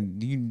cancel.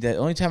 Nigga, the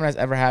only time that's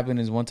ever happened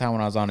is one time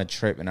when I was on a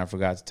trip and I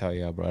forgot to tell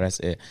y'all, bro. That's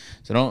it.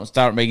 So don't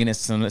start making it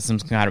some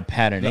kind of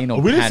pattern. Ain't no.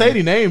 We didn't say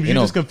any names. You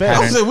just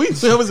confessed. I said we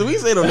say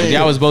no name.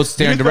 Y'all was both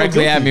staring You felt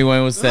directly at guilty. me when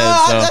it was said.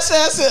 I So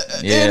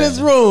said Yeah. in his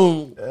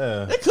room.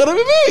 Yeah. It could have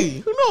been me.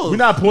 Who knows? We're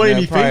not pointing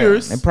any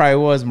fingers. It probably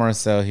was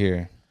Marcel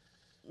here.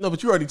 No,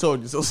 but you already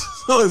told you, so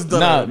it's done.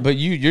 No, already. but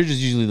you're just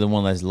usually the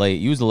one that's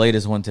late. You was the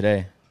latest one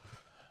today.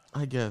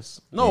 I guess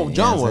no. Yeah,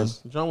 John yeah,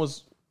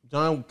 was.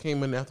 John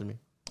came in after me.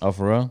 Oh,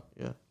 for real?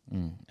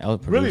 Yeah.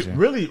 Producer.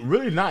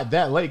 Really not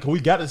that late. Cause we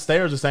got the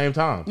stairs at the same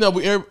time. No,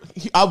 but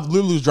I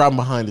literally was driving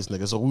behind this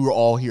nigga, so we were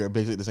all here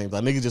basically at the same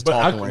time. Niggas just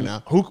talking right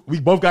now. We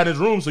both got in his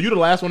room, so you're the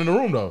last one in the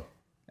room though.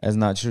 That's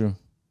not true.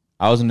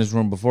 I was in this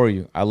room before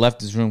you. I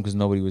left this room because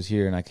nobody was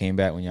here, and I came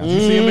back when y'all. Did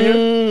you see him in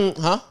here?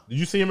 Huh? Did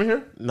you see him in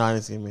here? No, I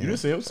didn't see him. You didn't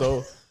see him,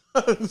 so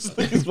This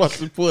nigga's about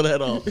to pull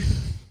that off.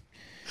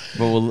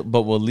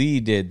 But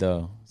Waleed did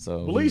though.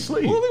 So Waleed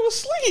sleep. Well, he was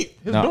asleep.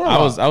 His No, door I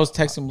locked. was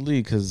texting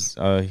Waleed because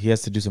he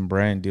has to do some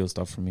brand deal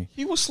stuff for me.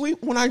 He was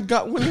asleep when I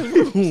got in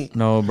the room.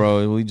 No,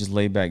 bro, we just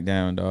laid back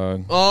down,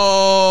 dog.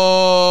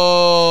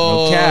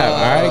 Oh, No cap.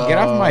 All right, get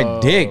off my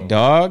dick,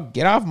 dog.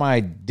 Get off my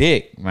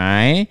dick,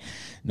 man.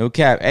 No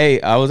cap.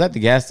 Hey, I was at the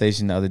gas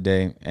station the other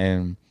day,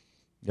 and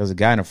there was a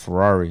guy in a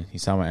Ferrari. He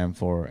saw my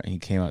M4, and he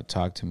came out to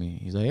talk to me.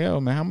 He's like, "Yo,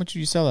 man, how much did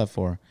you sell that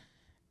for?"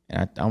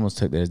 And I almost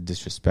took that as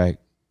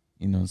disrespect.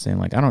 You know what I'm saying?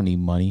 Like, I don't need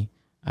money.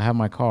 I have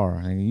my car.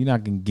 Like, you're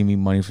not gonna give me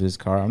money for this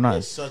car. I'm not.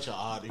 That's such an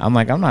odd. I'm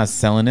like, I'm not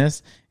selling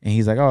this. And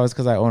he's like, oh, it's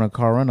because I own a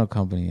car rental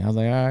company. I was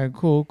like, all right,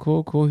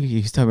 cool.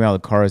 He's telling me all the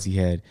cars he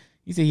had.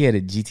 He said he had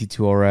a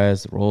GT2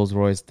 RS, Rolls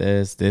Royce,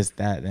 this,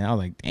 that. And I was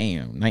like,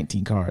 damn,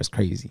 19 cars,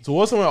 crazy. So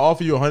what someone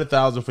offer you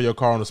 $100,000 for your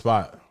car on the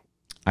spot?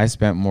 I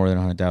spent more than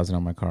 $100,000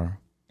 on my car,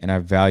 and I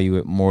value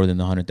it more than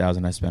the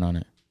 $100,000 I spent on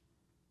it.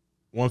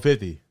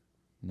 $150,000,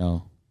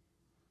 No,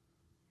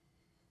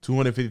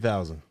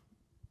 $250,000.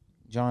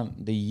 John,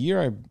 the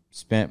year I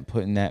spent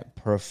putting that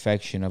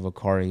perfection of a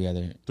car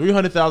together,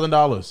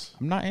 $300,000.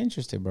 I'm not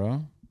interested,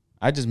 bro.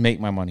 I just make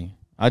my money.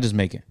 I just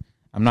make it.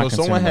 I'm not. So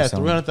concerned someone about has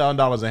selling it.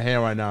 $300,000 in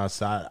hand right now and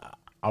said,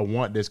 I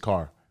want this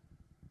car,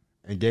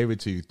 and gave it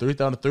to you.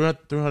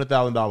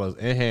 $300,000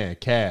 in hand,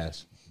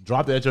 cash.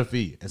 Dropped it at your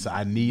feet and said,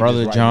 I need Brother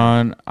this right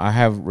John, I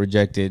have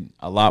rejected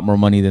a lot more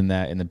money than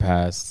that in the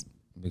past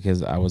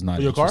because I was not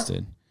For your car?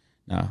 interested.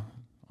 Nah,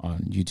 on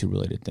YouTube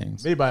related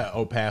things. now.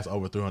 Anybody pass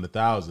over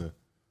 $300,000.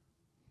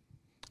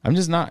 I'm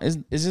just not. It's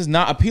just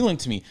not appealing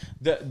to me.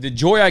 The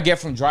joy I get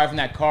from driving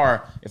that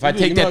car. If I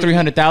take that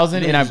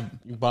 $300,000 and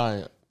you buy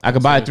it. I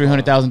could buy a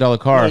 $300,000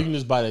 car. No, you can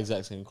just buy the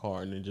exact same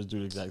car and then just do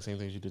the exact same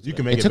things you did. You today.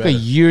 can make It it took better. a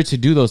year to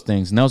do those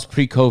things, and that was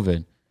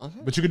pre-COVID.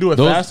 But you can do it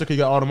faster because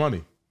you got all the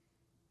money.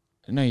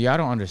 No, y'all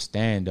don't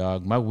understand,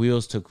 dog. My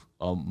wheels took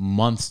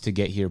months to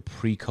get here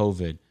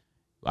pre-COVID.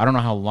 I don't know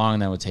how long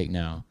that would take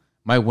now.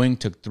 My wing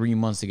took 3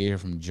 months to get here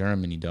from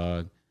Germany,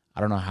 dog. I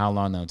don't know how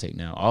long that would take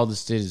now. All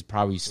this is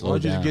probably Why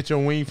slowed don't you down. just get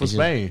your wing from It's just-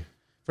 Spain?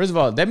 First of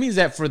all, that means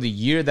that for the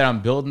year that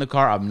I'm building the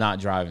car, I'm not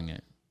driving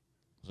it.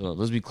 So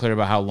let's be clear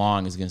about how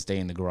long it's going to stay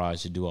in the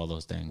garage to do all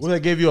those things. Well, they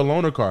gave you a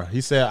loaner car.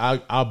 He said,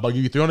 I'll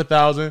give you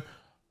 $300,000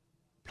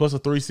 plus a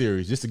 3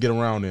 Series just to get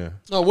around there.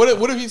 No, what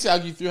if he said I'll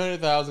give you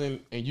 $300,000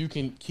 and you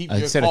can keep your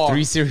Instead car? of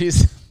 3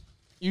 Series,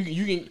 You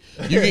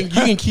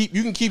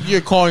can keep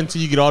your car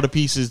until you get all the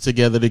pieces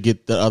together to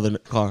get the other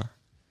car.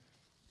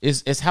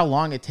 it's how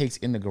long it takes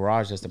in the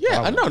garage. That's the Yeah,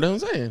 problem. I know.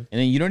 That's what I'm saying.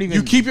 And then you don't even.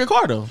 You keep your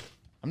car though.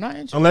 I'm not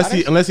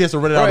interested. Unless he has to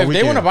rent it out Bro, on the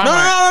if they weekend. want to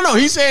buy No.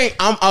 He's saying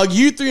I'll give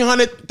you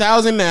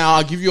 $300,000 now.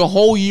 I'll give you a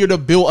whole year to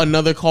build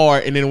another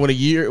car, and then when the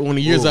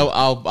year's up,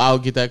 I'll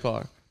get that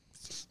car.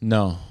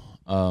 No.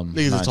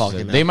 Niggas not are talking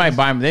interested. now. They might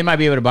buy. They might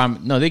be able to buy.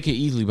 No, they could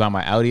easily buy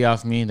my Audi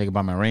off me. They could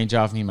buy my Range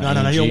off me. My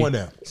No, he AMG. don't want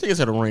that. This nigga's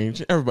at a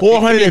range.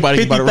 Everybody, anybody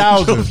can buy the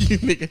range $450,000. off you,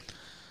 nigga.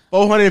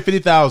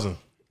 $450,000.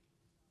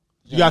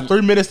 You got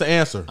 3 minutes to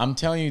answer. I'm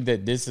telling you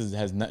that this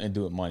has nothing to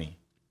do with money.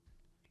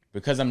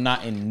 Because I'm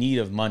not in need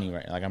of money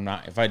right. Like I'm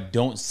not. If I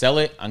don't sell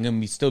it, I'm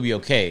gonna still be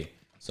okay.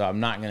 So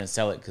I'm not gonna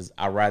sell it because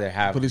I'd rather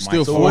have. But it's my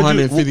still soul. what would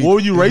you- 450. what were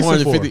you racing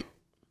for? 450.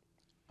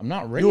 I'm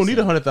not You racing. don't need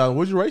 $100,000.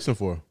 What you racing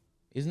for?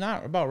 It's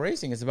not about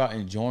racing. It's about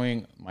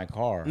enjoying my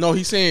car. No,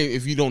 he's saying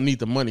if you don't need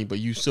the money, but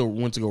you still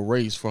want to go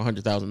race for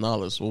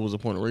 $100,000, what was the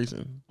point of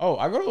racing? Oh,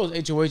 I go to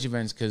those HOH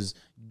events because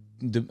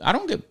I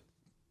don't get.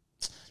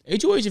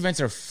 HOH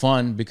events are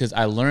fun because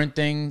I learn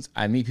things.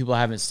 I meet people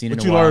I haven't seen What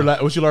in you a while.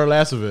 learned? What you learned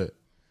last of it?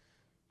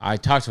 I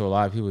talked to a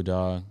lot of people,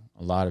 dog.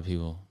 A lot of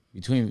people.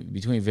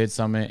 Between Vid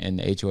Summit and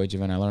the HOH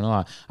event, I learned a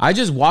lot. I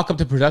just walk up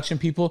to production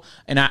people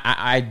and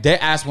I did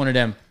ask one of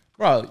them,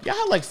 bro, y'all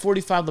have like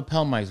 45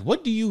 lapel mics.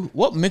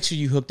 What mixer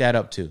you hook that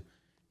up to?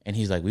 And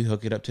he's like, we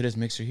hook it up to this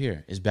mixer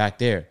here. It's back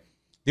there.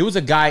 There was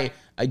a guy.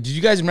 Did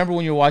you guys remember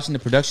when you were watching the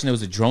production? There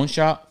was a drone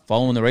shot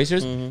following the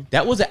racers. Mm-hmm.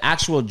 That was an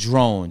actual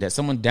drone that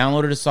someone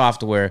downloaded the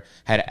software,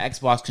 had an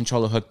Xbox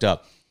controller hooked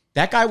up.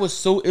 That guy was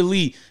so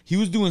elite. He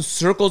was doing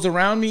circles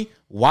around me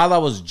while I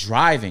was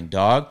driving,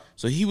 dog.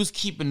 So he was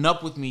keeping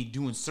up with me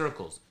doing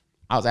circles.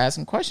 I was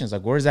asking questions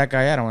like, "Where's that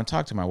guy at? I want to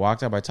talk to him." I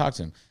walked up, I talked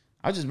to him.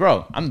 I was just,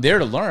 bro, I'm there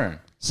to learn.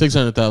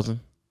 600,000.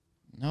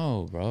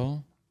 No,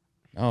 bro.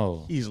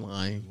 No. He's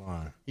lying.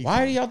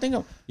 Why do y'all think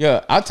I'm?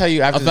 Yeah, I'll tell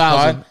you after this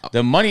 1,000. pod,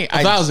 the money.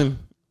 $1,000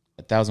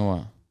 1,000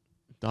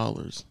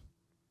 what?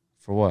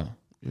 For what?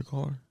 Your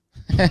car.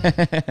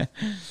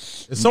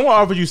 If someone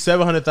offered you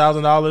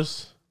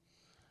 $700,000,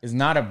 It's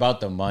not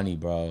about the money,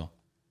 bro.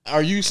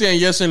 Are you saying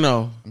yes or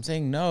no? I'm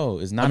saying no.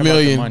 It's not $1 about the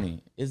million.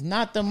 money. It's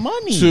not the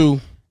money.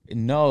 2,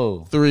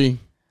 No. 3.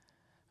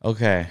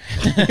 Okay.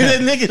 That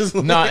nigga's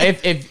No,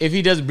 if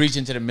he does breach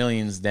into the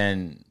millions,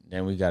 then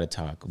we gotta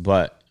talk.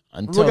 But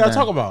until what we gotta then,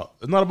 talk about?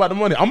 It's not about the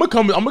money. I'm gonna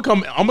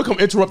come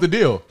interrupt the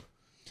deal.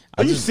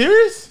 Are you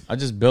serious? I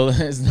just build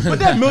it. Put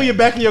that million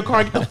back in your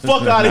car and get the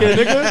fuck out of here,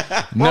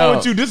 nigga. Why No.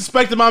 would you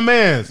disrespecting my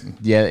mans?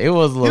 Yeah, it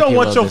was. You don't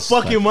want your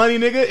fucking money,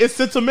 nigga. It's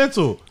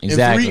sentimental.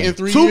 Exactly. In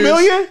 3 $2 years,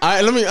 million?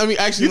 Let me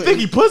actually. You think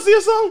he pussy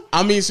or something?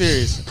 I'm being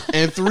serious.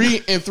 In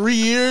 3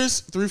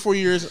 years, 4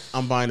 years,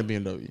 I'm buying a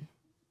BMW.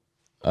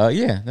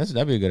 Yeah,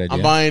 that'd be a good idea.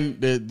 I'm buying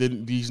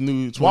these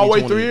new. Why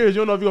wait 2020. 3 years?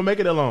 You don't know if you're gonna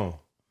make it that long.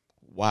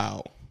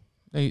 Wow.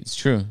 Hey, it's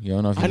true. You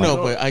don't know if you I know,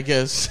 might- but I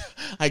guess.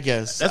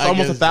 That's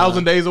almost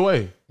 1,000 days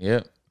away.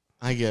 Yep.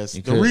 I guess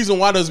You the could. reason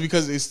why though is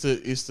because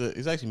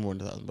it's actually more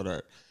than 1,000, but all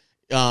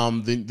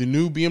right. The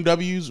new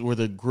BMWs where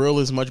the grill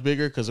is much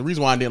bigger, because the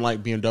reason why I didn't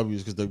like BMWs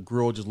because the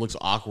grill just looks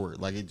awkward,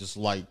 like it just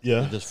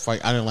Yeah. it just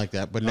fight. I didn't like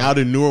that, but now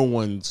the newer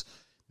ones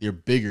they're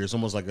bigger. It's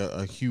almost like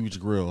a huge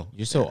grill.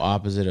 You're so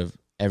opposite of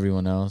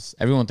everyone else.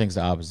 Everyone thinks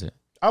the opposite.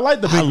 I like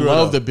the big I grill,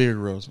 love though. the bigger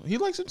grills. He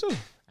likes it too.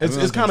 It's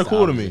Everyone kind of thinks the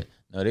cool to me. opposite.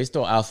 No, they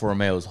stole Alfa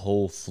Romeo's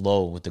whole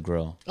flow with the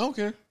grill.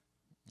 Okay.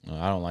 No,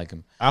 I don't like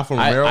them. Alfa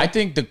Romeo. I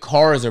think the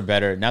cars are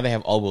better now. They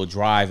have all-wheel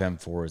drive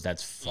M4s.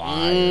 That's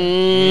fire.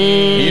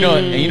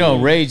 And you know,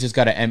 Ray just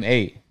got an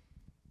M8.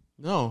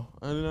 No,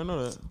 I did not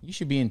know that. You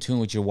should be in tune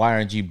with your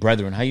YRG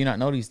brethren. How you not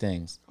know these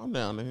things? I'm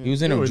down there. He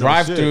was in You a don't know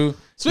drive-through.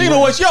 Speaking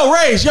of which, yo,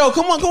 Rage,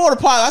 come on the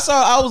pod.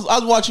 I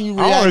was watching you I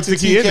don't react to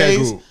think he in that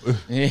TKs.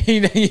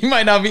 group. He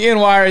might not be in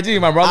YRG,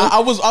 my brother. I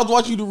was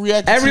watching you to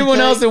react. To Everyone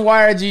TK. else in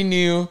YRG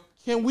knew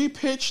Can we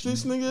pitch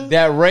this nigga?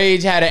 that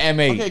Rage had an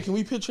M8. Okay, can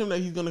we pitch him that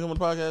he's gonna come on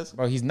the podcast?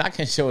 Bro, he's not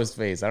gonna show his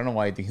face. I don't know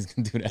why you think he's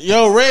gonna do that.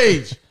 Yo,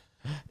 Rage.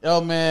 Yo,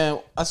 man,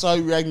 I saw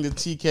you reacting to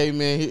TK,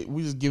 man.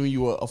 We just giving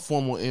you a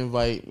formal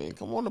invite, man.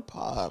 Come on the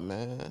pod,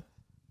 man.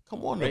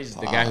 Come on Rage the is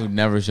pod. the guy who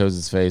never shows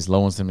his face.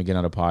 Low wants him to get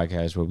on a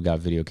podcast where we got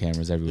video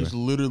cameras everywhere. Just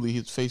literally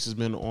his face has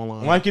been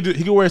online. Like he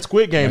could wear a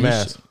Squid Game He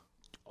mask. should-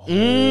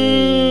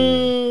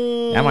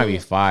 That might be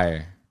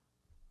fire.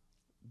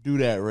 Do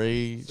that,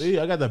 Rage. See,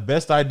 I got the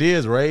best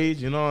ideas,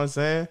 Rage. You know what I'm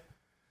saying?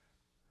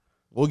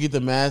 We'll get the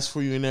mask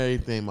for you and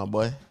everything, my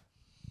boy.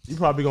 You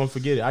probably gonna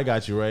forget it. I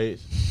got you, Rage.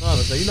 No,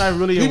 you're not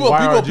really People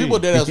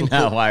that has You're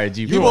not wired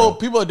G.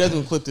 people that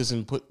doesn't clip this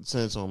and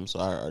send it to them. So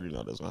I already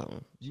know that's not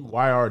happening. You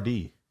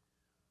YRD.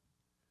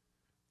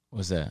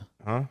 What's that?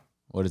 Huh?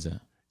 What is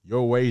that?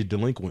 Your wage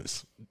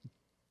delinquents.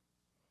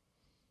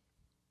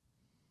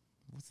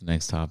 What's the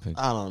next topic?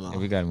 I don't know. Yeah,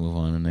 we gotta move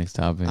on to the next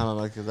topic. I don't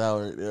know because that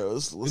word.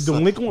 Yeah, Is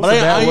delinquents But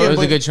a bad It word? was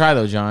a good try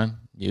though, John.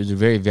 It was a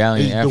very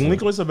valiant Is effort.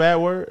 delinquents a bad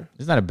word?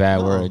 It's not a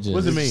bad word. It just,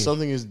 What does it mean?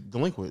 Something is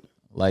delinquent,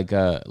 like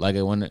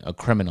a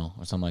criminal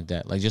or something like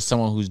that. Like just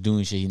someone who's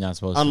doing shit he's not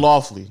supposed to.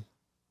 unlawfully,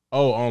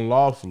 Oh,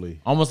 unlawfully.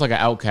 Almost like an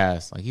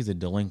outcast. Like he's a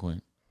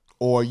delinquent.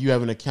 or you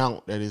have an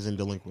account that is in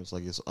delinquents,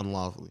 like it's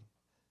unlawfully.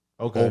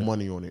 Okay. Owe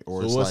money on it,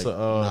 or So it's what's like a,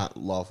 not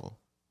lawful.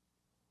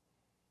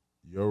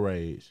 Your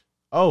rage.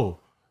 Oh,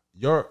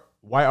 your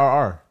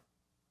YRR.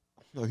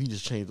 No, he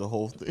just changed the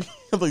whole thing.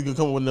 I thought you could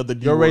come up with another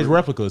D Your rage word.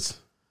 replicas.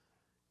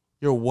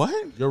 Your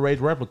what? Your rage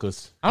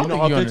replicas. I don't you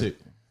know, think you authentic.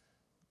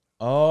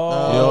 Oh.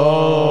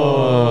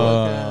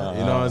 Okay.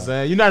 You know what I'm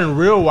saying? You're not in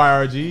real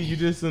YRG. You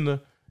just in the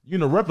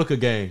replica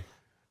game.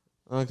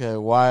 Okay,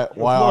 why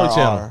Florida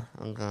channel.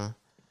 Okay,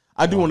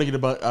 I do want to get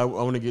about. I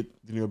want to get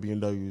the new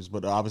BMWs,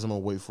 but obviously I'm gonna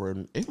wait for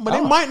it. But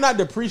they might not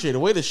depreciate the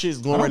way the shit's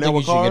I going don't right now think you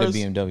with should cars.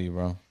 get a BMW,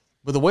 bro.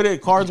 But the way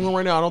that cars are going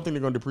right now, I don't think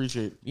they're gonna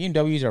depreciate.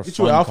 BMWs are Get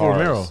you fun an Alfa cars.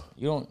 Romero.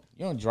 You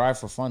don't drive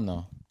for fun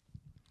though.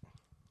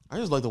 I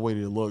just like the way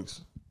that it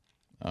looks.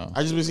 Oh.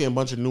 I just been seeing a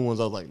bunch of new ones.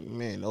 I was like,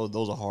 man,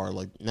 those are hard.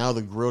 Like now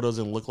the grill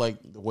doesn't look like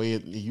the way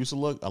it used to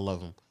look. I love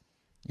them.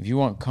 If you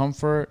want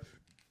comfort,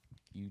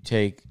 you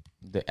take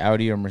the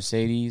Audi or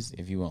Mercedes.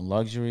 If you want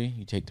luxury,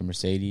 you take the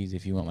Mercedes.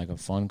 If you want like a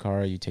fun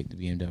car, you take the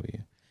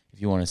BMW.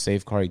 If you want a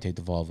safe car, you take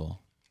the Volvo.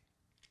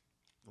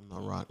 I'm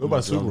not right. What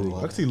about Subaru?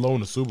 I can see low in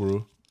the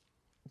Subaru.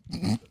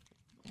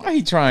 Why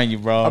he trying you,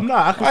 bro? I'm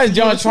not. I can Why is see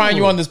John the trying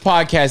you Subaru. on this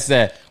podcast?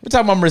 That we're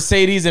talking about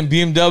Mercedes and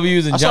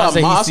BMWs, and John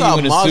said he see you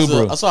in a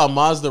Subaru. I saw a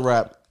Mazda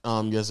rap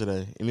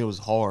yesterday, and it was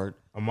hard,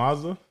 A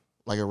Mazda?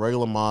 like a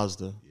regular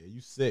Mazda. Yeah,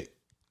 you sick.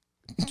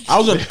 I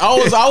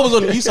was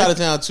on the east side of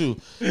town too.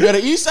 Yeah,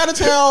 the east side of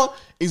town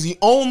is the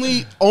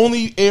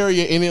only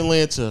area in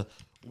Atlanta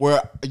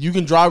where you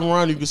can drive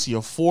around. You can see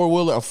a four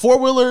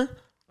wheeler,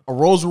 a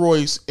Rolls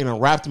Royce, and a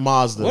wrapped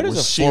Mazda. What with is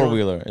a sheer-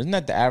 4-wheeler? Isn't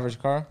that the average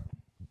car?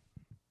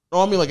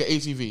 No, I mean like an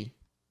ATV.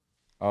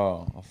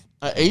 Oh,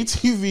 An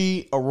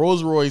ATV, a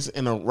Rolls Royce,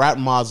 and a wrapped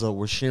Mazda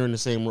were sharing the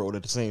same road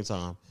at the same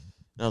time.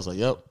 And I was like,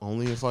 "Yep,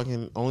 only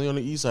on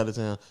the east side of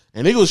town."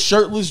 And they was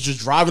shirtless, just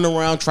driving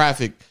around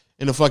traffic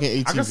in a fucking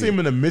ATV. I can see him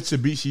in a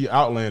Mitsubishi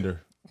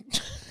Outlander.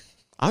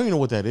 I don't even know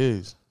what that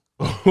is.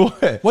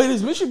 What? Wait,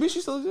 is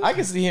Mitsubishi still exist? I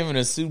can see him in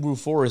a Subaru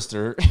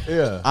Forester.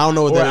 Yeah. I don't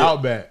know what or that is.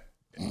 Outback.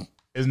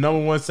 It's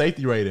 #1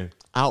 safety rating.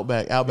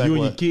 Outback You and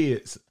what? your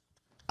kids.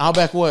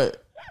 Outback what?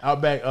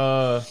 Outback,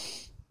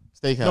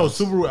 Steakhouse. no,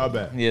 Subaru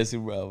Outback. Yeah,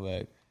 Subaru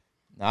Outback.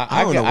 Nah,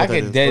 I don't know I what that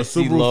could is. dead Or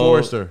see Subaru low.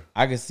 Forester.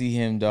 I could see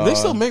him, dog. They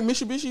still make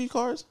Mitsubishi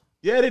cars?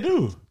 Yeah, they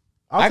do.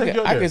 I'll take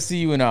you up I there. could see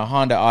you in a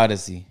Honda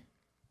Odyssey.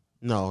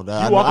 No, You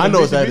I walk in know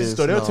the what that Mitsubishi is.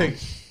 store, they'll No.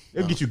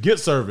 they'll get you good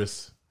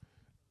service.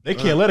 They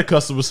can't let a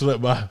customer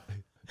slip by.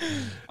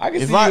 I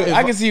can If see I- you. if I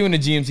I- can see you in the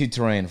GMC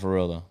Terrain for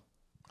real though.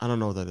 I don't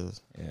know what that is.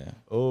 Yeah.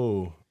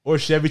 Oh, or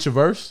Chevy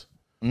Traverse.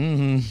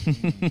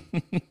 Mm-hmm.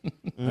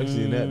 I've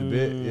seen that a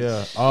bit.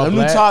 Yeah, all Them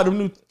black.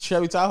 new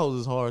Chevy Tahoes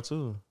is hard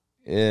too.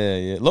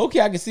 Yeah. Low key,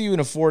 I can see you in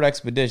a Ford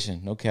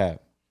Expedition. No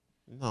cap.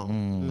 No,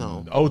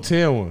 no. The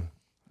 010 one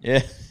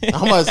Yeah.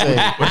 I'm about to say,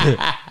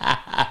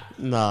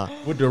 nah.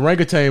 with the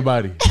orangutan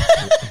body.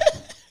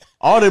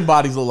 All their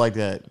bodies look like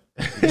that.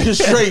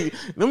 Just straight.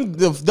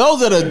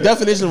 Those are the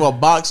definition of a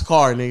box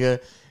car, nigga.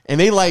 And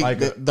they like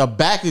the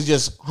back is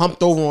just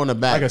humped over on the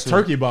back, Like a too.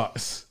 turkey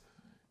box.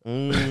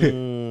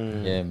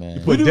 Yeah,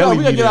 man. Put We deli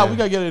gotta meat get out. in. We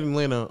gotta get it in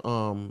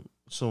Atlanta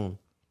soon,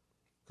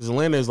 because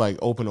Atlanta is like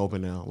open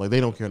now. Like they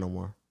don't care no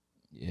more.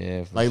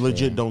 Yeah. For Like sure.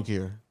 legit don't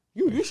care.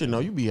 You should know.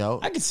 You be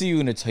out, I can see you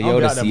in a be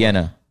Toyota out that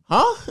Sienna.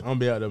 huh? I don't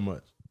be out that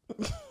much.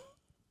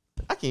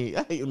 I can't.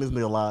 I hate when this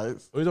nigga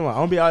lies. What you talking about? I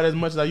don't be out as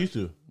much as I used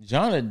to.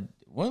 John,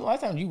 when the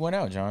last time you went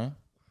out, John?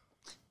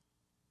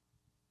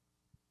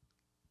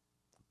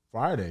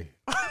 Friday.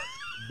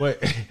 But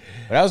But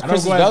that was I don't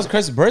Chris's. go out- That was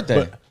Chris's birthday.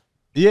 but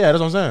yeah, that's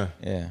what I'm saying.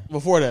 Yeah.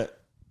 Before that,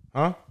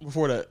 Huh?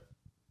 before that,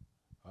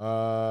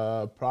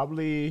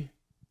 Probably.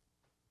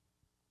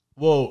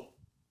 Well,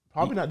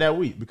 probably not that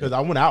week because I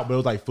went out, but it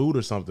was like food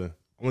or something.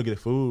 I want to get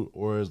food,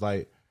 or it's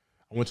like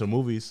I went to the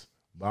movies,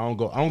 but I don't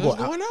go. I don't go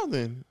let's out. going out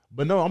then.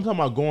 But no, I'm talking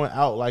about going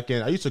out. Like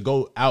I used to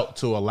go out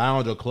to a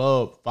lounge or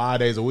club 5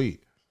 days a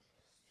week.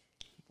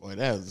 Boy,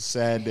 that was a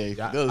sad day.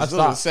 Yeah, That I was a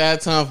stopped.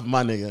 sad time for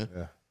my nigga.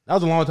 Yeah, that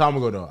was a long time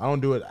ago though. I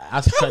don't do it.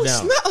 I That shut was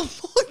down. not a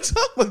long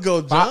time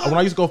ago, John. When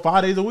I used to go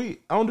 5 days a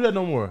week, I don't do that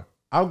no more.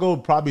 I'll go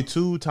probably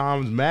 2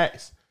 times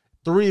max,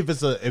 3 if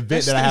it's an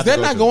event that I have Is to that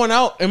go not to. going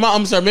out?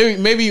 I'm sorry.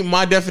 Maybe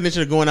my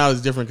definition of going out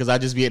is different because I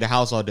just be at the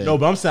house all day. No,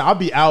 but I'm saying I'll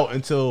be out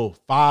until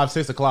 5,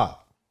 6 o'clock.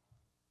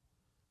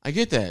 I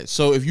get that.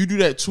 So if you do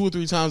that 2 or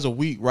 3 times a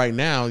week right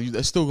now,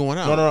 that's still going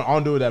out. No, I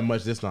don't do it that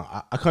much this time.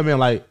 I come in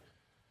like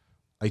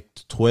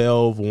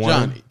 12, 1.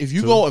 John, if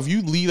you 2. if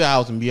you leave the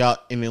house and be out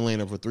in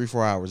Atlanta for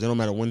 3-4 hours, it don't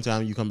matter when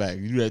time you come back.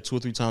 If you do that 2 or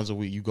 3 times a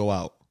week, you go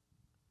out.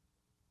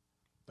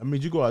 I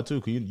mean, you go out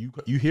too. Cause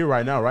you here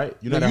right now, right?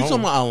 You're not You at talking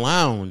home. about a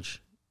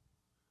lounge,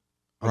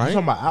 You right?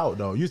 talking about out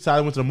though. You decided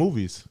I went to the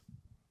movies.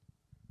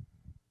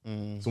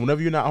 So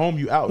whenever you're not home,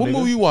 you out. What nigga.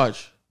 movie you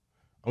watch?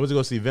 I went to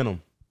go see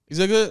Venom. Is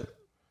it good?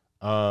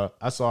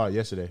 I saw it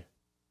yesterday.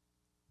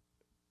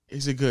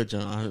 Is it good,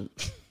 John?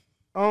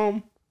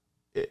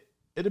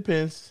 It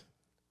depends.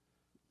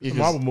 It's a Because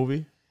Marvel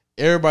movie.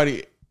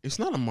 everybody, it's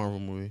not a Marvel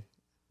movie.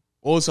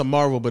 Well, it's a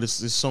Marvel, but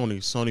it's Sony.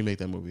 Sony made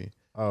that movie.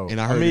 Oh,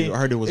 And I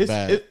heard it was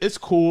bad. It's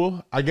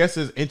cool. I guess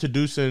it's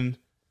introducing.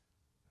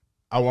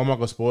 I'm not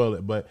gonna spoil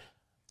it, but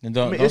And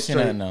don't it's say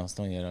that straight. now.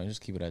 Don't yet.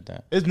 Just keep it at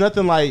that. it's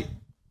nothing like.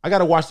 I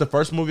gotta watch the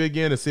first movie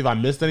again to see if I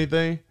missed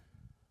anything.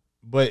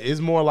 But it's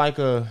more like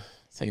a.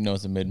 So you know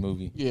it's a mid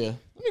movie. Yeah.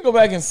 Let me go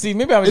back and see.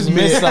 Maybe I just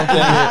missed something.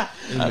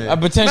 I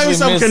potentially Maybe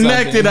something missed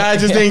connected. something. I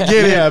just didn't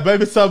get it. Yeah,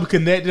 maybe something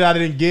connected I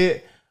didn't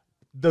get.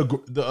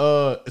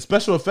 The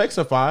special effects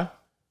are fine.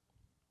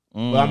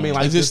 But I mean,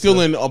 like, Is it just still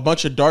the- in a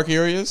bunch of dark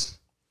areas?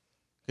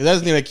 Because that's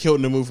the thing that killed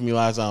in the movie for me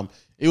last time.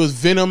 It was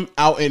Venom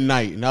out at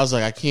night, and I was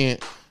like, I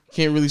can't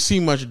really see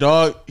much,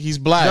 dog. He's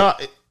black.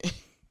 No,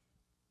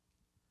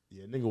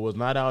 yeah, nigga was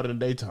not out in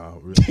the daytime.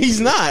 Really. He's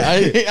not.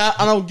 I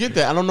don't get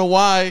that. I don't know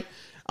why.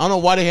 I don't know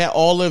why they had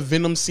all the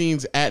Venom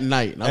scenes at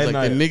night. And I was At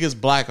like, night. the nigga's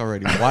black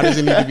already. Why does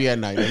it need to be at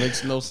night? It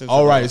makes no sense.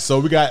 All at right, so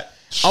we got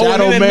Oh, and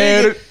Shadow then the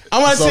Man. nigga-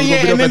 I'm gonna So say, we're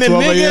yeah, gonna and be then up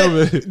the at 12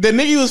 nigga, a.m. the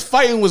nigga he was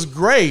fighting was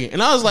gray,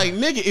 and I was like,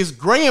 nigga, it's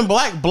gray and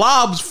black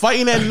blobs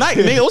fighting at night,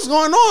 nigga. What's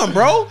going on,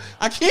 bro?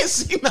 I can't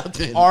see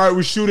nothing. All right,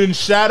 we're shooting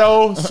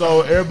Shadow.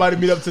 So everybody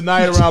meet up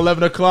tonight around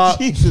 11 o'clock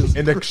Jesus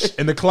in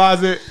the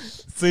closet.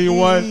 Scene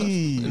 1.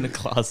 in the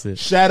closet.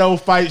 Shadow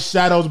fight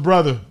Shadow's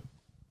brother.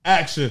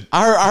 Action.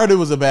 I heard it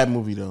was a bad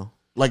movie though,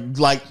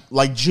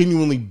 like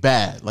genuinely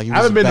bad. Like it was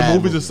I haven't a been to bad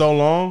movies movie. in so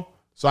long,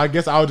 so I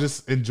guess I was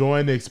just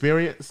enjoying the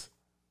experience.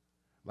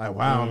 Like,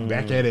 wow, I'm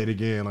back at it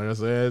again. Like I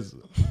said, it's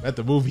at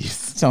the movies.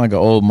 Sound like an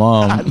old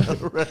mom.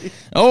 Right?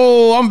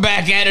 Oh, I'm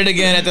back at it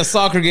again at the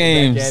soccer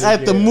games. at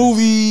it. At the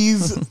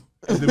movies.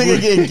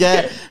 Nigga getting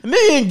gas.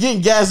 Nigga ain't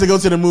getting gas to go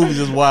to the movies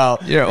is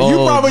wild. You're you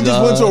old, probably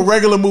just went to a dog.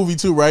 regular movie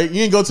too, right? You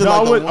didn't go to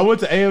No, like I went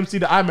to AMC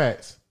to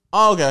IMAX,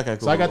 Oh, okay, cool.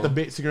 so I got the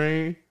big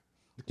screen.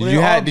 Did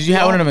you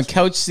have one of them in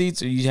couch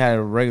seats or you had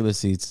regular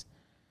seats?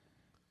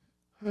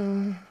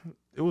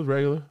 It was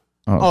regular.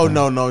 Oh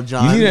no,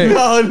 John. You need a-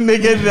 No,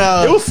 nigga,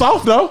 no. It was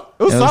soft though.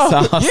 It was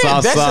soft.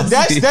 Yeah,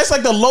 that's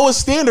like the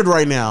lowest standard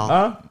right now.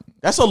 Huh?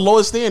 That's the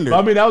lowest standard.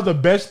 I mean, that was the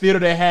best theater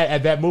they had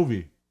at that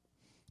movie.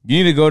 You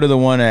need to go to the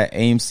one at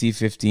AMC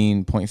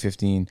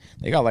 15.15.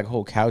 They got like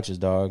whole couches,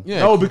 dog. Yeah.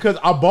 No, because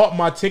I bought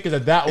my tickets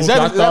at that one. Is so I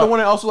that the thought- one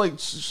that also like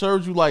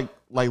serves you like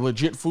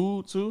legit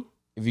food too?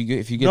 If you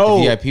get No,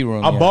 the VIP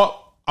room, I yeah.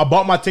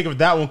 bought my ticket for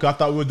that one because I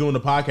thought we were doing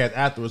the podcast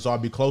afterwards, so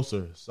I'd be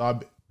closer. So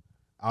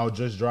I'll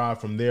just drive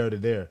from there to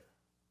there.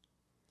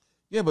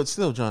 Yeah, but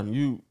still, John,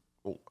 you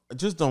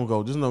just don't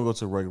go. Just don't go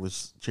to regular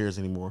chairs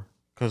anymore.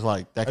 Cause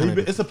like that kind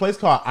of It's a place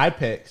called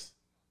IPEX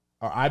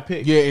or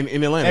IPIC. yeah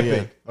in Atlanta.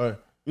 Epic. Yeah. Or,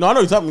 No, I know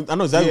you're talking. I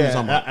know exactly what you're yeah,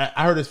 talking about.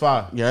 I heard it's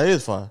fine. Yeah, it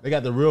is fine. They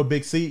got the real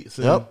big seats.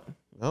 and-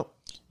 Yep.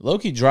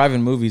 Low-key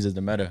driving movies is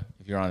the meta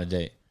if you're on a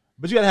date.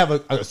 But you gotta have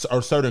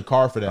a certain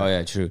car for that. Oh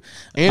yeah, true.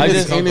 And I it's,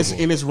 just- and it's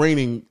and it's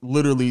raining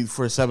literally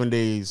for 7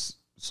 days.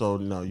 So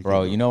no, you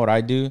Bro, can't you know what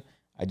I do?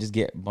 I just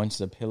get bunches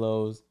of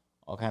pillows,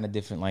 all kind of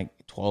different, like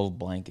 12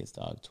 blankets,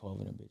 dog,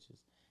 12 of them bitches,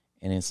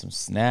 and then some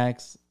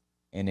snacks,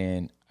 and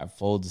then I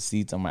fold the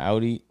seats on my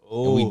Audi,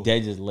 and we Ooh.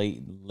 dead just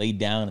lay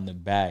down in the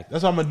back.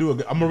 That's what I'm gonna do.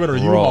 I'm gonna rent a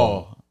Bro.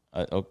 U-Haul.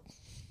 Oh,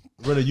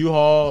 Rent a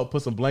U-Haul.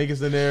 Put some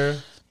blankets in there.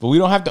 but we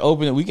don't have to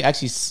open it. We can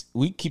actually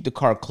we keep the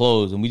car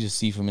closed, and we just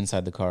see from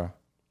inside the car.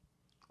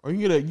 Or you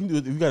can get a. You can do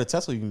it. If you got a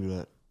Tesla, you can do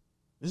that.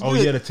 Just Oh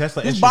get yeah, the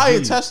Tesla. Just buy a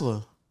SUV.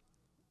 Tesla.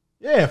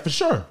 Yeah, for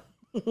sure.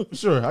 For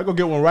sure. I go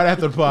get one right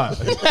after the pod.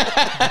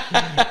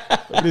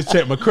 Let me just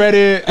check my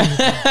credit.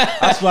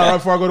 I slide right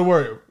before I go to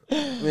work.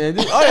 Man,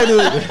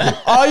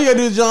 all you gotta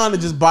do, John, is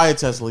just buy a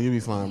Tesla. You'll be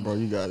fine, bro.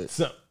 You got it.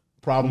 So,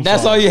 problem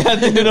That's solved. all you have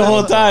to do the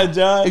whole time,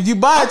 John. If you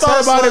buy a I thought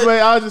Tesla, about it, but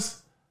I was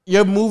just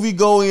your movie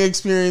going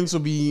experience will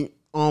be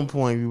on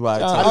point. If you buy a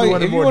Tesla. just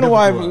want it if you more want to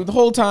watch difficult. the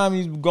whole time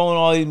you going to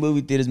all these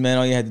movie theaters, man,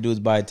 all you had to do is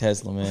buy a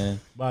Tesla, man.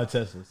 buy a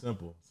Tesla.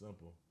 Simple.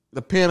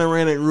 The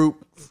panoramic roof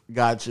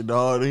got you,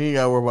 dog. You ain't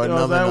gotta worry about You know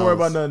what I'm nothing saying? else. Worry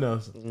about nothing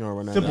else. You don't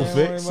worry about Simple nothing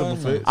else. fix.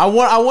 Simple fix.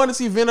 I want to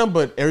see Venom,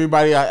 but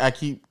everybody I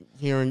keep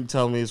hearing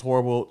tell me it's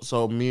horrible.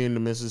 So me and the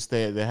missus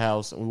stay at the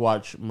house and we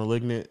watch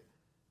Malignant.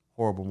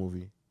 Horrible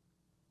movie.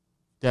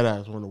 That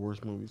is one of the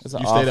worst movies. It's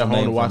an You stayed at awful home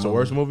name to for watch a a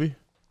worse movie?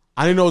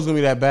 I didn't know it was gonna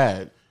be that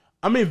bad.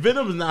 I mean,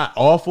 Venom is not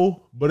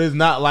awful, but it's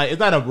not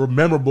a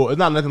memorable. It's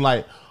not nothing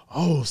like,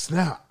 oh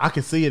snap, I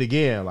can see it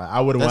again. Like I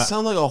wouldn't. That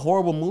sounds like a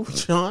horrible movie,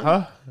 John.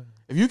 Huh?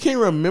 If you can't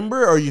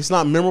remember or it's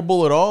not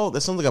memorable at all,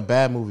 that sounds like a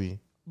bad movie.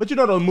 But you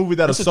know those movies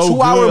that It's are a so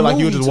 2-hour good, like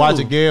you movie, just watch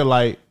too. again,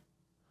 like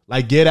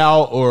Get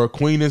Out or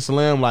Queen and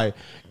Slim. Like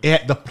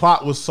the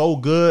plot was so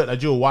good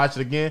that you'll watch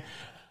it again.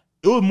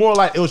 It was more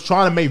like it was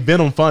trying to make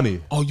Venom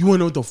funny. Oh, you want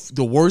to know what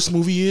the worst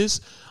movie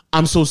is? I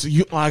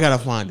gotta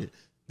find it.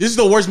 This is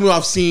the worst movie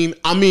I've seen.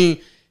 I mean,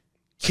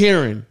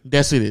 Karen.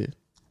 That's it.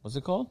 What's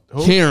it called?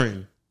 Who?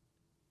 Karen.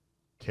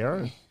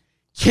 Karen.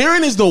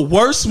 Karen is the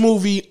worst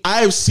movie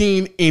I have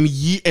seen in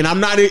years, and I'm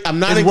not. It's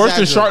worse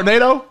than exaggerating.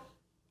 Sharknado.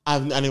 I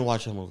didn't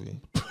watch that movie.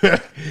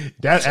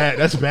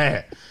 That's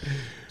bad.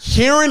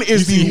 Karen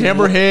is You see the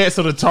Hammerhead,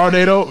 so the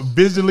tornado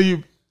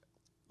visually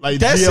like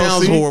That DLC.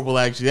 sounds horrible.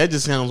 Actually, that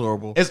just sounds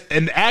horrible.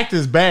 And the act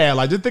is bad.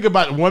 Like just think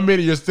about 1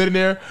 minute you're sitting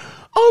there.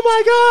 Oh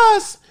my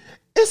gosh,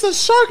 it's a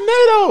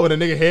Sharknado,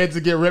 and the nigga heads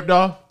to get ripped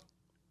off.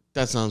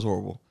 That sounds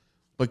horrible.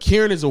 But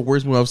Karen is the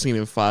worst movie I've seen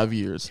in 5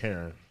 years.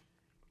 Karen.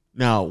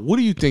 Now, what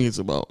do you think it's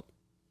about,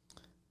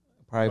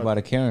 Probably about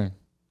a Karen.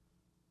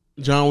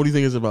 John? What do you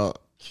think it's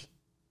about?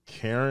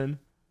 Karen.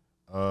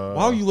 Why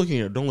are you looking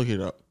at it? Don't look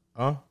it up.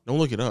 Huh? Don't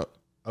look it up.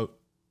 Oh,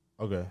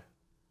 okay.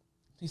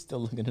 He's still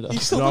looking it up.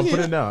 He's still No, I'm looking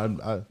putting it it up.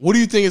 down. What do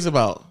you think it's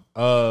about?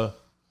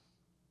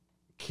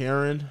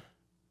 Karen.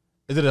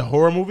 Is it a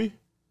horror movie?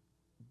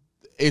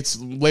 It's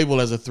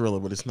labeled as a thriller,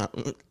 but it's not.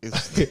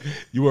 It's,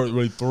 You weren't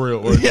really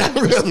thrilled. Or yeah, I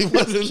really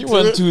wasn't. She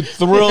wasn't too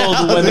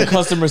thrilled when the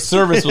customer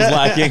service was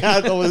lacking.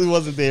 I totally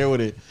wasn't there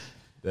with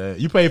it.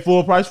 You paid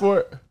full price for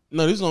it?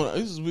 No, this is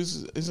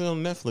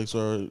on Netflix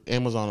or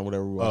Amazon or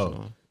whatever we're watching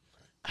on.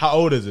 How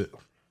old is it?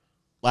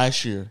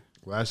 Last year.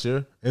 Last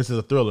year? This is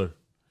a thriller.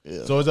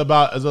 Yeah. So is it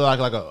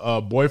like a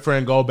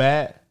boyfriend go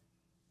bad?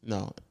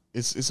 No,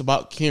 it's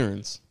about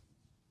Karens.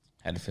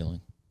 Had a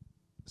feeling.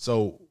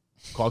 So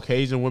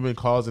Caucasian women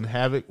causing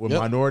havoc with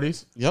Yep.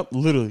 minorities? Yep,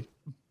 literally.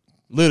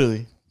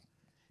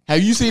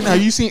 Have you seen?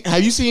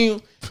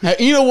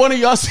 Either one of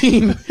y'all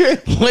seen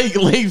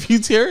Lakeview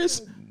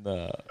Terrace?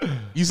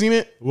 You seen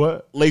it?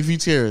 What? Lakeview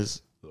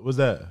Terrace. What's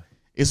that?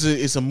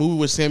 It's a movie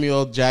with Samuel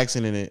L.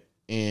 Jackson in it,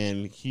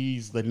 and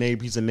he's a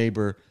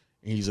neighbor,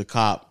 and he's a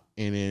cop,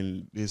 and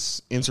then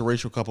this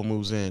interracial couple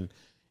moves in,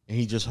 and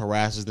he just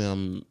harasses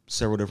them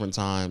several different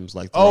times.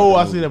 Like, Oh,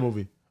 I see see that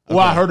movie. Well,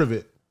 I heard of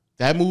it.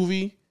 That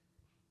movie,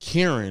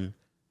 Karen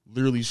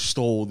literally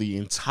stole the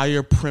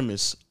entire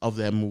premise of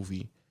that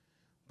movie.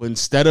 But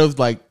instead of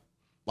like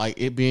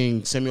it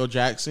being Samuel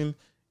Jackson,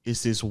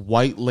 it's this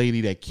white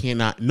lady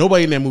that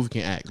nobody in that movie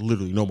can act.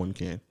 Literally, no one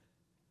can.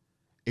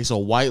 It's a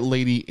white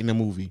lady in the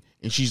movie,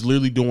 and she's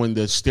literally doing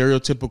the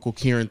stereotypical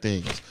Karen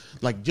things.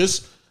 Like,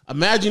 just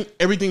imagine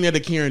everything that a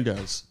Karen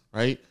does,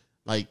 right?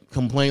 Like,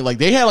 complain. Like,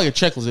 they had like a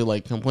checklist. They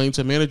like, complain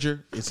to a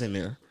manager, it's in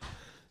there.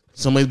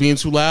 Somebody's being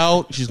too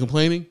loud, she's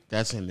complaining,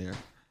 that's in there.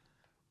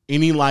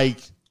 Any like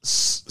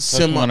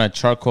On a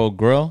charcoal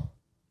grill?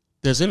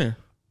 that's in there.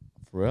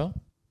 For real?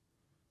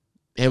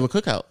 They have a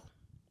cookout.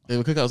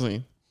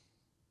 Scene.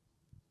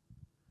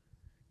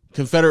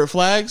 Confederate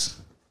flags,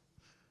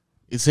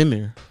 it's in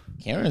there.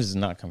 Karens is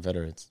not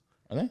Confederates,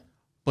 are they?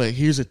 But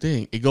here's the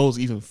thing: it goes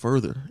even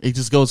further. It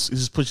just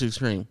pushes the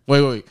extreme.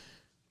 Wait.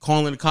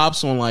 Calling the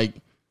cops on like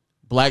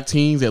black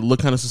teens that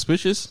look kind of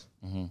suspicious.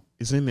 Mm-hmm.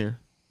 It's in there.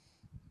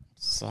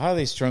 So how do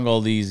they string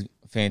all these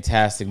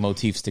fantastic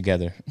motifs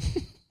together?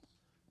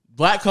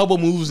 Black couple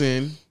moves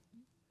in,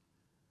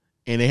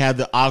 and they have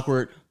the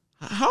awkward.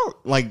 How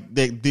like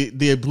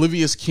the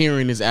oblivious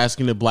Karen is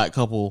asking the black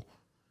couple,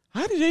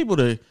 "How did you able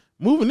to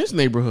move in this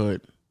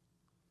neighborhood?"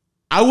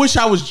 I wish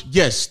I was.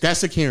 Yes,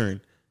 that's a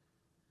Karen.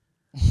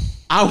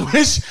 I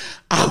wish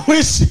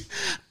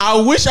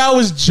I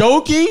was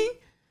joking,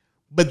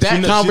 but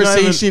that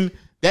conversation.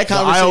 The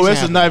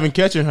iOS is not even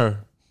catching her.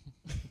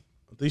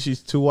 I think she's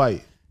too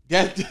white.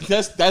 That's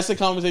the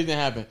conversation that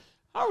happened.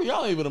 How are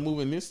y'all able to move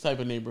in this type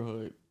of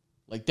neighborhood?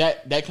 Like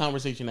that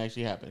conversation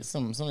actually happened.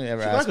 Somebody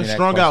ever She's asked like me a that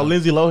strung out question.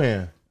 Lindsay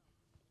Lohan.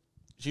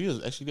 She does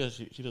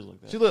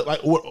look that. She look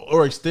like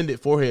or extended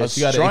forehead. A She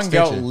got an strung out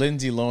extension.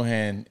 Lindsay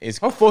Lohan is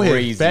Her forehead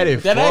crazy. fat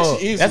as That fuck.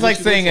 actually is. That's what like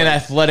she saying looks an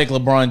like. athletic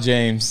LeBron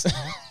James.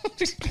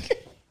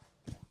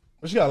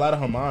 But she got a lot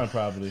on her mind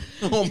probably.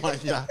 Oh my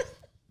god.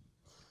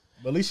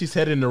 But at least she's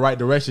headed in the right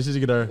direction. She's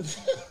get her.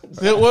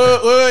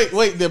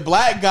 Wait. The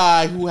black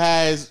guy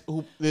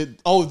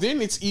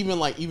then it's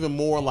even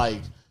more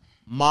like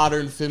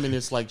modern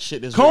feminist like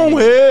shit. That's Comb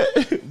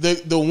really- head.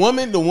 The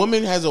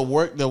woman has a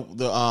work.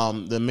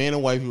 The man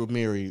and wife who were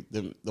married.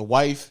 The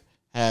wife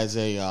has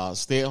a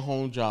stay at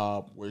home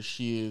job where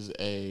she is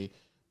a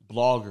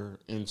blogger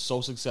and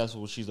so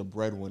successful she's a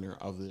breadwinner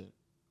of the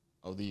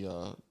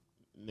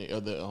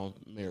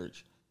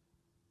marriage.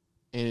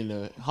 And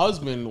the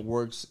husband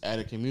works at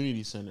a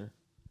community center,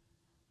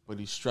 but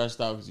he's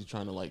stressed out because he's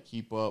trying to like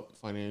keep up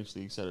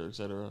financially, et cetera, et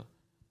cetera.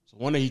 So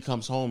one day he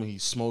comes home and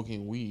he's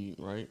smoking weed,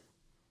 right?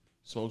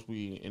 Smokes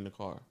weed in the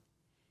car.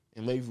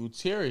 In Lakeview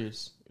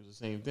Terrace, it was the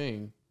same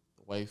thing.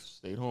 The wife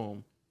stayed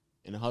home.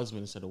 and the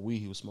husband, instead of weed,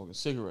 he was smoking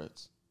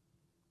cigarettes.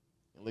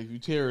 In Lakeview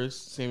Terrace,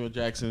 Samuel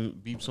Jackson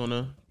beeps on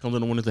her, comes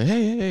in the window and says,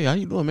 hey, how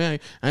you doing, man?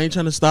 I ain't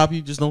trying to stop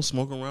you. Just don't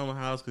smoke around my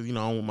house because, I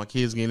don't want my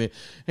kids getting it.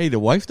 Hey, the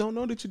wife don't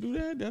know that you do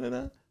that?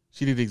 Da-da-da.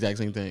 She did the exact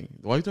same thing.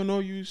 The wife don't know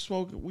you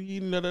smoke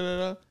weed,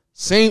 da-da-da-da.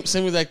 Same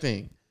exact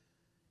thing.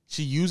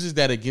 She uses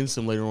that against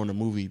him later on in the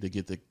movie to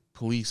get the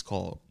police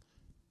called.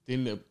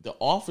 Then the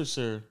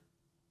officer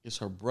is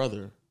her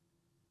brother,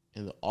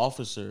 and the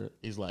officer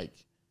is like,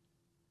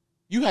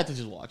 you have to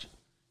just watch it.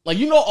 Like,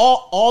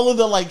 all of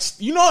the, like,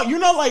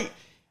 like,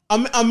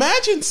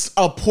 imagine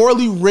a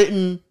poorly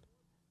written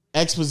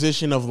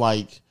exposition of,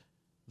 like,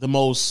 the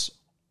most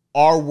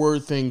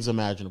R-word things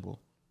imaginable.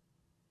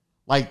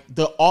 Like,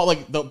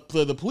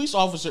 the police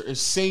officer is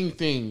saying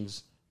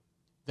things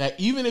that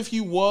even if he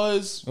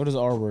was... What is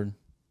R-word?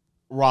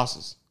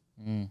 Ross's.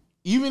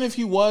 Even if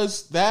he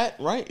was that,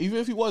 right? Even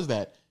if he was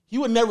that, he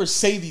would never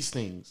say these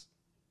things.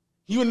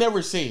 He would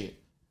never say it.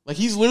 Like,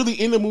 he's literally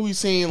in the movie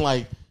saying,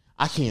 like,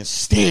 I can't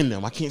stand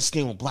them. I can't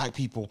stand with black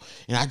people.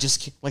 And I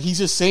just can't. Like, he's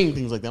just saying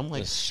things like that. I'm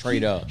like, just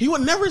straight up. He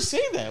would never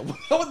say that.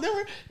 I would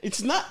never.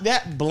 It's not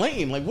that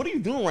blatant. Like, what are you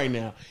doing right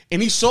now?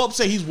 And he's so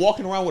upset. He's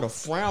walking around with a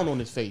frown on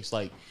his face.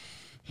 Like,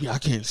 yeah, I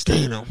can't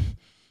stand them.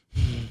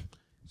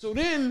 So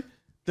then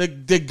the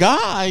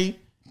guy...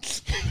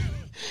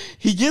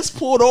 he gets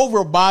pulled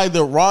over by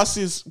the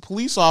Ross's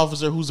police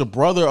officer, who's a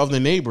brother of the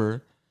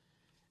neighbor,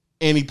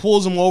 and he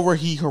pulls him over.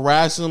 He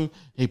harasses him.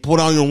 He pull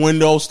down your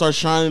window, start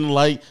shining the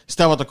light,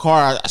 step out the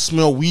car. I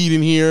smell weed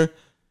in here.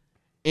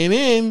 And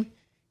then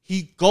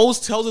he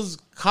tells his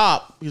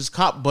cop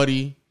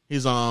buddy,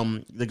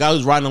 the guy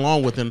who's riding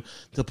along with him,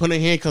 to put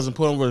in handcuffs and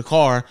put him over the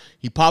car.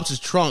 He pops his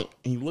trunk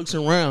and he looks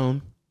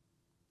around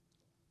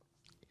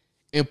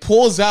and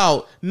pulls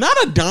out not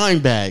a dime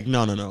bag.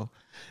 No.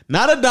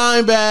 Not a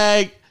dime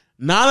bag,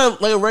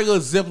 not a regular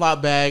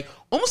Ziploc bag,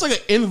 almost like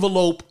an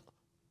envelope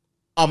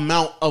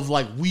amount of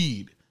like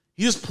weed.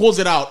 He just pulls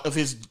it out of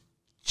his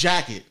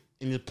jacket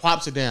and just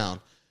plops it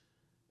down.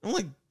 I'm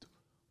like,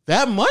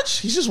 that much?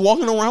 He's just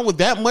walking around with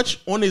that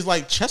much on his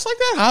like chest like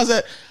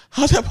that?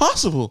 How's that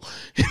possible?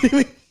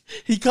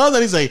 He comes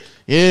and he's like,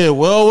 yeah,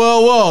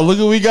 well, look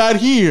what we got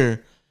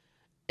here.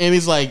 And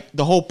he's like,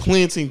 the whole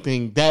planting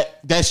thing,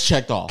 that's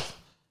checked off.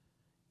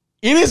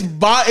 It's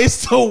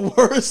the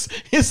worst.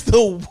 It's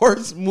the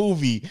worst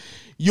movie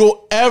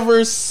you'll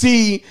ever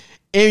see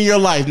in your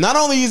life. Not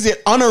only is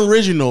it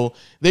unoriginal,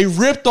 they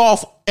ripped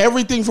off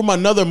everything from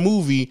another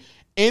movie,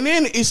 and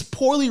then it's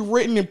poorly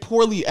written and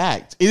poorly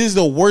acted. It is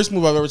the worst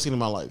movie I've ever seen in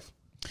my life.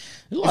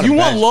 If you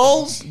want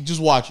lulls,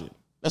 just watch it.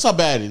 That's how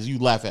bad it is. You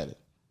laugh at it.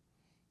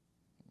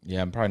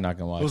 Yeah, I'm probably not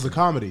gonna watch it. It was a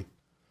comedy.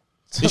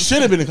 It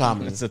should have been a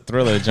comedy. It's a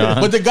thriller,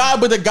 John. But the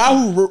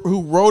guy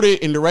who wrote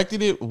it and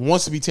directed it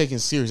wants to be taken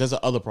serious. That's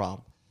the other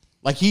problem.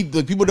 Like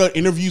the people that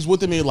interviews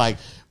with him, they're like,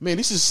 man,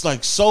 this is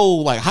like so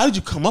like, how did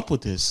you come up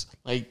with this?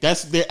 Like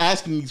they're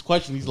asking these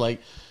questions. He's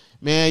like,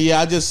 man,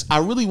 yeah, I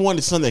really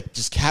wanted something that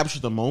just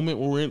captured the moment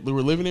we're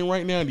living in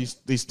right now.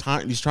 These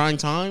trying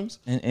times.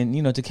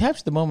 And to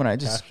capture the moment, I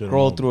just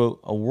scrolled through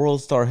a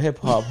World Star Hip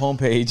Hop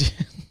homepage.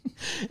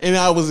 And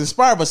I was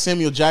inspired by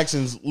Samuel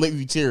Jackson's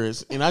Lakeview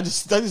Terrace, and I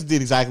just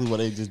did exactly what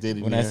they just did.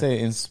 When I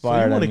say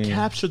inspired, so you want to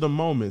capture the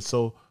moment.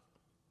 So,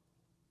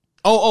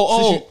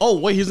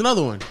 wait, here's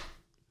another one.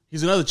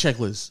 Here's another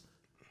checklist: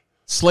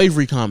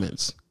 slavery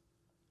comments.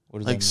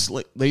 What does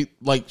that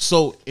mean?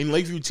 So in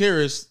Lakeview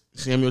Terrace,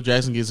 Samuel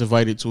Jackson gets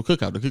invited to a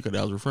cookout. The cookout that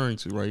I was referring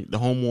to, right? The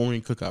home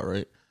warming cookout,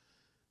 right?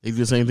 They do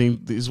the same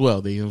thing as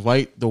well. They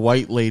invite the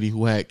white lady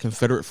who had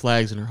Confederate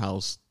flags in her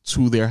house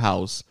to their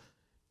house.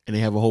 And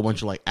they have a whole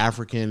bunch of like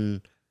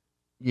African,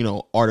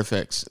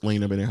 artifacts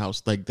laying up in their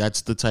house. Like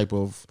that's the type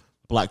of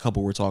black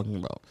couple we're talking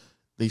about.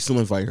 They still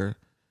invite her.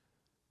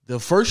 The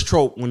first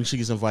trope when she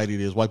gets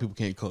invited is white people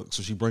can't cook,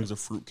 so she brings a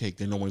fruit cake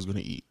that no one's going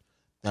to eat.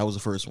 That was the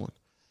first one.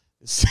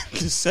 The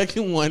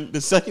second one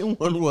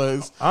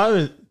was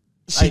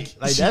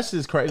that's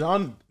just crazy.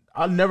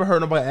 I never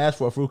heard nobody ask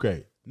for a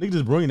fruitcake. Nigga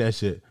just bring that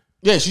shit.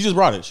 Yeah, she just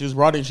brought it. She just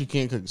brought it and she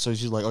can't cook. So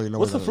she's like,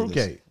 what's a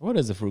fruitcake? What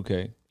is a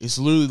fruitcake? It's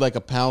literally like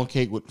a pound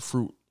cake with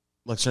fruit.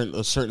 Like certain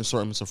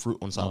assortments of fruit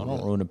on top of it.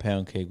 Don't ruin a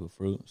pound cake with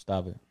fruit.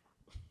 Stop it.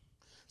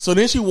 So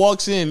then she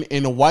walks in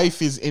and the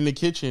wife is in the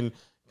kitchen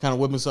kind of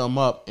whipping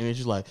something up. And then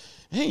she's like,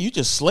 hey, you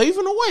just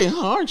slaving away,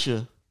 huh, aren't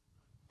you?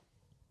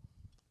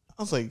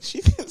 I was like,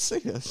 she didn't say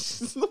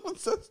that. No one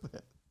says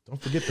that.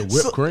 Don't forget the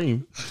whipped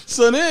cream.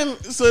 So then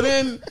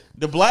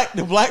the black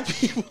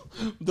people,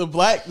 the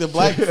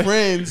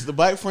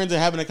black friends are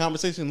having a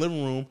conversation in the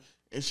living room,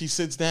 and she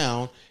sits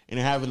down and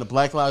they're having the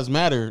Black Lives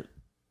Matter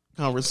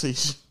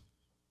conversation.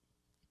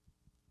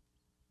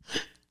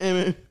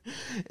 And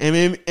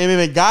then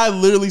a guy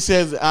literally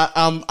says,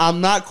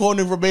 I'm not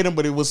quoting verbatim,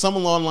 but it was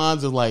something along the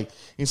lines of like,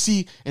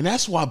 and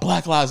that's why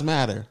Black Lives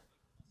Matter.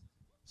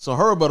 So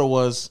her rebuttal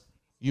was,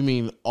 you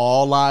mean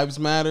all lives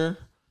matter?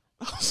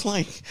 I was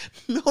like,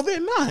 no,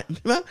 they're not.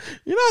 They're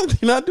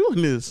not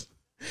doing this.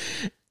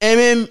 And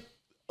then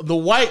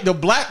the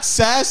black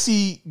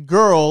sassy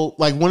girl,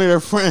 like one of their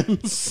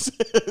friends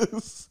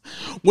says,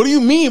 what do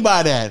you mean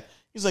by that?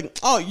 He's like,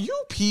 oh, you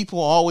people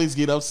always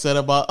get upset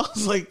about. I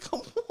was like,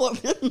 come on,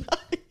 you're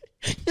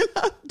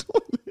not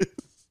doing this.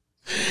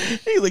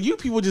 He's like, you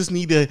people just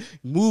need to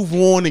move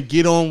on and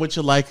get on with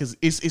your life because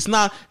it's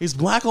not, it's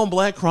black on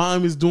black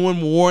crime is doing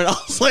more. And I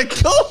was like,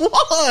 come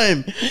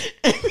on.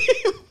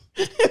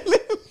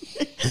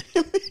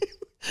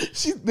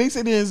 They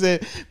said there and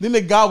said, then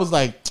the guy was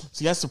like,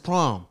 see, that's the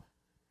problem.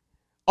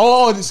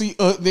 Oh, see,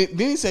 then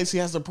he said, see,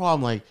 that's the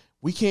problem. Like,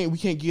 we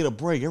can't get a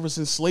break ever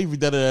since slavery.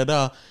 Da da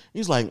da da.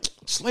 He's like,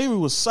 slavery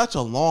was such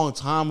a long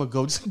time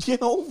ago. Just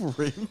get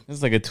over it.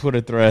 It's like a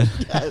Twitter thread.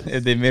 Yes.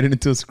 If they made it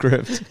into a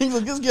script. He's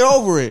like, just get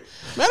over it.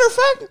 Matter of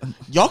fact,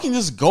 y'all can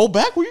just go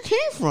back where you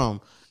came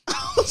from.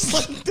 I was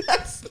like,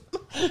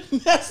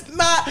 that's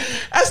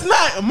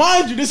not.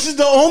 Mind you, this is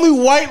the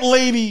only white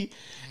lady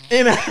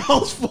in a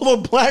house full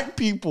of black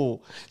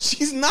people.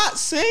 She's not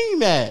saying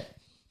that.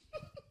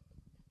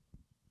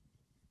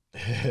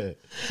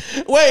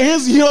 Wait,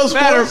 here's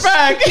matter of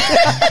fact,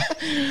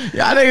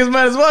 y'all niggas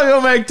might as well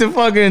go back to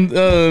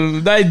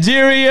fucking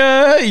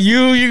Nigeria.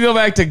 You go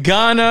back to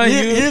Ghana.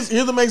 Here's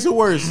what makes it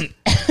worse.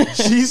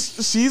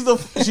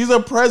 she's a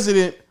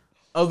president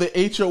of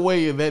the HOA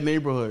in that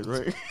neighborhood,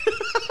 right?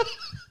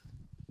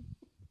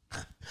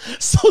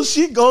 So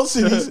she goes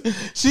to these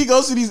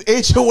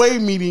HOA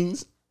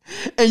meeters,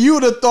 and you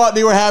would have thought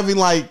they were having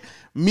like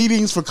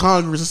meetings for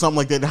Congress or something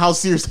like that. And how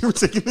serious they were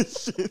taking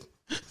this shit.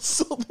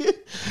 So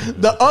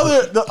the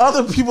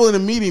other people in the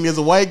meeting, there's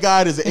a white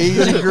guy, there's an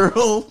Asian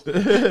girl,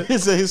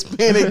 there's a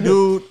Hispanic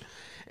dude,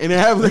 and they're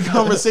having a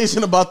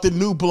conversation about the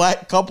new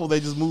black couple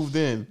that just moved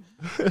in.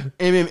 And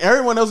then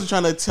everyone else is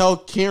trying to tell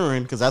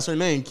Karen, because that's her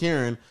name,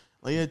 Karen,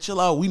 like, yeah,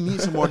 chill out. We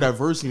need some more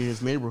diversity in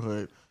this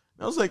neighborhood.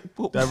 And I was like,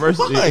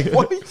 diversity.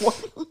 Why do you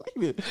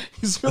need it?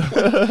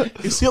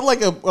 Is he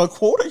like a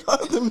quota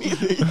out of the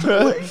meeting?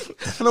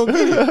 I don't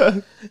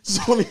get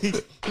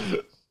it.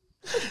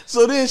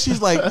 So then she's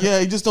like, yeah,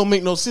 it just don't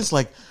make no sense.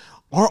 Like,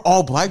 aren't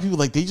all black people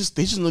like they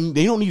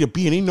don't need to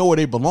be and they know where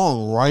they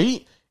belong,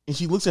 right? And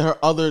she looks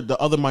at the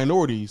other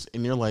minorities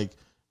and they're like,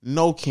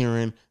 no,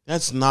 Karen,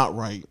 that's not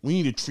right.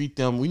 We need to treat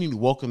them, we need to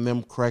welcome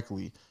them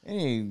correctly.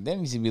 Hey, that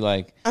needs to be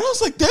like, and I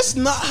was like, that's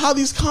not how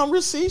these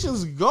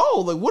conversations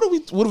go. Like, what are we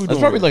doing? It's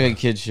probably like a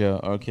kid's show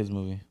or a kid's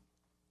movie.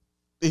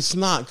 It's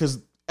not, because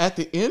at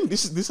the end,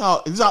 this is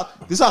how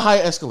high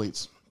it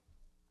escalates.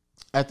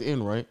 At the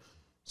end, right?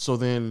 So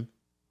then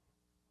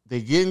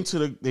they get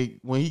into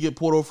when he get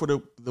pulled over for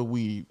the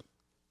weed,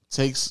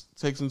 takes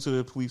him to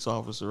the police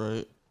officer,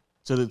 right?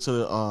 To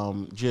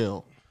the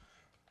jail.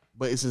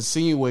 But it's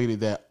insinuated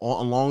that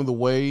along the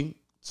way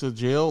to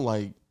jail,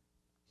 like,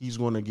 he's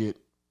going to get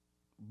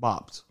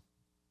bopped.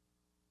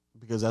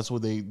 Because that's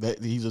what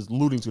he's just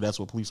alluding to, that's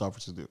what police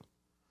officers do.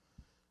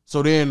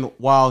 So then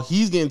while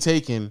he's getting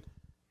taken,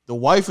 the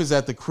wife is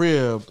at the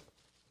crib.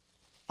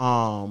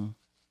 The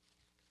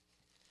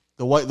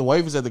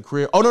wife is at the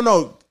crib. Oh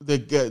no, the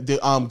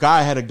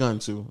guy had a gun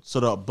too. So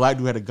the black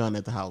dude had a gun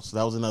at the house. So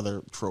that was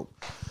another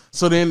trope.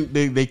 So then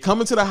they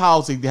come into the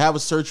house. They have a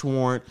search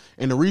warrant,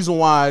 and the reason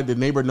why the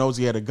neighbor knows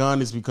he had a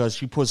gun is because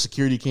she put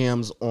security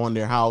cams on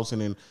their house,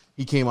 and then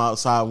he came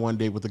outside one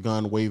day with a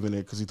gun, waving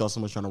it because he thought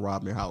someone was trying to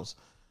rob their house.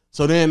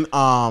 So then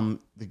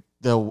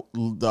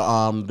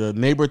the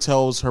neighbor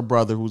tells her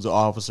brother, who's the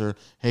officer,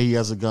 "Hey, he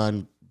has a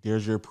gun.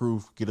 There's your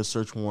proof. Get a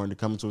search warrant to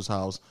come into his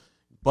house."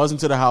 Buzz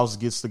into the house,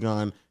 gets the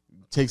gun,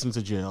 takes him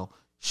to jail.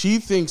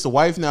 The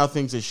wife now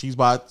thinks that he's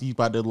about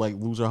to like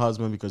lose her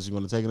husband because she's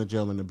going to take him to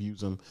jail and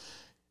abuse him.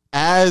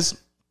 As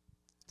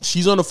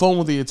she's on the phone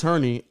with the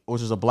attorney,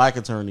 which is a black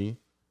attorney,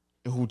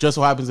 who just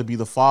so happens to be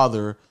the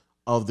father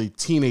of the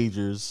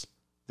teenagers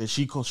that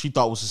she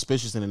thought was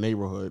suspicious in the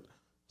neighborhood.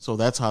 So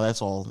that's how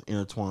that's all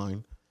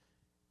intertwined.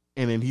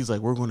 And then he's like,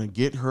 we're going to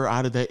get her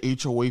out of that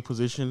HOA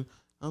position.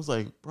 I was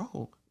like,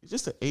 bro, it's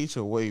just an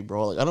HOA,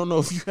 bro. Like, I don't know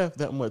if you have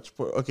that much.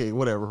 Okay,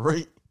 whatever,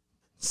 right?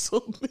 So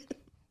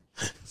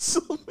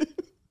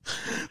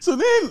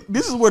then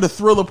this is where the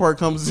thriller part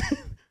comes in.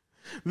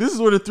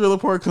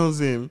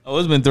 Oh,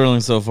 it's been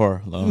thrilling so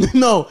far.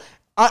 No.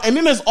 And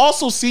then there's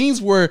also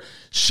scenes where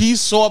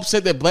she's so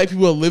upset that black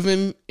people are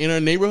living in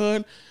her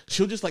neighborhood.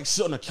 She'll just like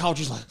sit on the couch,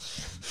 just like,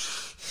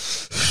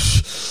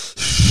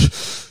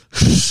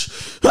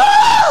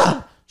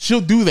 ah!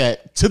 She'll do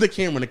that to the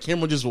camera. And the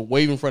camera just will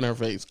wave in front of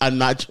her face. I'm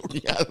not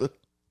joking. That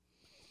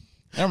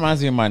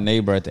reminds me of my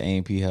neighbor at the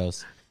A&P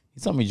house. He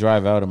saw me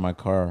drive out of my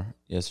car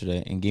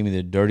yesterday and gave me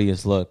the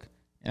dirtiest look.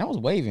 And I was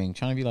waving,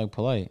 trying to be like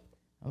polite.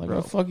 I was like,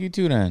 well, fuck you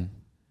too then.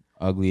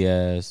 Ugly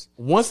ass.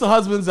 Once the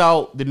husband's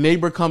out, the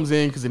neighbor comes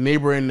in because the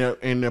neighbor and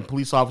the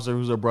police officer,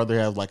 who's her brother,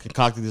 has like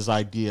concocted this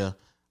idea.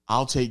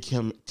 I'll take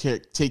care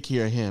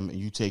of him and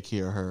you take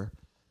care of her.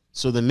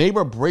 So the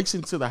neighbor breaks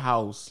into the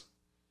house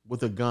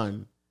with a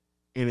gun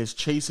and is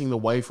chasing the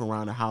wife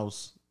around the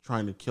house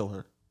trying to kill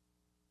her.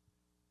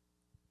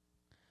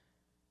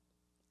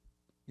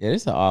 Yeah,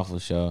 this is an awful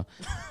show.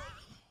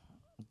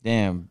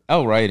 Damn.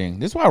 Writing.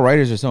 This is why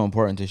writers are so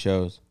important to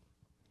shows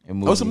and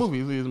movies. Oh, it's a movie.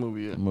 It's a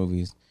movie, yeah.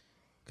 Movies.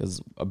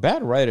 Because a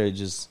bad writer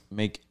just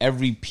make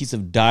every piece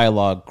of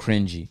dialogue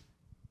cringy.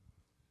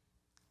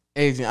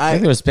 Agent, I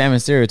think they were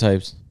spamming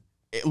stereotypes.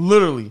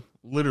 literally.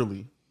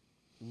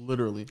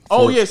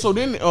 Oh yeah. So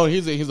then,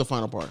 here's the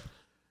final part.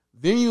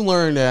 Then you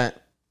learn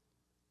that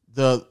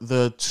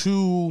the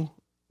two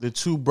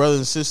brothers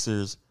and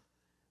sisters,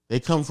 they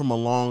come from a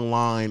long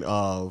line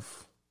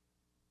of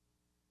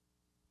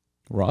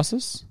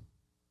Rosses?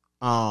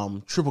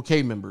 Triple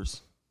K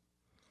members.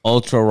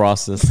 Ultra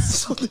Rosses.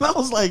 So then I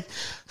was like,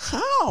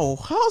 how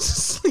is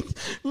this like,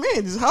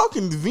 man, just how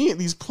convenient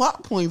these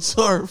plot points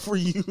are for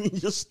you in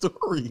your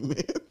story,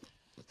 man.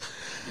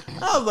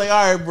 I was like,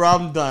 all right, bro,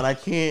 I'm done. I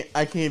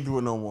can't do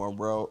it no more,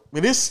 bro.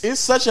 But it's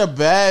such a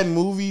bad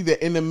movie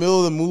that in the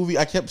middle of the movie,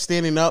 I kept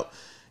standing up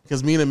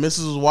because me and the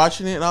missus was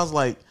watching it, and I was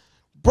like,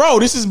 bro,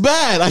 this is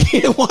bad. I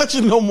can't watch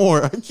it no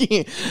more. I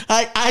can't.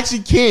 I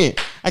actually can't.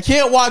 I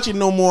can't watch it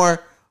no more.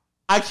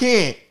 I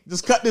can't.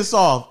 Just cut this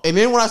off. And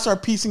then when I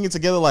start piecing it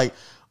together, like,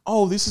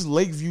 oh, this is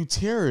Lakeview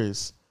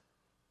Terrace.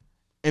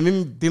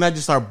 And then I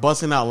just start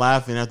busting out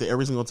laughing after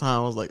every single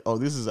time. I was like, oh,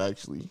 this is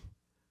actually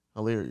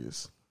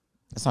hilarious.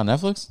 It's on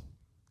Netflix?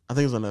 I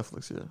think it's on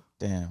Netflix, yeah.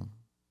 Damn.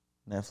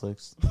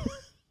 Netflix.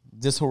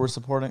 This who we're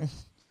supporting?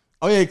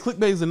 Oh, yeah,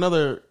 Clickbait is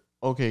another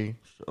okay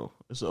show.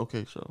 It's an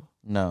okay show.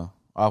 No.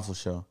 Awful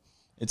show.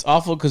 It's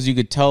awful because you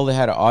could tell they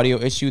had an audio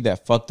issue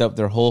that fucked up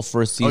their whole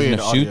first season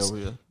of shoots.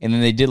 Audio, yeah. And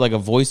then they did like a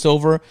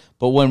voiceover.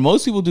 But when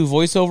most people do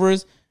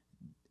voiceovers,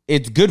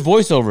 it's good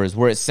voiceovers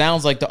where it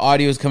sounds like the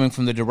audio is coming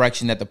from the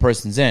direction that the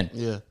person's in.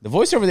 Yeah. The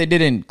voiceover they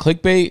did in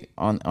Clickbait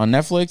on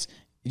Netflix,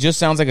 it just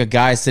sounds like a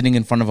guy sitting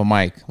in front of a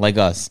mic, like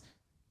us.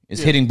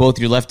 It's hitting both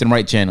your left and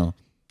right channel.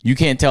 You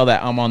can't tell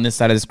that I'm on this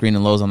side of the screen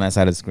and Lowe's on that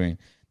side of the screen.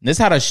 And this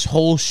is how the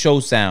whole show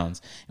sounds.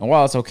 And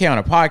while it's okay on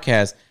a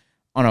podcast,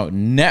 on a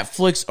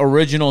Netflix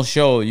original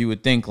show, you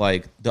would think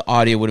like the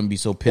audio wouldn't be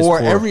so piss poor.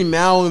 Or every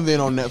now and then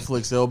on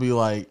Netflix, they'll be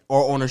like,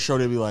 or on a show,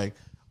 they'll be like,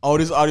 oh,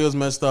 this audio's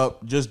messed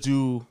up. Just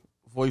do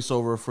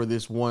voiceover for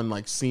this one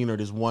like scene or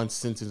this one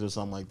sentence or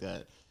something like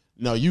that.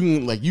 No, you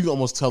can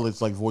almost tell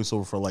it's like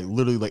voiceover for like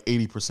literally like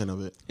 80%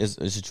 of it.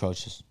 It's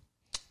atrocious.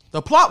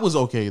 The plot was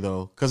okay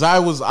though, because I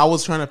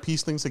was trying to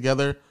piece things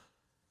together,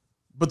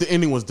 but the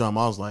ending was dumb.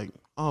 I was like,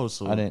 oh,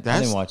 so I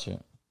didn't watch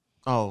it.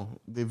 Oh,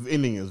 the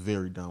ending is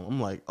very dumb.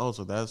 I'm like, oh,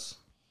 so that's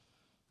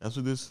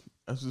what this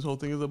whole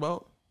thing is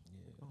about?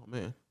 Yeah. Oh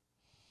man.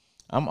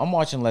 I'm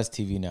watching less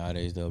TV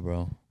nowadays though,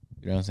 bro.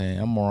 You know what I'm saying?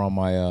 I'm more on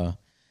my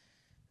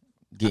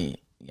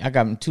I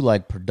got too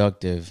like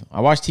productive.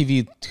 I watch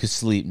TV to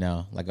sleep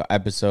now, like an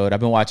episode.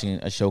 I've been watching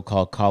a show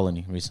called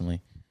Colony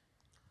recently.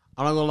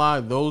 I'm not gonna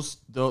lie,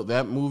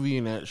 that movie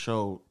and that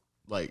show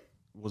like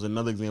was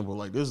another example.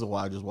 Like this is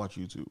why I just watch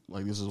YouTube.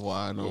 Like this is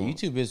why I know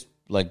YouTube is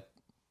like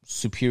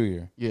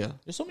superior. Yeah,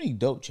 there's so many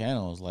dope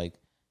channels. Like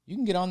you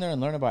can get on there and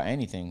learn about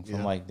anything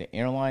from like the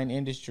airline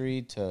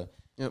industry to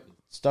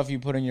stuff you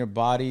put in your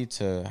body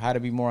to how to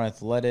be more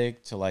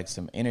athletic to like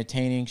some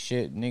entertaining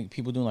shit.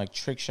 People doing like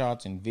trick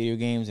shots in video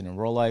games and in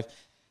real life.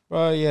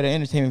 Bro, yeah, the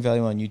entertainment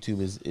value on YouTube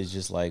is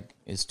just like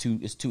it's too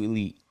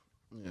elite.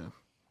 Yeah.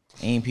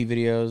 AMP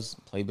videos,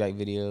 playback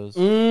videos,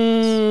 things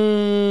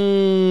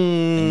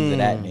of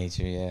that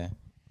nature. Yeah.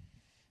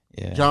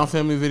 John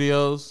Family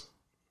videos.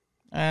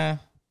 I'm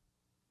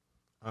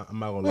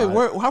not gonna lie.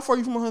 Wait, how far are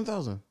you from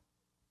 100,000?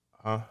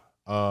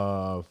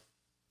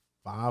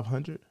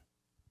 500.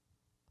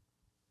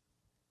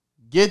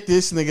 Get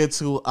this nigga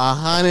to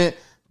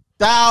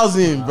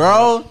 100,000,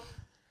 bro.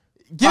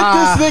 Get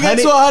this nigga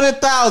to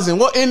 100,000.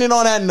 What ending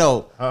on that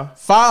note?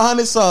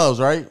 500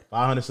 subs, right?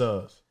 500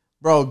 subs.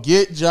 Bro,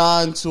 get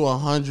John to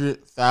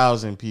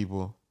 100,000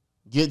 people.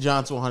 Get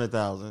John to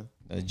 100,000.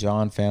 The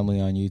John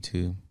family on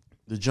YouTube.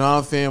 The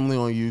John family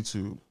on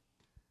YouTube.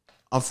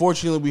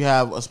 Unfortunately, we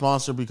have a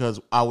sponsor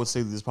because I would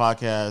say this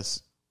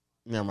podcast.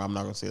 Never mind, I'm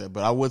not gonna say that,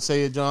 but I would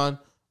say it, John,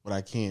 but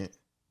I can't.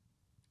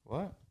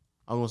 What?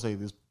 I'm gonna say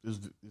this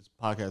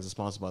podcast is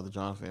sponsored by the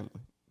John family.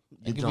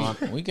 We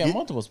got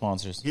multiple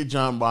sponsors. Get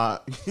John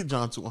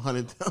to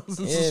 100,000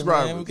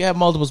 subscribers. Man, we can have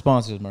multiple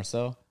sponsors,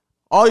 Marcel.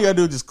 All you gotta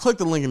do is just click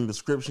the link in the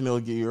description. It'll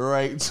get you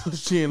right to the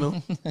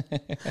channel.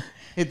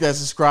 Hit that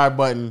subscribe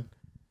button,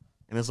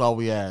 and that's all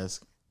we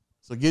ask.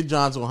 So get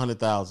John to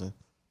 100,000.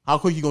 How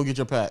quick you gonna get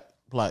your plaque?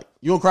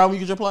 You gonna cry when you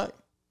get your plaque?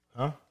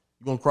 Huh?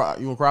 You gonna cry?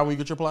 You gonna cry when you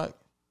get your plaque?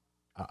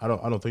 I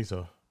don't think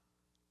so.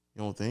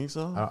 You don't think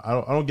so?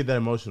 I don't get that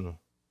emotional.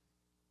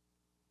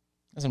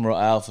 That's some real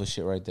alpha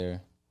shit right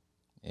there.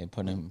 Yeah,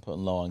 putting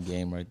low on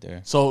game right there.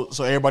 So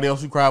everybody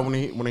else who cry when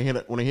they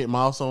hit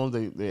milestones,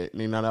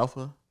 they not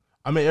alpha.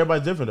 I mean,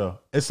 everybody's different though.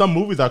 In some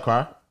movies, I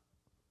cry.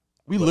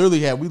 We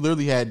literally had. Wait,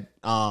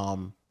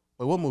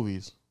 what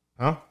movies?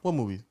 Huh? What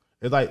movies?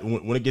 It's like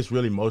when it gets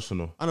really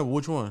emotional. I know, but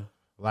which one?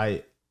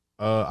 Like,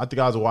 I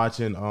think I was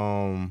watching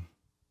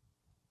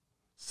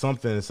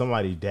something.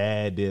 Somebody's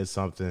dad did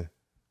something,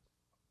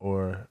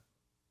 or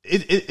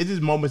it's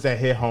just moments that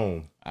hit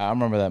home. I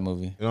remember that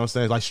movie. You know what I'm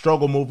saying? It's like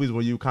struggle movies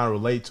where you kind of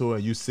relate to it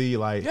and you see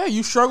like, yeah,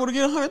 you struggle to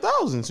get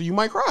 100,000, so you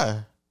might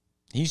cry.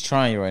 He's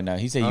trying you right now.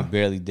 He said you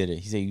barely did it.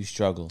 He said you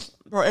struggle.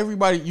 Bro,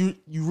 everybody,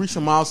 you reach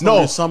a milestone.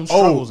 There's some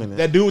struggles in it.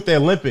 That dude with the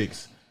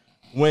Olympics.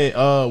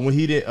 when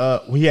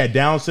he had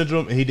Down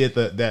syndrome and he did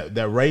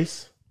that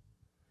race,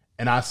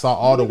 and I saw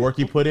all the work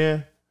he put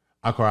in,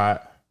 I cried.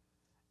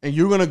 And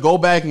you're gonna go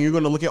back and you're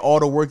gonna look at all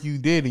the work you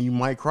did, and you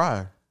might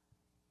cry.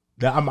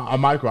 I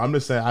might cry. I'm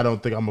just saying I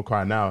don't think I'm gonna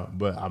cry now,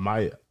 but I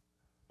might.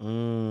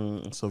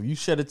 So if you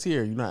shed a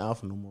tear, you're not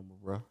alpha no more,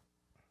 bro.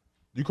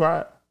 You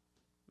cried?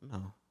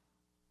 No.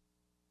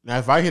 Now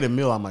if I hit a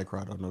meal, I might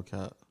cry though. No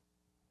cap.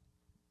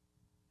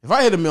 If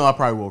I hit a meal, I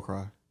probably will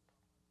cry.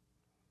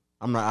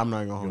 I'm not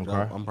gonna hold you.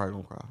 I'm probably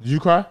gonna cry. Did you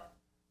cry?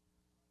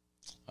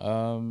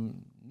 No,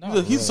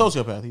 He's a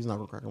sociopath. He's not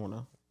gonna cry. Come on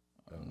now.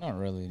 Not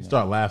really. You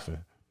start laughing.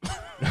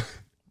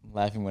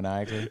 Laughing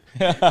maniacally.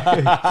 A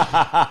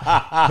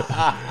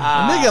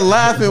nigga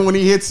laughing when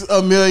he hits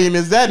a million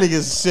is that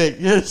nigga's sick.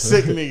 You're a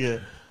sick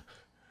nigga.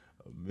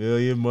 A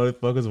million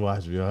motherfuckers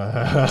watch me.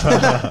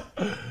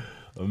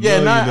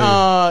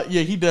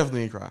 He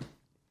definitely ain't cry.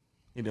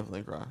 He definitely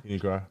ain't cry. He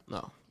didn't cry?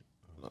 No,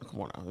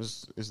 come on now.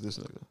 It's this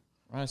nigga.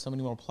 Right, so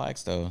many more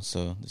plaques though.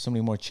 So there's so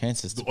many more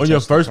chances. On your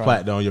first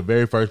plaque, though, on your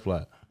very first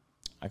plaque.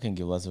 I couldn't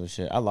give less of a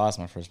shit. I lost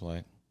my first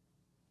plaque.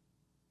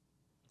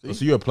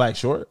 So you're a plaque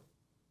short?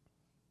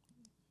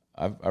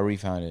 I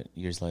refound it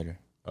years later.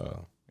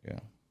 Yeah.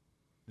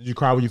 Did you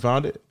cry when you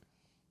found it?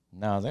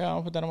 No, I was like,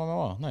 I'll put that on my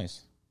wall.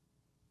 Nice.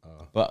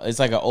 But it's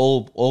like an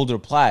older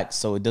plaque,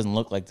 so it doesn't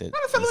look like that.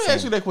 Let me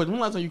ask you that question.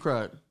 When last time you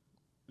cried?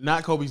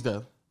 Not Kobe's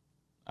death.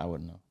 I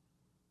wouldn't know.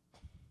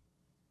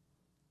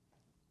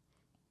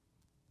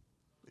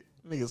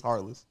 Nigga's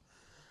heartless.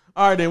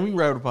 All right, then we can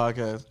wrap the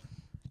podcast.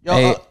 Yo,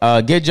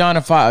 Hey, get John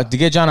to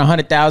get John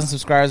 100,000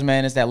 subscribers,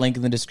 man. It's that link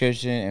in the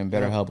description, and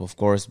BetterHelp, of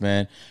course,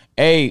 man.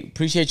 Hey,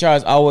 appreciate y'all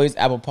as always.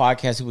 Apple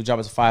Podcasts, people drop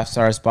us 5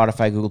 stars.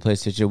 Spotify, Google Play,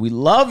 Stitcher. We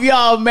love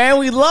y'all, man.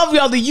 We love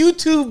y'all. The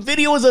YouTube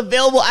video is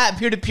available at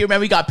Peer to Peer,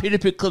 man. We got Peer to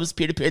Peer clips,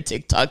 Peer to Peer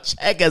TikTok.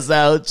 Check us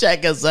out.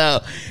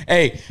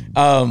 Hey, turn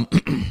on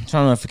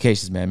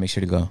notifications, man. Make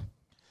sure to go.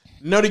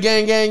 Know the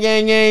gang.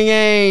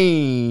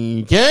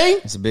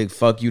 It's a big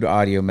fuck you to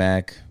Audio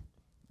Mac.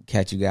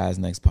 Catch you guys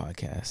next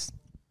podcast.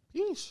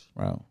 Peace.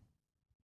 Bro.